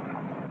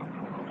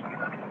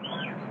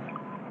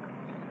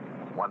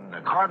 When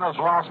the Cardinals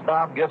lost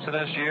Bob Gibson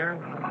this year,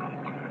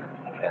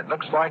 it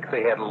looks like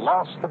they had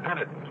lost the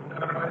pennant.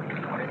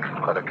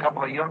 But a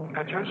couple of young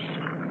pitchers,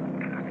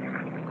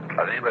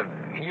 by the name of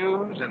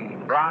Hughes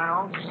and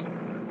Briles,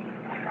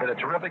 did a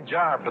terrific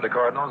job for the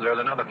Cardinals. There's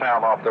another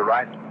foul off the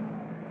right.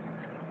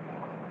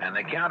 And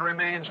the count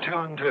remains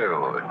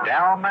 2-2.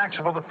 Darryl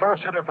Maxwell, the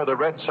first hitter for the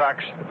Red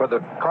Sox, for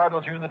the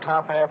Cardinals here in the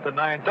top half of the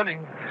ninth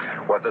inning,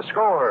 with the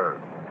score,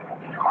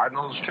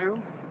 Cardinals 2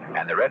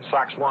 and the Red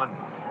Sox 1.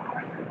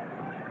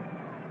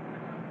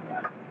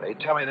 They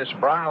tell me this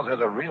Briles has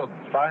a real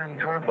fine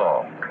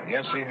curveball.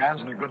 Yes, he has,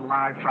 and a good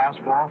live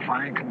fastball,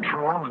 fine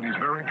control, and he's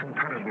very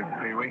competitive,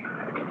 Pee-wee.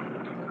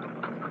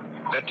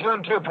 The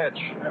 2-2 pitch.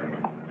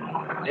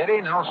 Did he?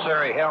 No,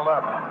 sir. He held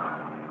up.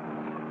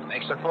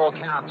 Makes the full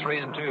count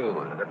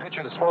 3-2. The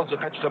pitcher that's supposed to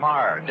pitch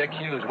tomorrow, Dick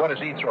Hughes, what does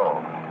he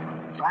throw?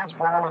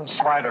 Fastball and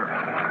slider.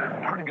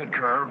 Pretty good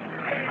curve.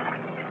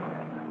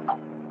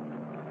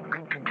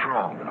 Good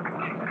control.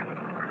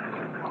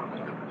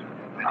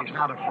 And he's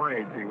not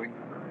afraid, Pee-wee.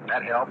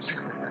 That helps.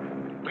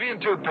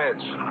 3-2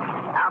 pitch.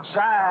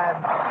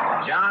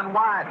 Outside. John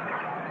White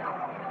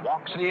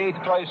walks the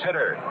 8th place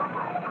hitter.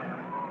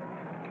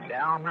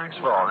 Down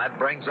Maxwell. And that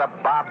brings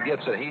up Bob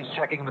Gibson. He's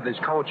checking with his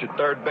coach at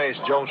third base,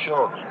 Joe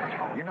Schultz.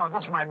 You know,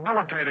 this might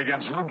militate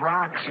against Lou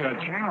Brock's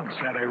chance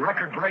at a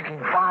record-breaking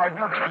 5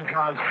 hits,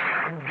 because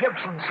if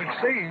Gibson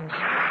succeeds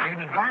in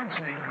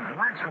advancing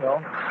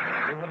Maxwell,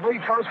 it would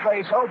leave first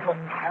base open,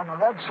 and the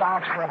Red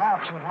Sox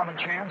perhaps would have a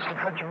chance to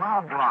pitch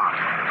around Brock.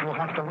 We'll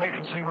have to wait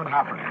and see what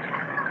happens.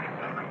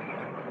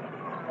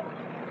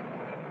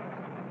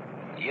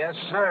 Yes,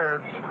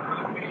 sir.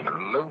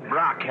 Lou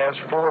Brock has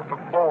 4 for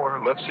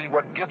 4. Let's see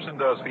what Gibson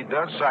does if he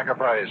does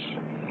sacrifice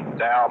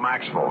Darryl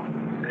Maxwell.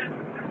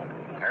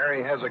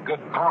 Harry has a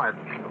good point,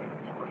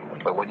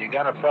 but when you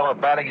got a fellow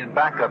batting in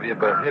back of you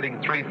but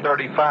hitting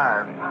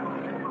 .335,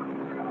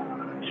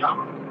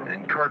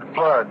 and Kurt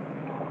Flood,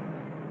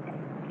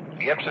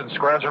 Gibson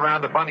squares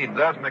around the bunt. He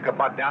does make a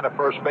bunt down to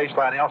first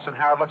baseline. Elson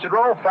Howard lets it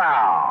roll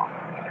foul.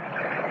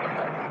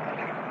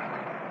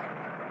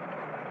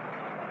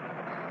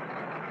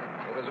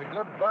 It was a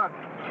good bunt.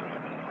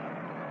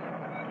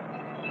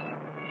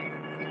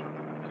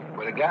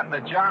 Would have gotten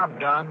the job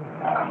done,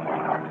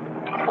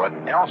 but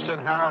Elston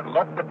Howard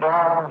let the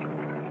ball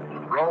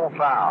roll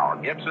foul.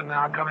 Gibson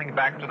now coming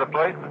back to the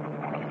plate,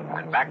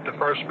 and back to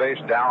first base,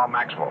 Darryl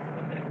Maxwell.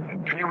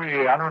 And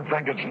Pee-wee, I don't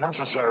think it's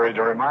necessary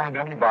to remind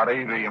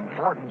anybody the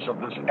importance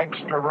of this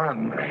extra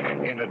run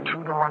in a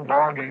 2-1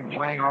 ball game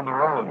playing on the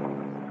road.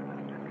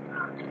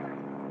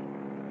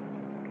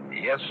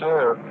 Yes,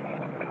 sir.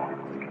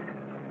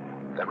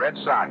 The Red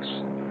Sox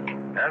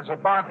There's a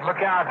bunt.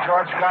 Look out.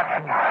 George Scott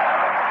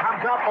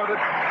comes up with it.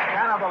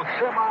 Kind of a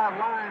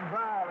semi-line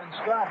drive, and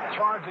Scott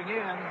charging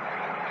in.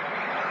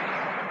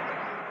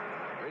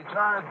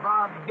 Retired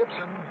Bob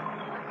Gibson.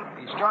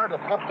 He started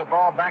to flip the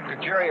ball back to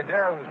Jerry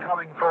Adair, who was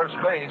coming first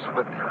base,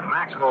 but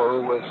Maxwell,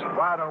 who was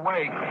wide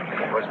awake,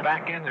 was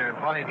back in there in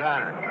plenty of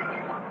time.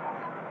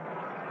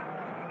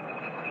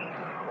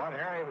 What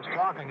Harry was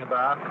talking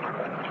about,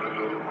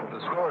 the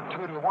score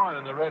 2-1,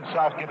 and the Red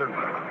Sox get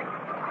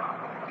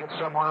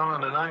someone on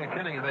in the ninth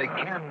inning, and they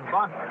can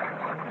bunt.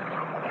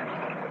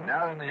 But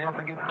now then they have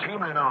to get 2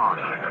 men on.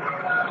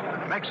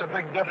 Makes a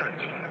big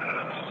difference.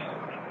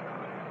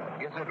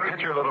 Gives the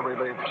pitcher a little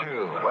relief,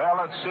 too. Well,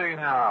 let's see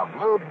now.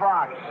 Blue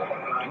Brock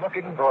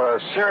looking for a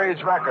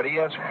series record. He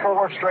has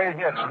 4 straight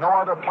hits. No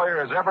other player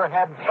has ever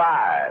had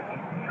 5.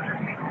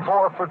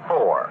 4 for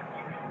 4.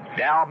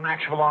 Dal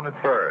Maxwell on at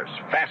first.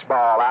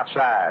 Fastball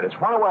outside. It's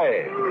 1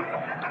 away.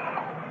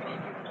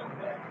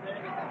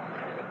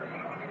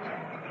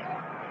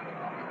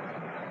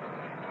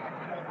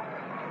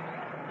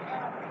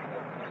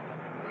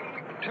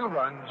 Two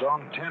runs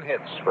on 10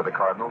 hits for the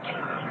Cardinals.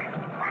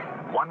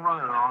 1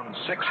 run on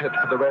 6 hits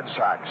for the Red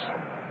Sox.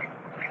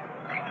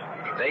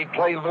 They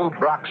play Lou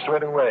Brock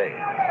straight away.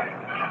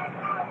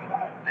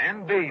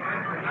 And deep.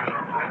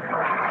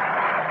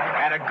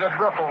 Had a good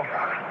ripple.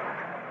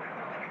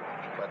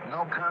 But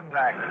no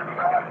contact.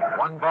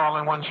 1 ball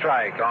and 1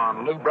 strike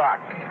on Lou Brock.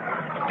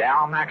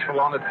 Dal Maxwell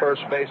on at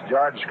first base.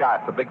 George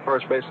Scott, the big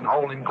first baseman,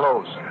 holding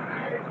close.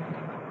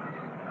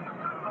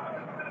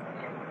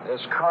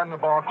 This Cardinal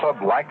Ball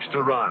Club likes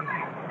to run.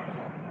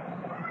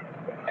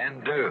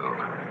 And do.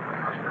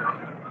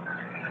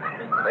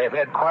 They've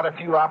had quite a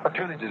few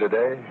opportunities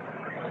today,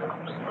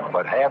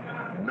 but have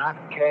not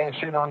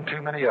cashed in on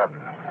too many of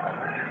them.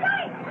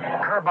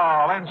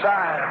 Curveball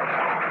inside.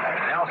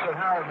 Nelson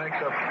Howard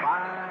makes a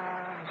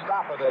fine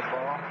stop of that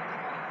ball.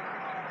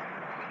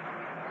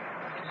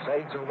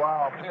 Saves a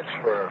wild pitch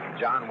for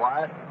John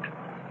Wyatt.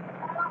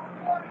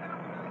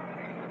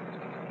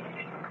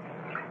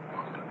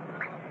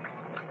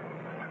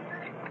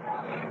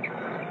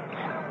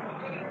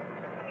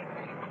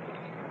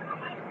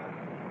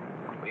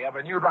 We have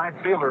a new right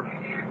fielder,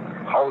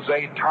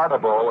 Jose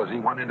Tartabull, as he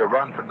went in to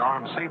run for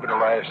Norm Siebert the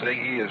last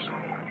inning. He has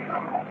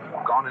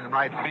gone in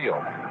right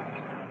field.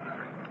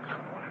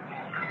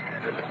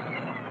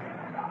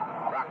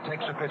 Brock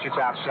takes the pitch. It's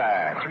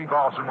outside. 3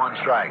 balls and 1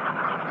 strike.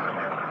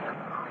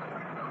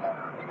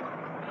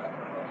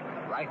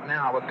 Right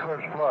now with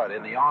Curt Flood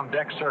in the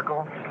on-deck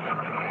circle,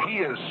 he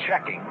is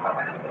checking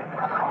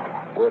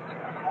with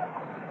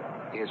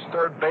his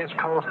third base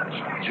coach,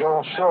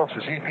 Joel Schultz,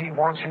 to see if he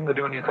wants him to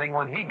do anything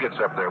when he gets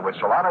up there, which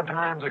a lot of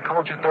times the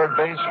coach at third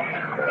base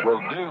will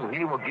do.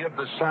 He will give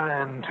the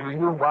sign to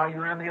you while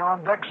you're in the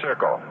on-deck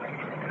circle.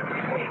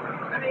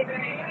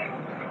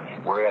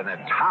 We're in the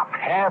top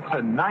half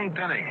the 9th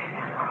inning.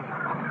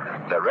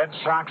 The Red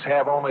Sox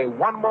have only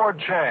 1 more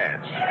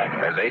chance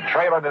as they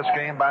trail in this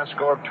game by a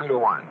score of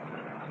 2-1.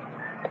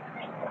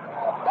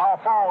 Ball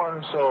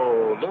 4,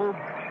 so Lou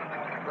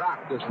Brock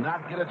does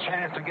not get a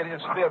chance to get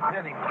his 5th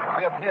hit in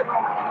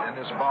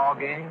this ball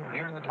game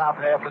here in the top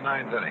half of the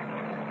 9th inning.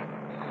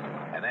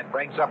 And that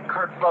brings up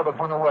Curt Flood with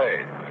 1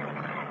 away.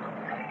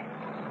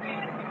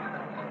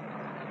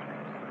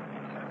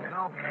 You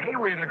know,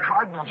 Haley, the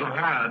Cardinals have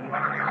had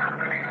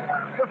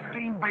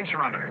 15 base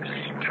runners,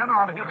 10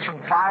 on hits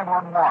and 5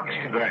 on walks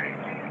today.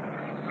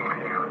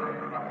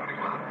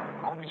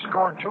 Only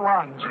scored 2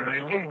 runs and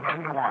they lead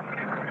 2-1.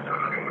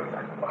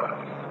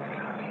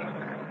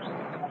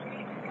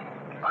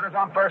 Runners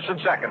on first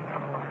and second.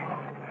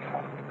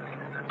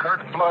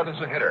 Curt Flood is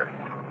a hitter.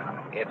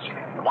 It's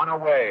 1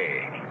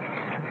 away.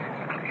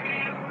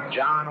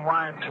 John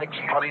Wyatt takes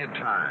plenty of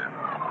time.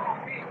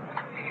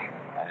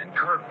 And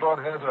Curt Flood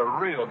has a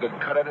real good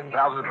cut at it and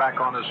fouls it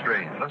back on the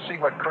screen. Let's see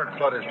what Curt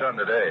Flood has done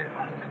today.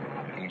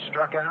 He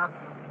struck out,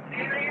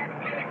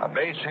 a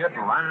base hit,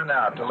 and lined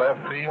out to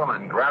left field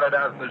and grounded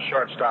out to the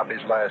shortstop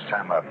his last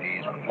time up.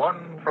 He's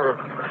 1 for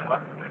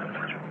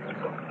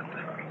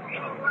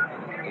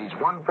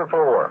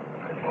 4.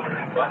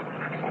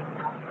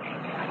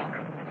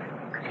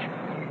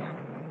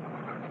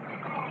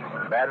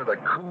 Batted a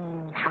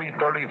cool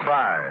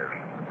 .335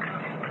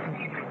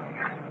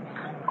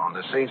 on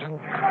the season.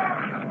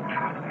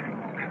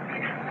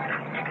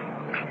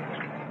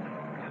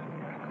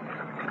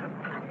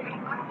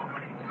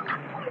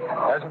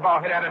 There's a ball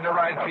hit out into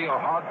right field.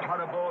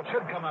 Tartabull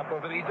should come up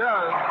with it. He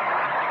does.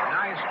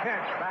 Nice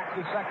catch. Back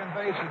to second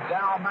base is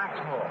Dal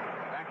Maxwell.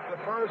 Back to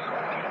first,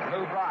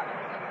 Lou Brock.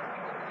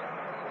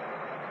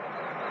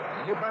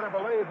 You better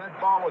believe that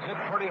ball was hit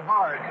pretty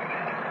hard.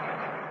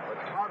 But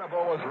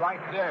Tartabull was right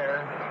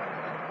there.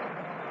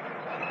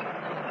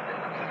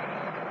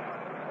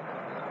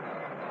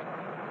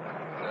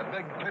 The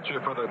big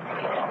pitcher for the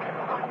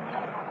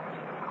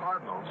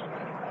Cardinals,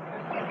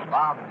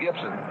 Bob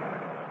Gibson,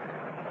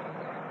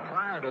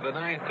 prior to the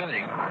 9th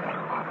inning,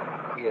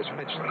 he has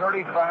pitched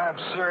 35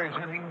 series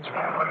innings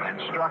and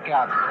struck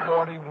out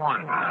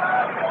 41.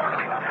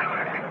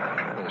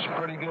 That is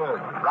pretty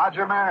good.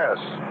 Roger Maris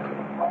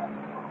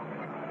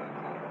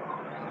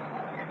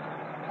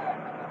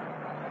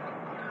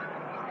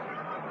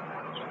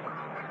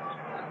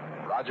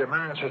Roger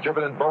Maris has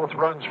driven in both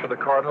runs for the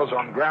Cardinals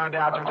on ground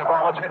outs. There's a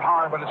ball that's hit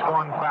hard, but it's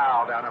going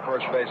foul down the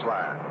first base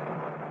line.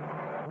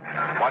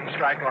 One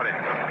strike on him.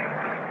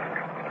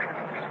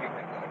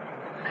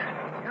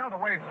 The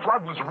way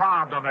Flood was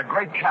robbed on that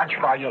great catch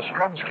by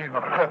Yastrzemski in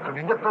the fifth, and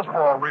he hit this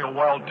ball real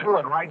well, too,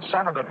 in right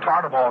center. The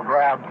Tartiball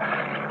grabbed.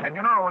 And,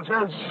 it was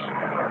his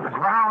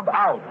ground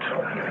out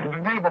to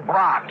enable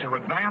Brock to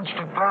advance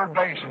to third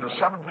base in the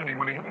seventh inning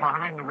when he hit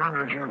behind the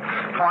runners. You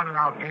pointed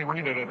out,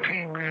 Pee-wee, that a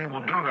team really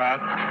will do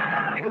that.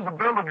 His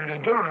ability to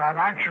do that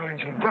actually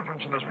is the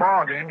difference in this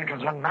ball game,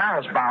 because then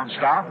Maris bounced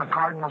out, and the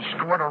Cardinals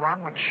scored a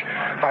run,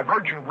 by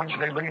virtue of which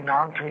they lead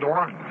now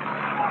 2-1.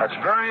 That's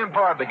very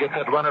important to get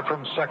that runner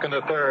from second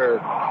to third.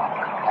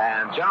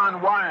 And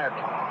John Wyatt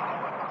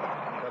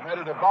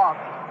committed a balk.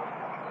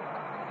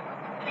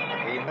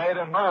 He made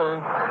a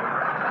move.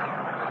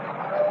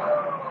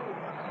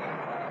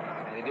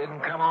 And he didn't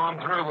come on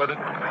through with it.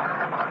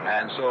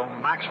 And so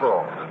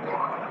Maxwell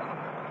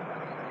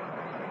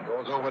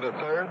goes over to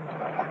third.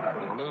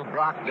 Lou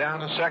Brock down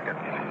to second.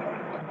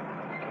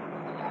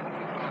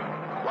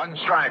 One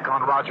strike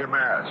on Roger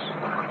Maris.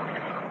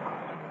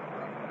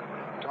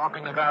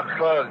 Talking about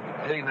Flood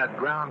hitting that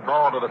ground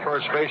ball to the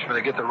first baseman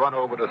to get the run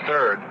over to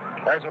third.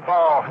 There's a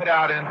ball hit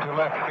out into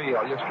left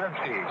field.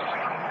 Yastrzemski.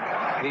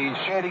 He's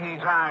shading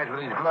his eyes with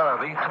his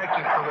glove. He takes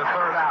it for the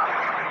third out.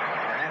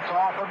 And that's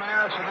all for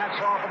Maris, and that's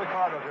all for the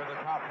Cardinals in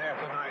the top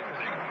half of the ninth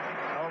inning.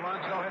 No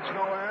runs, no hits,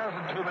 no errors,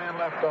 and 2 men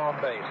left on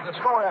base. The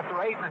score after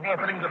 8.5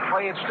 innings of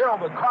play, it's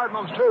still the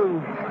Cardinals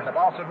 2 and the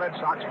Boston Red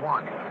Sox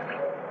 1.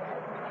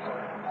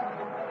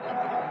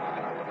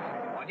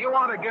 You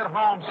want to get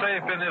home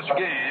safe in this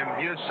game,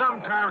 you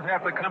sometimes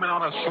have to come in on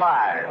a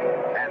slide,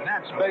 and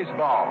that's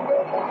baseball.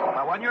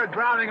 But when you're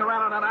drowning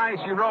around on an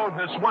icy road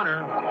this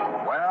winter,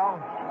 well,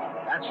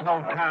 that's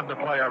no time to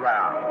play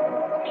around.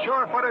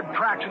 Sure-footed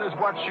traction is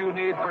what you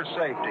need for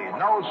safety.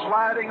 No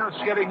sliding or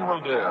skidding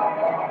will do.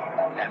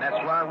 And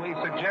that's why we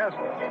suggest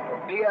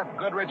B.F.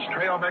 Goodrich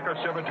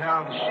Trailmaker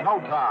Silvertown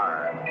Snow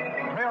Tire.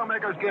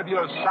 Trailmakers give you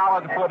a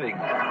solid footing,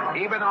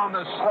 even on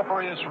the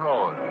slipperiest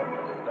road.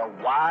 The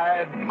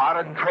wide,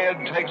 modern tread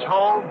takes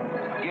hold,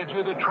 gives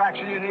you the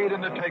traction you need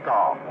in the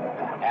takeoff.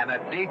 And the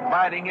deep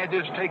biting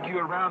edges take you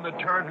around the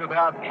turns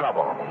without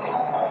trouble.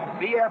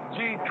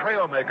 BFG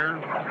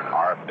Trailmakers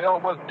are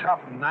built with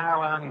tough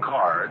nylon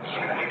cards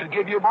to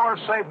give you more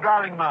safe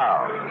driving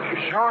miles.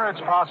 Sure,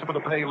 it's possible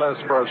to pay less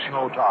for a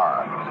snow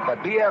tire, but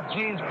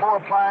BFG's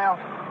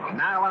 4-ply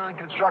nylon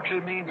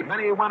construction means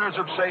many winters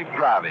of safe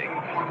driving.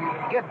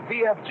 Get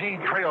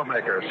BFG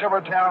Trailmaker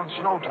Silvertown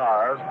Snow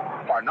Tires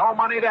for no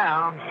money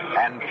down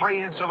and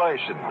free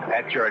installation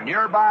at your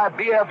nearby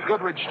B.F.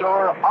 Goodrich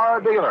store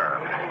or dealer.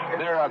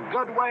 They're a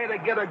good way to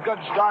get a good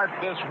start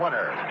this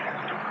winter.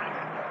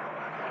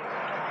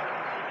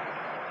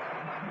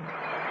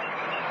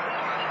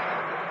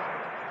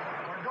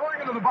 We're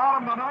going into the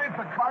bottom of the ninth.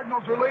 The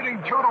Cardinals are leading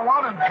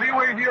 2-1, and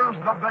Pee-wee here's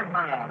the big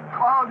man,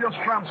 Carl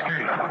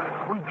Yastrzemski,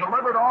 who's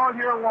delivered all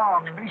year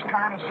long in these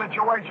kind of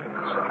situations.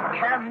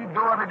 Can he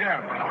do it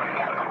again?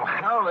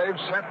 Well, they've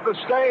set the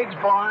stage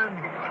for him.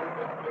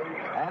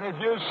 And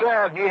as you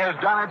said, he has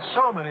done it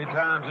so many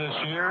times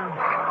this year.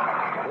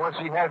 Of course,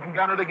 he hasn't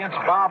done it against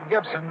Bob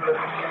Gibson.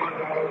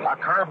 A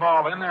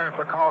curveball in there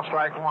for call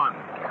strike one.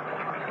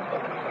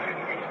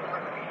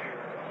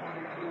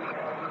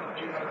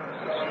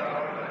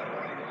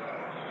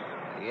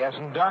 He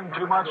hasn't done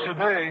too much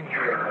today.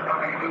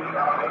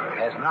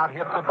 Has not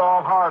hit the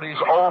ball hard. He's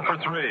 0 for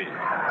 3.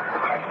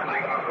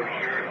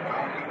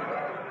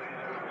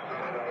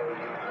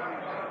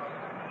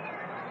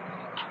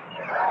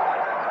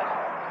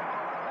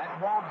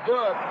 Do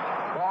it.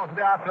 Balls it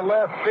out to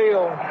left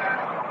field.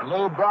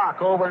 Lou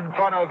Brock over in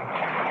front of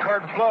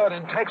Kurt Flood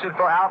and takes it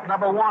for out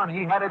number 1.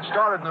 He had it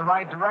started in the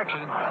right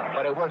direction,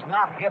 but it was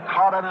not hit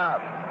hard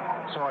enough.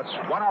 So it's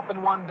 1 up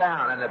and 1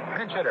 down, and the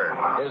pinch hitter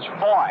is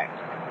Foy.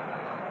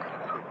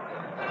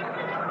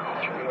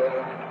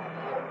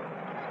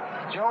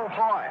 Joe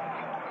Foy.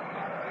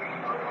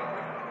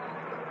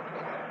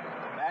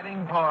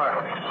 Batting for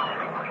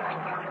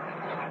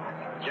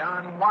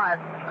John White.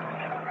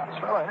 This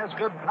fella has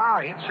good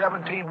power. He hit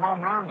 17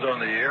 home runs on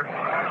the year.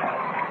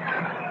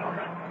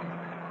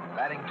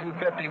 Batting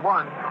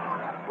 .251.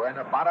 We're in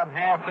the bottom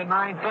half of the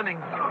ninth inning,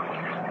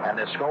 and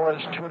the score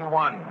is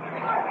 2-1.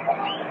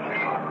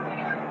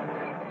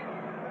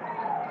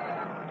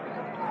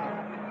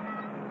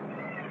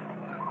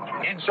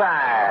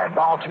 Inside,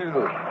 ball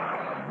 2.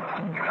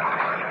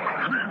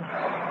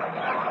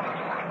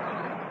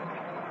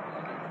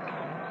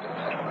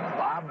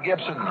 Bob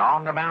Gibson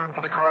on the mound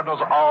for the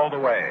Cardinals all the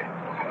way.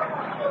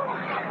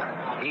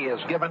 He has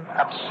given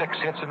up 6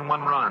 hits and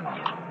 1 run.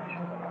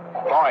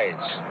 Boyd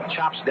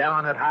chops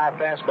down that high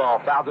fastball,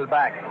 fouls it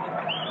back.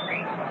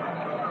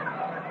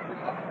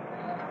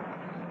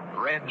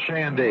 Red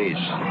Shandies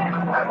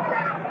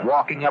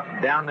walking up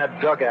down that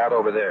dugout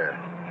over there,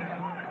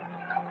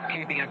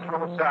 keeping a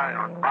close eye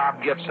on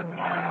Bob Gibson.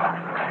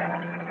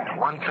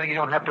 One thing you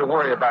don't have to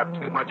worry about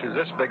too much is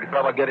this big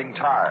fella getting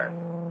tired.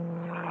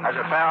 There's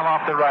a foul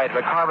off the right.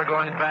 McCarver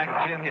going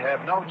back. Tim, you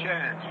have no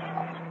chance.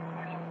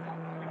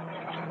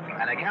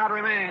 And the count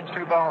remains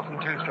 2 balls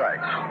and 2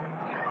 strikes.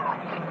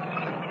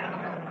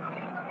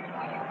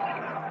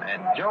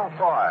 And Joe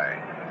Foy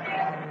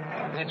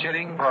pitch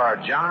hitting for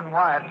John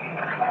Wyatt.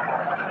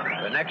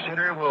 The next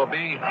hitter will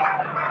be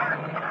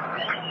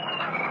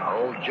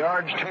old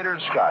George Taylor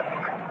Scott.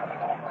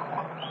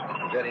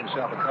 He's had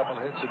himself a couple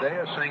of hits today,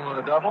 a single and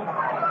a double.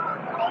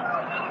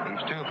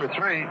 He's 2 for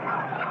 3.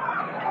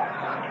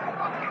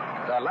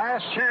 The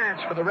last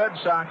chance for the Red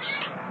Sox.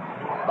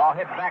 Ball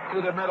hit back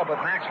through the middle,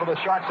 but Maxwell, the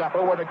shortstop,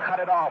 over to cut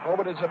it off.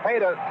 Over to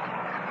Zepeda,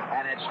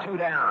 and it's 2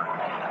 down.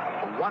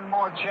 One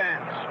more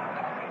chance.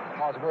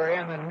 Because we're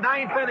in the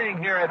 9th inning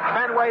here at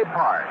Fenway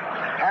Park.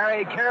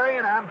 Harry Carey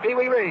and I'm Pee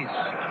Wee Reese.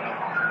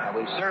 And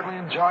we certainly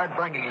enjoyed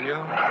bringing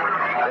you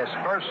this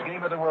first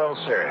game of the World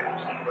Series.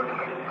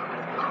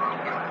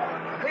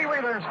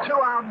 There's 2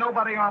 out,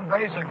 nobody on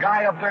base. A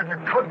guy up there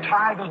that could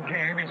tie the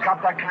game. He's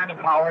got that kind of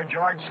power,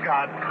 George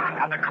Scott.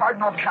 And the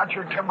Cardinal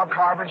catcher, Tim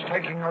McCarver's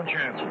taking no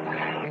chances.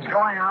 He's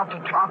going out to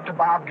talk to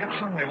Bob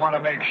Gibson. They want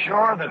to make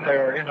sure that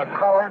they're in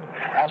accord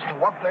as to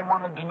what they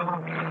want to do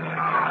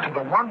to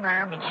the one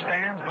man that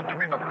stands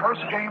between the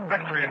first game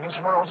victory in this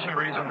World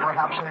Series and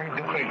perhaps a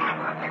defeat.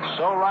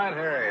 So right,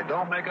 Harry.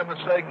 Don't make a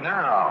mistake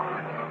now.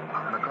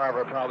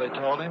 McCarver probably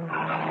told him,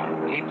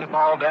 keep the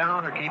ball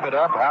down or keep it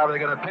up. How are they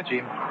going to pitch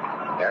him?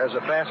 There's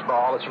a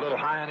fastball that's a little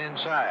high and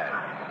inside.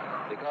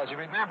 Because you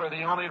remember,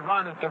 the only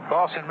run that the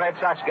Boston Red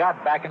Sox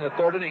got back in the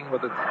 3rd inning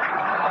with a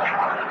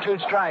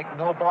 2-strike,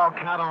 no ball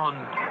count on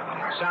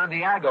San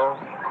Diego.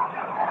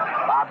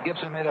 Bob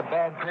Gibson made a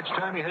bad pitch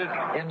to him. He hit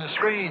it in the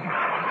screen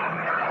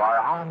for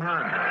a home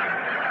run.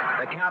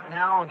 The count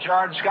now on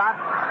George Scott.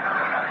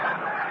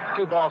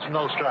 2 balls,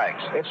 no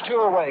strikes. It's 2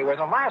 away. We're in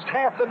the last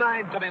half of the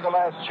 9th inning, the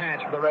last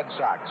chance for the Red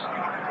Sox.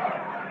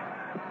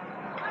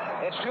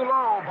 It's too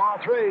low, ball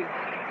 3.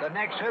 The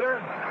next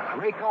hitter,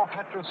 Rico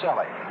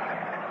Petrocelli.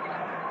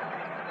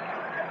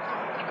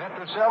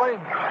 Petrocelli,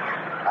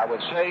 I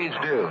would say he's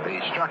due. He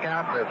struck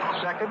out the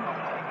 2nd,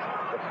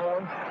 the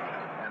 4th,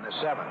 and the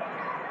 7th.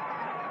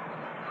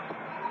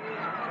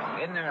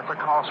 In there for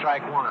call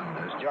strike 1,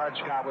 as George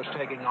Scott was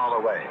taking all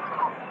away.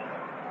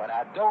 But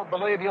I don't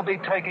believe he'll be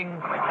taking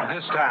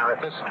this time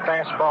if this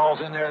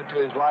fastball's in there to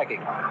his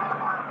liking.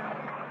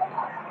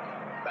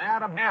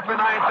 Bottom half the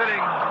 9th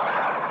inning.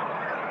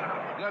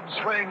 Good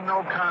swing,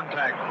 no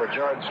contact for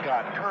George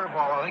Scott.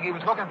 Curveball. I think he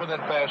was looking for that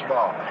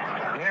fastball.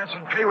 Yes,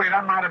 and Pee Wee,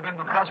 that might have been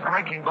the best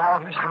breaking ball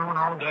he's thrown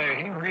all day.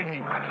 He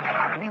really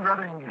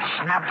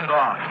snapped it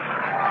off.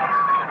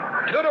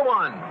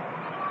 2-1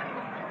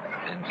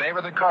 in favor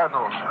of the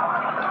Cardinals.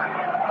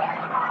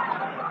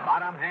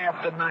 Bottom half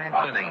the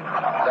 9th inning.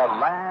 The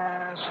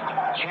last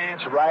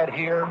chance right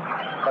here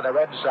for the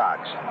Red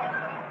Sox.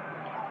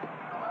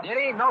 Did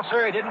he? No,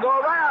 sir. He didn't go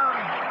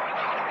around.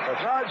 So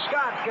George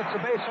Scott gets a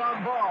base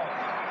on ball.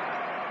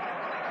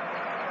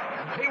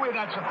 Pee Wee,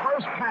 that's the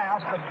first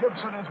pass that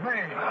Gibson has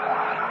made.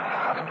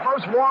 That's the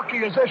first walk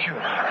he has issued.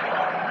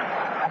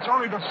 That's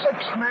only the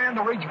 6th man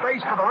to reach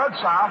base for the Red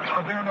Sox,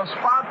 but they're in a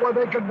spot where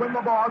they could win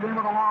the ball game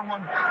with a long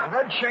one.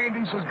 Red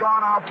Shandies has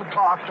gone out to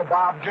talk to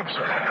Bob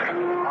Gibson.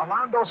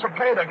 Orlando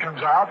Cepeda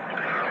comes out.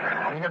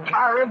 The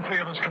entire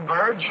infield has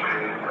converged.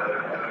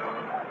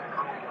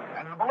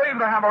 I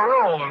believe they have a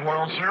rule in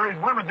World Series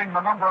limiting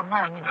the number of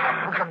men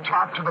who can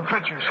talk to the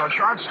pitchers. So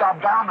shortstop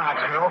Don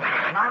Knoxville,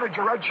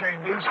 manager Red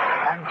Shandies,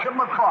 and Tim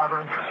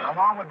McCarver,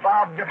 along with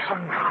Bob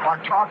Gibson,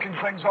 are talking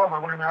things over.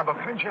 We're going to have a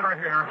pinch hitter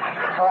here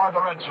for the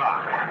Red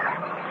Sox.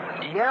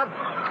 Yep,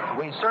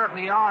 we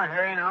certainly are,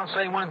 Harry, and I'll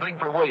say one thing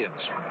for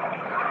Williams.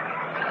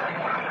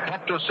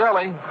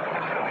 Petrocelli,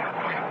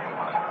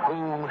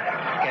 who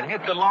can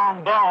hit the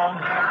long ball.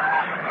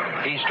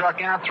 He struck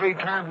out 3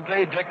 times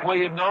today. Dick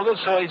Williams knows it,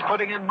 so he's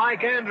putting in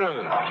Mike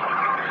Andrews.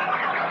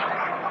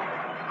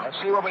 Let's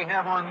see what we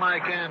have on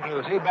Mike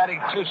Andrews. He batting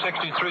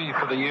 .263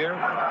 for the year.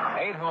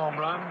 8 home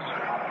runs,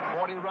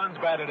 40 runs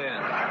batted in.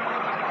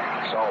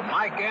 So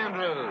Mike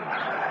Andrews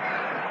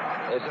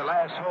is the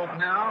last hope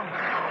now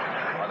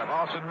for the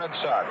Boston Red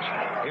Sox.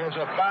 Here's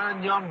a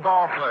fine young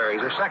ball player.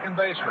 He's a second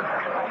baseman.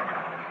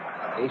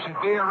 He should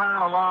be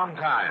around a long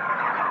time.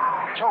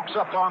 Chokes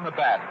up on the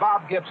bat.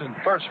 Bob Gibson,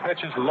 first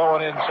pitch is low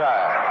and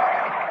inside.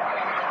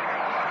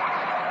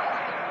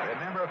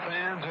 Remember,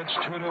 fans, it's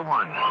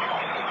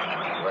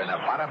 2-1. We're in the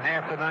bottom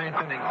half of the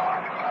 9th inning.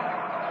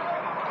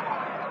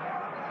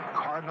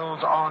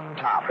 Cardinals on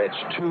top. It's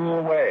 2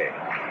 away.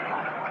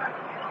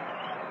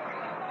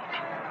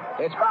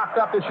 It's boxed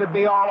up. It should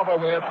be all over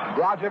with.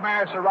 Roger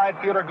Maris, the right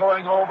fielder,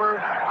 going over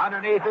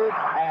underneath it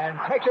and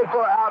takes it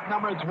for out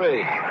number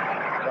 3.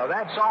 So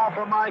that's all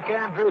for Mike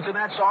Andrews, and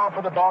that's all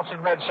for the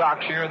Boston Red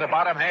Sox here in the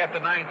bottom half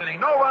of the 9th inning.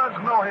 No runs,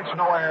 no hits,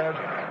 no errors,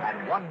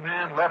 and 1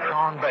 man left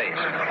on base.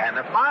 And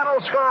the final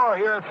score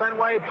here at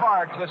Fenway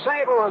Park, the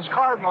St. Louis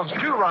Cardinals,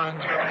 2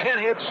 runs, 10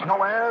 hits,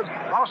 no errors.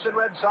 Boston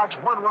Red Sox,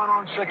 1 run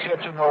on 6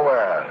 hits and no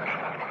errors.